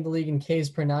 times leading the league in Ks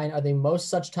per nine are the most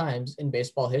such times in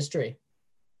baseball history.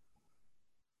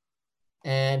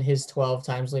 and his 12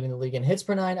 times leading the league in hits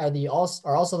per nine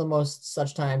are also the most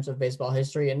such times of baseball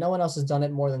history, and no one else has done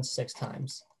it more than 6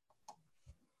 times.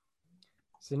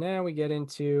 So now we get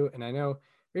into, and I know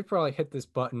we probably hit this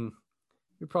button.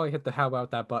 We probably hit the how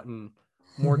about that button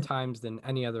more times than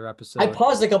any other episode. I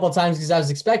paused a couple of times because I was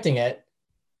expecting it.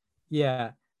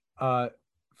 Yeah.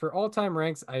 For all-time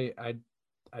ranks, I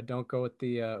don't go with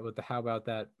the how about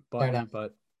that button,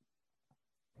 but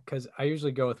because I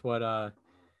usually go with what I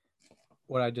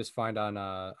just find on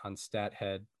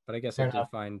StatHead. But I guess I did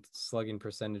find slugging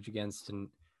percentage against and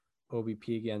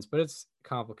OBP against, but it's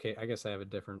complicated. I guess I have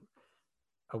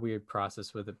a weird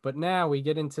process with it. But now we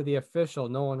get into the official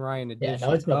Nolan Ryan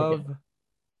edition of.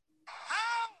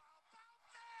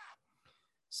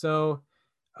 So,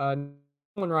 Nolan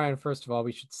Ryan, first of all,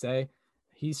 we should say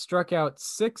he struck out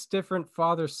 6 different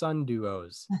father-son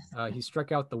duos. He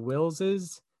struck out the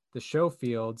Willses, the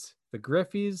Schofields, the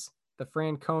Griffeys, the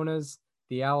Franconas,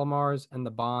 the Alomars, and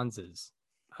the Bonzes.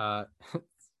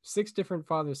 6 different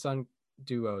father-son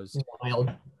duos.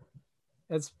 Wild.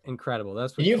 That's incredible.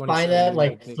 That's what. Did you find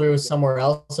that through somewhere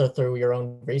else or through your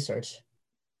own research?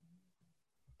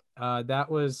 That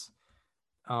was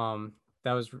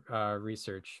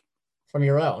research from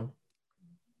your own.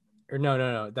 Or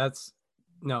no. That's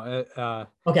no.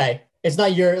 Okay, it's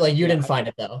not your you didn't find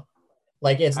it though.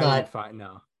 It's not. I didn't find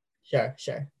no. Sure.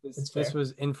 This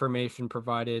was information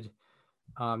provided.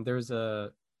 There was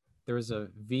a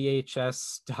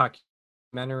VHS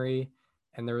documentary.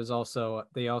 And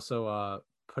they also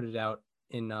put it out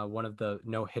in one of the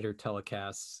no-hitter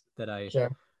telecasts that I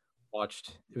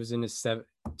watched. It was in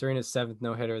during his 7th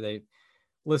no-hitter. They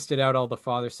listed out all the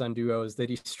father-son duos that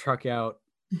he struck out.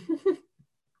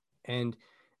 And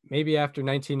maybe after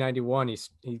 1991,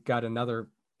 he got another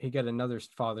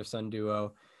father-son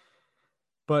duo.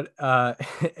 But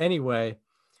anyway,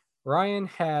 Ryan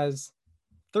has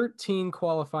 13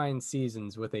 qualifying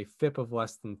seasons with a FIP of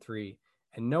less than 3.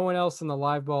 And no one else in the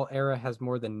live ball era has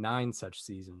more than 9 such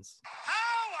seasons.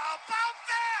 How about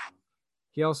that?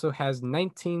 He also has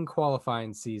 19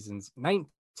 qualifying seasons,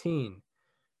 19,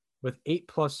 with 8+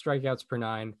 strikeouts per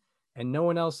 9, and no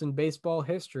one else in baseball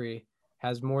history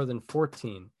has more than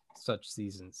 14 such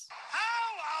seasons. How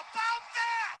about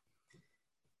that?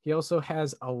 He also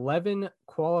has 11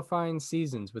 qualifying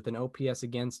seasons with an OPS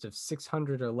against of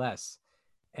 600 or less,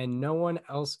 and no one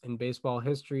else in baseball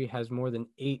history has more than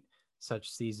 8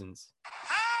 such seasons.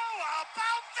 How about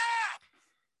that?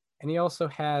 And he also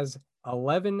has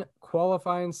 11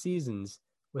 qualifying seasons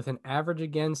with an average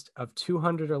against of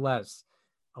 200 or less.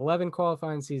 11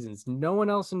 qualifying seasons. No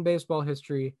one else in baseball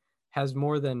history has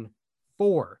more than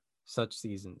 4 such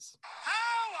seasons.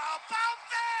 How about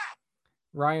that?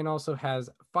 Ryan also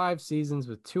has 5 seasons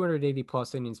with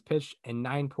 280+ innings pitched and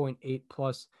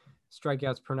 9.8+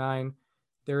 strikeouts per 9.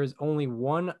 There's only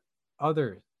one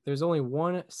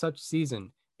such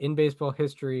season in baseball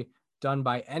history done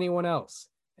by anyone else,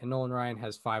 and Nolan Ryan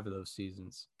has 5 of those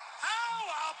seasons. How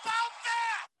about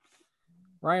that?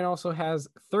 Ryan also has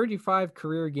 35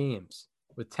 career games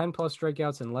with 10+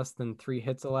 strikeouts and less than 3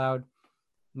 hits allowed.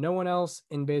 No one else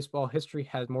in baseball history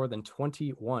has more than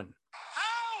 21.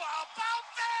 How about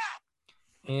that?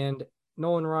 And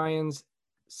Nolan Ryan's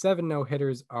 7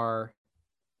 no-hitters are,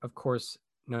 of course,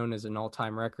 known as an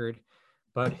all-time record.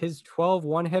 But his 12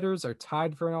 one-hitters are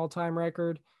tied for an all-time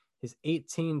record. His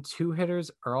 18 two-hitters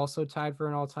are also tied for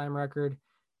an all-time record.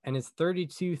 And his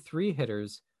 32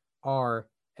 three-hitters are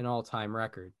an all-time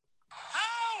record. How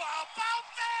about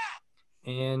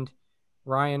that? And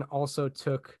Ryan also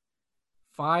took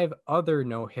 5 other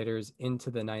no-hitters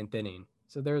into the 9th inning.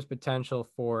 So there's potential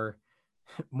for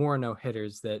more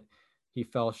no-hitters that he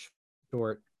fell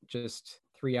short just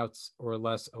 3 outs or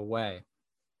less away.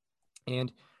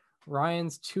 And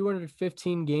Ryan's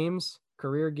 215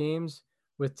 career games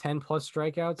with 10+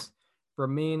 strikeouts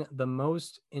remain the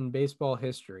most in baseball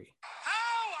history.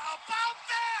 How about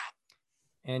that?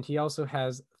 And he also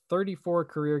has 34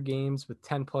 career games with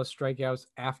 10+ strikeouts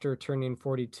after turning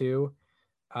 42.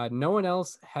 No one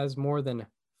else has more than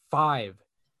 5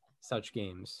 such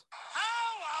games.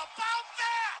 How about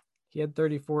that? He had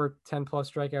 34 10+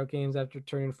 strikeout games after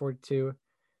turning 42.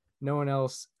 No one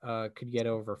else could get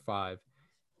over 5.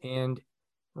 And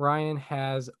Ryan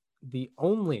has the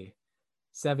only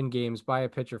 7 games by a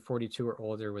pitcher 42 or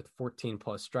older with 14+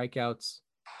 strikeouts.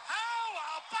 How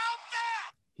about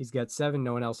that? He's got 7.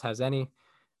 No one else has any.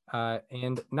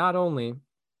 And not only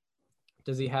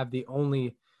does he have the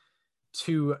only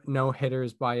 2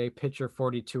 no-hitters by a pitcher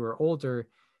 42 or older,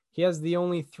 he has the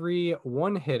only 3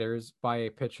 one-hitters by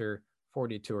a pitcher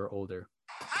 42 or older.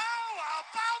 How about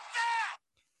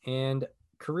that? And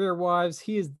career-wise,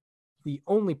 he is the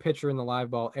only pitcher in the live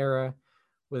ball era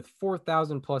with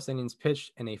 4,000 plus innings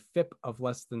pitched and a FIP of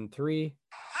less than 3.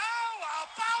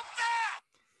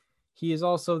 He is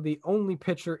also the only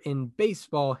pitcher in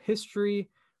baseball history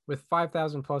with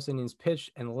 5,000 plus innings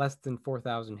pitched and less than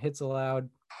 4,000 hits allowed.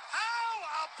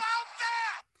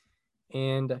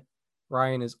 And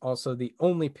Ryan is also the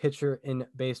only pitcher in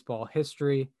baseball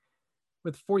history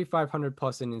with 4,500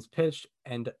 plus innings pitched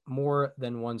and more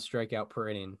than 1 strikeout per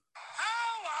inning.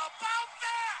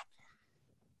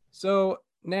 So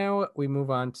now we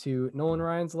move on to Nolan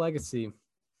Ryan's legacy.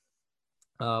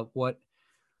 What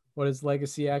his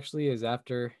legacy actually is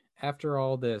after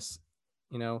all this,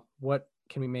 what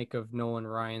can we make of Nolan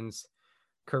Ryan's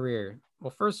career?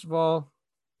 Well, first of all,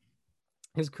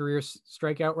 his career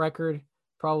strikeout record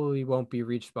probably won't be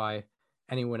reached by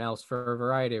anyone else for a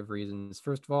variety of reasons.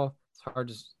 First of all,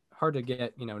 it's hard to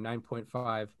get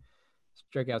 9.5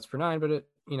 strikeouts per 9, but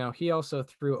he also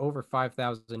threw over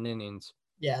 5,000 innings.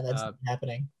 Yeah, that's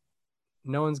happening.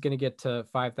 No one's going to get to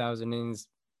 5,000 innings.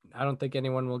 I don't think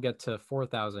anyone will get to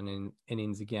 4,000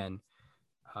 innings again.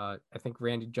 I think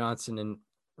Randy Johnson and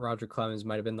Roger Clemens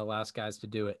might have been the last guys to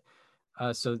do it.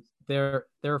 So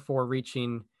therefore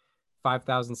reaching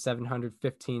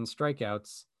 5,715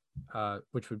 strikeouts,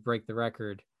 which would break the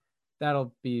record,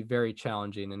 that'll be very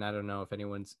challenging. And I don't know if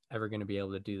anyone's ever going to be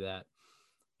able to do that.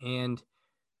 And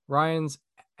Ryan's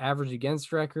average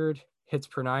against record, hits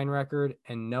per 9 record,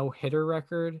 and no hitter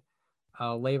record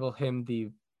label him the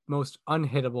most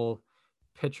unhittable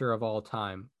pitcher of all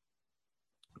time.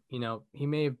 He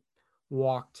may have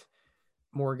walked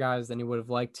more guys than he would have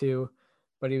liked to,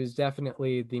 but he was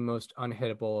definitely the most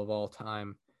unhittable of all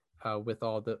time with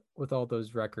all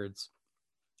those records.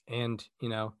 And,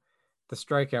 the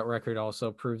strikeout record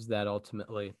also proves that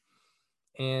ultimately.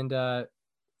 And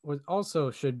what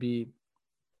also should be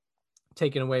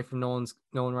taken away from Nolan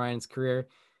Ryan's career,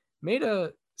 made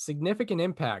a significant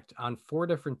impact on 4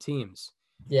 different teams.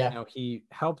 Yeah. He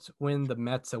helped win the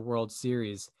Mets a World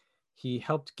Series. He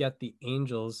helped get the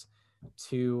Angels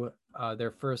to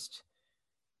their first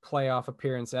playoff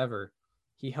appearance ever.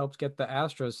 He helped get the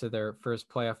Astros to their first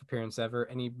playoff appearance ever,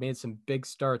 and he made some big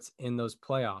starts in those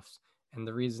playoffs. And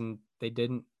the reason they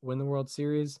didn't win the World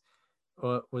Series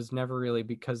was never really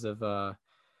because of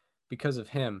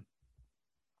him.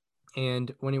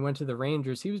 And when he went to the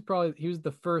Rangers, he was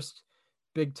the first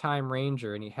big time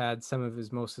Ranger, and he had some of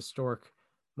his most historic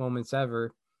moments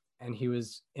ever. And he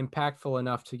was impactful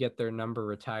enough to get his number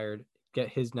retired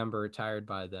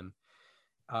by them.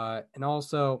 And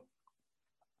also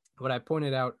what I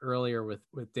pointed out earlier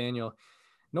with Daniel,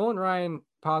 Nolan Ryan,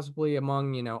 possibly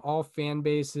among, all fan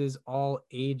bases, all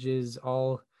ages,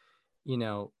 all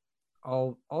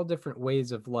different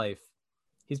ways of life,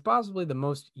 he's possibly the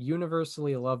most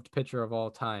universally loved pitcher of all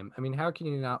time. I mean, how can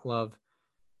you not love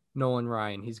Nolan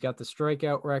Ryan? He's got the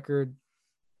strikeout record.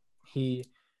 He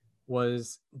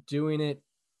was doing it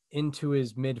into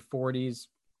his mid-40s.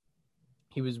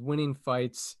 He was winning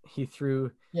fights. He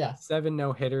threw 7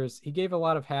 no-hitters. He gave a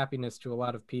lot of happiness to a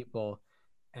lot of people.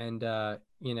 And,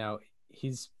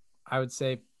 he's, I would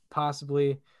say,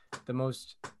 possibly the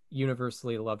most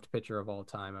universally loved pitcher of all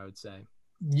time, I would say.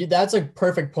 That's a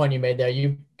perfect point you made there.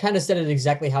 You kind of said it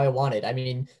exactly how I wanted. I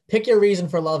mean, pick your reason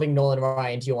for loving Nolan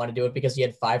Ryan. Do you want to do it because he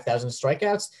had 5,000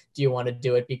 strikeouts? Do you want to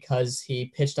do it because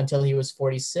he pitched until he was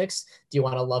 46? Do you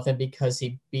want to love him because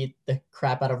he beat the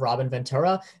crap out of Robin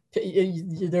Ventura?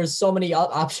 There's so many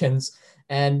options,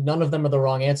 and none of them are the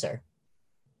wrong answer.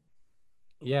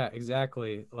 Yeah,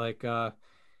 exactly. Like, I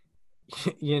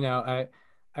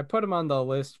put him on the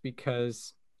list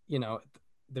because,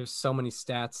 there's so many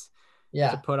stats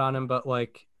to put on him, but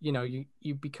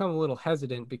you become a little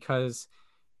hesitant because,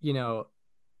 with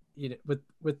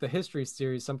the history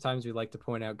series, sometimes we like to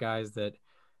point out guys that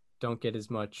don't get as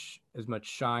much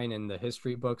shine in the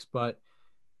history books, but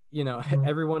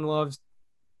everyone loves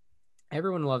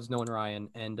Nolan Ryan,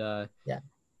 and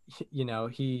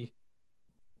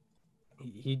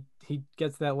he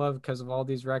gets that love because of all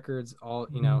these records,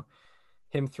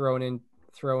 him throwing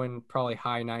probably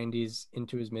high 90s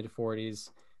into his mid 40s.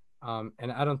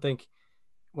 And I don't think,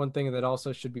 one thing that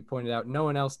also should be pointed out, no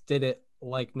one else did it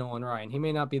like Nolan Ryan. He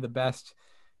may not be the best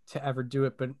to ever do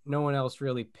it, but no one else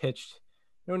really pitched.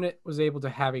 No one was able to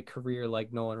have a career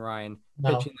like Nolan Ryan,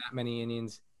 pitching that many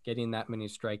innings, getting that many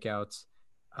strikeouts.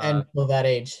 And for that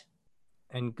age.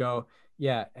 And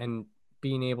and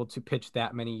being able to pitch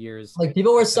that many years. Like,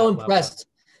 people were so impressed. Level.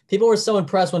 People were so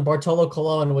impressed when Bartolo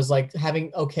Colon was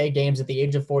having okay games at the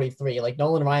age of 43. Like,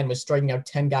 Nolan Ryan was striking out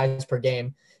 10 guys per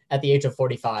game at the age of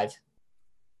 45.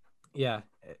 Yeah.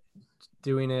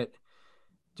 Doing it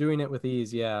with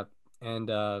ease. Yeah. And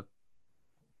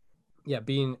yeah,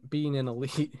 being an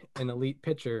elite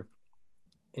pitcher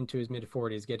into his mid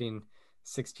 40s, getting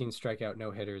 16 strikeout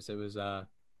no hitters. It was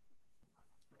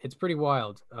it's pretty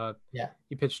wild. Yeah.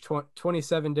 He pitched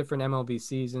 27 different MLB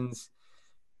seasons.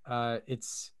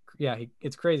 It's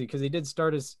crazy because he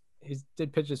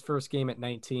did pitch his first game at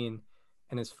 19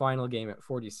 and his final game at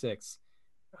 46,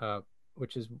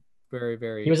 which is very,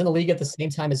 very. He was in the league at the same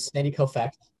time as Sandy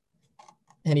Koufax,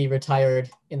 and he retired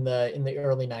in the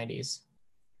early 90s.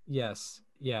 Yes,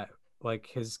 yeah, like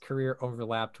his career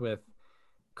overlapped with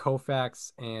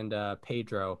Koufax and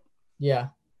Pedro. Yeah,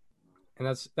 and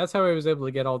that's how he was able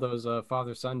to get all those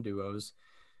father-son duos.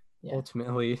 Yeah.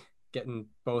 Ultimately, getting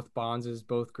both Bonds,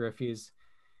 both Griffeys.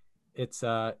 It's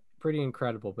pretty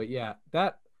incredible. But yeah,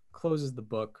 that closes the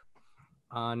book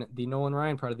on the Nolan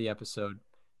Ryan part of the episode.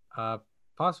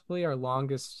 Possibly our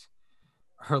longest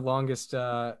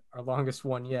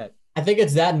one yet. I think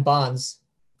it's that and Bonds.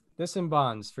 This and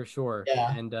Bonds for sure.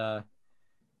 Yeah. And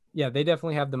yeah, they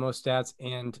definitely have the most stats,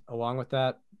 and along with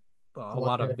that, a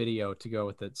lot of video to go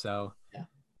with it. So yeah,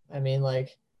 I mean,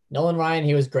 like Nolan Ryan,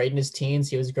 he was great in his teens,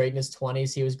 he was great in his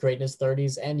 20s, he was great in his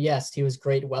 30s, and yes, he was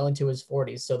great well into his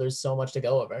 40s. So there's so much to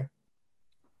go over.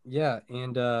 Yeah,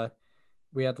 and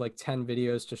we had like 10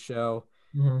 videos to show.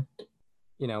 Mm-hmm.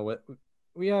 You know what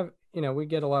we have. You know, we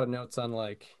get a lot of notes on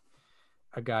like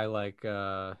a guy like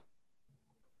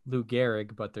Lou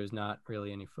Gehrig, but there's not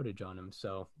really any footage on him.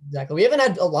 So exactly, we haven't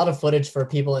had a lot of footage for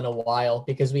people in a while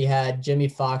because we had Jimmy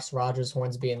Fox, Rogers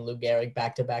Hornsby, and Lou Gehrig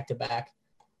back to back to back.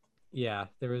 Yeah,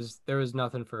 there was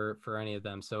nothing for any of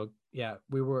them. So yeah,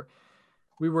 we were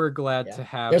glad to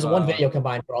have. There's one video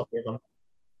combined for all three of them.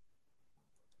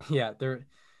 Yeah, there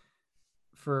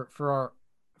for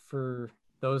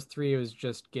those three, it was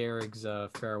just Gehrig's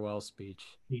farewell speech.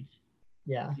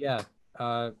 Yeah. Yeah.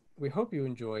 We hope you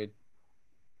enjoyed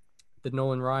the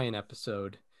Nolan Ryan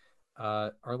episode.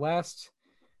 Our last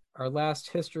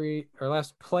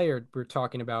player we're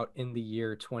talking about in the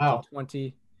year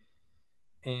 2020.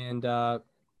 And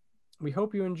we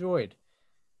hope you enjoyed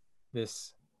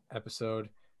this episode.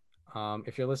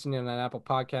 If you're listening on Apple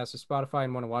Podcasts or Spotify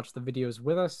and want to watch the videos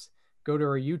with us, go to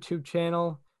our YouTube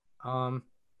channel.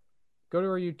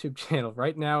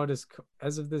 Right now, it is,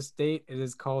 as of this date, it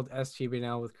is called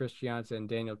STBNL with Chris Gianta and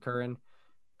Daniel Curran,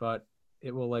 but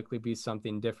it will likely be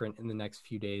something different in the next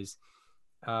few days.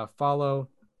 Follow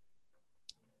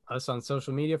us on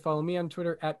social media. Follow me on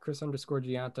Twitter at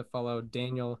Chris_Gianta. Follow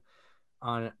Daniel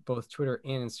on both Twitter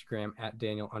and Instagram at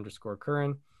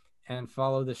Daniel_Curran. And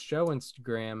follow the show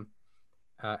Instagram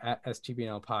at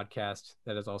STBNL Podcast.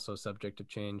 That is also subject to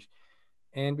change.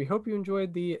 And we hope you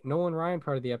enjoyed the Nolan Ryan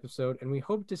part of the episode, and we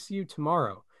hope to see you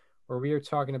tomorrow, where we are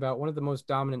talking about one of the most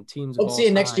dominant teams of all time. We'll see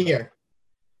you next year.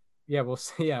 Yeah,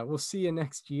 we'll see you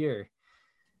next year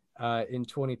in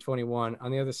 2021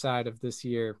 on the other side of this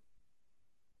year,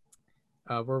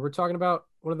 where we're talking about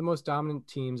one of the most dominant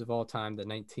teams of all time, the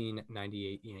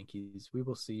 1998 Yankees. We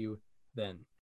will see you then.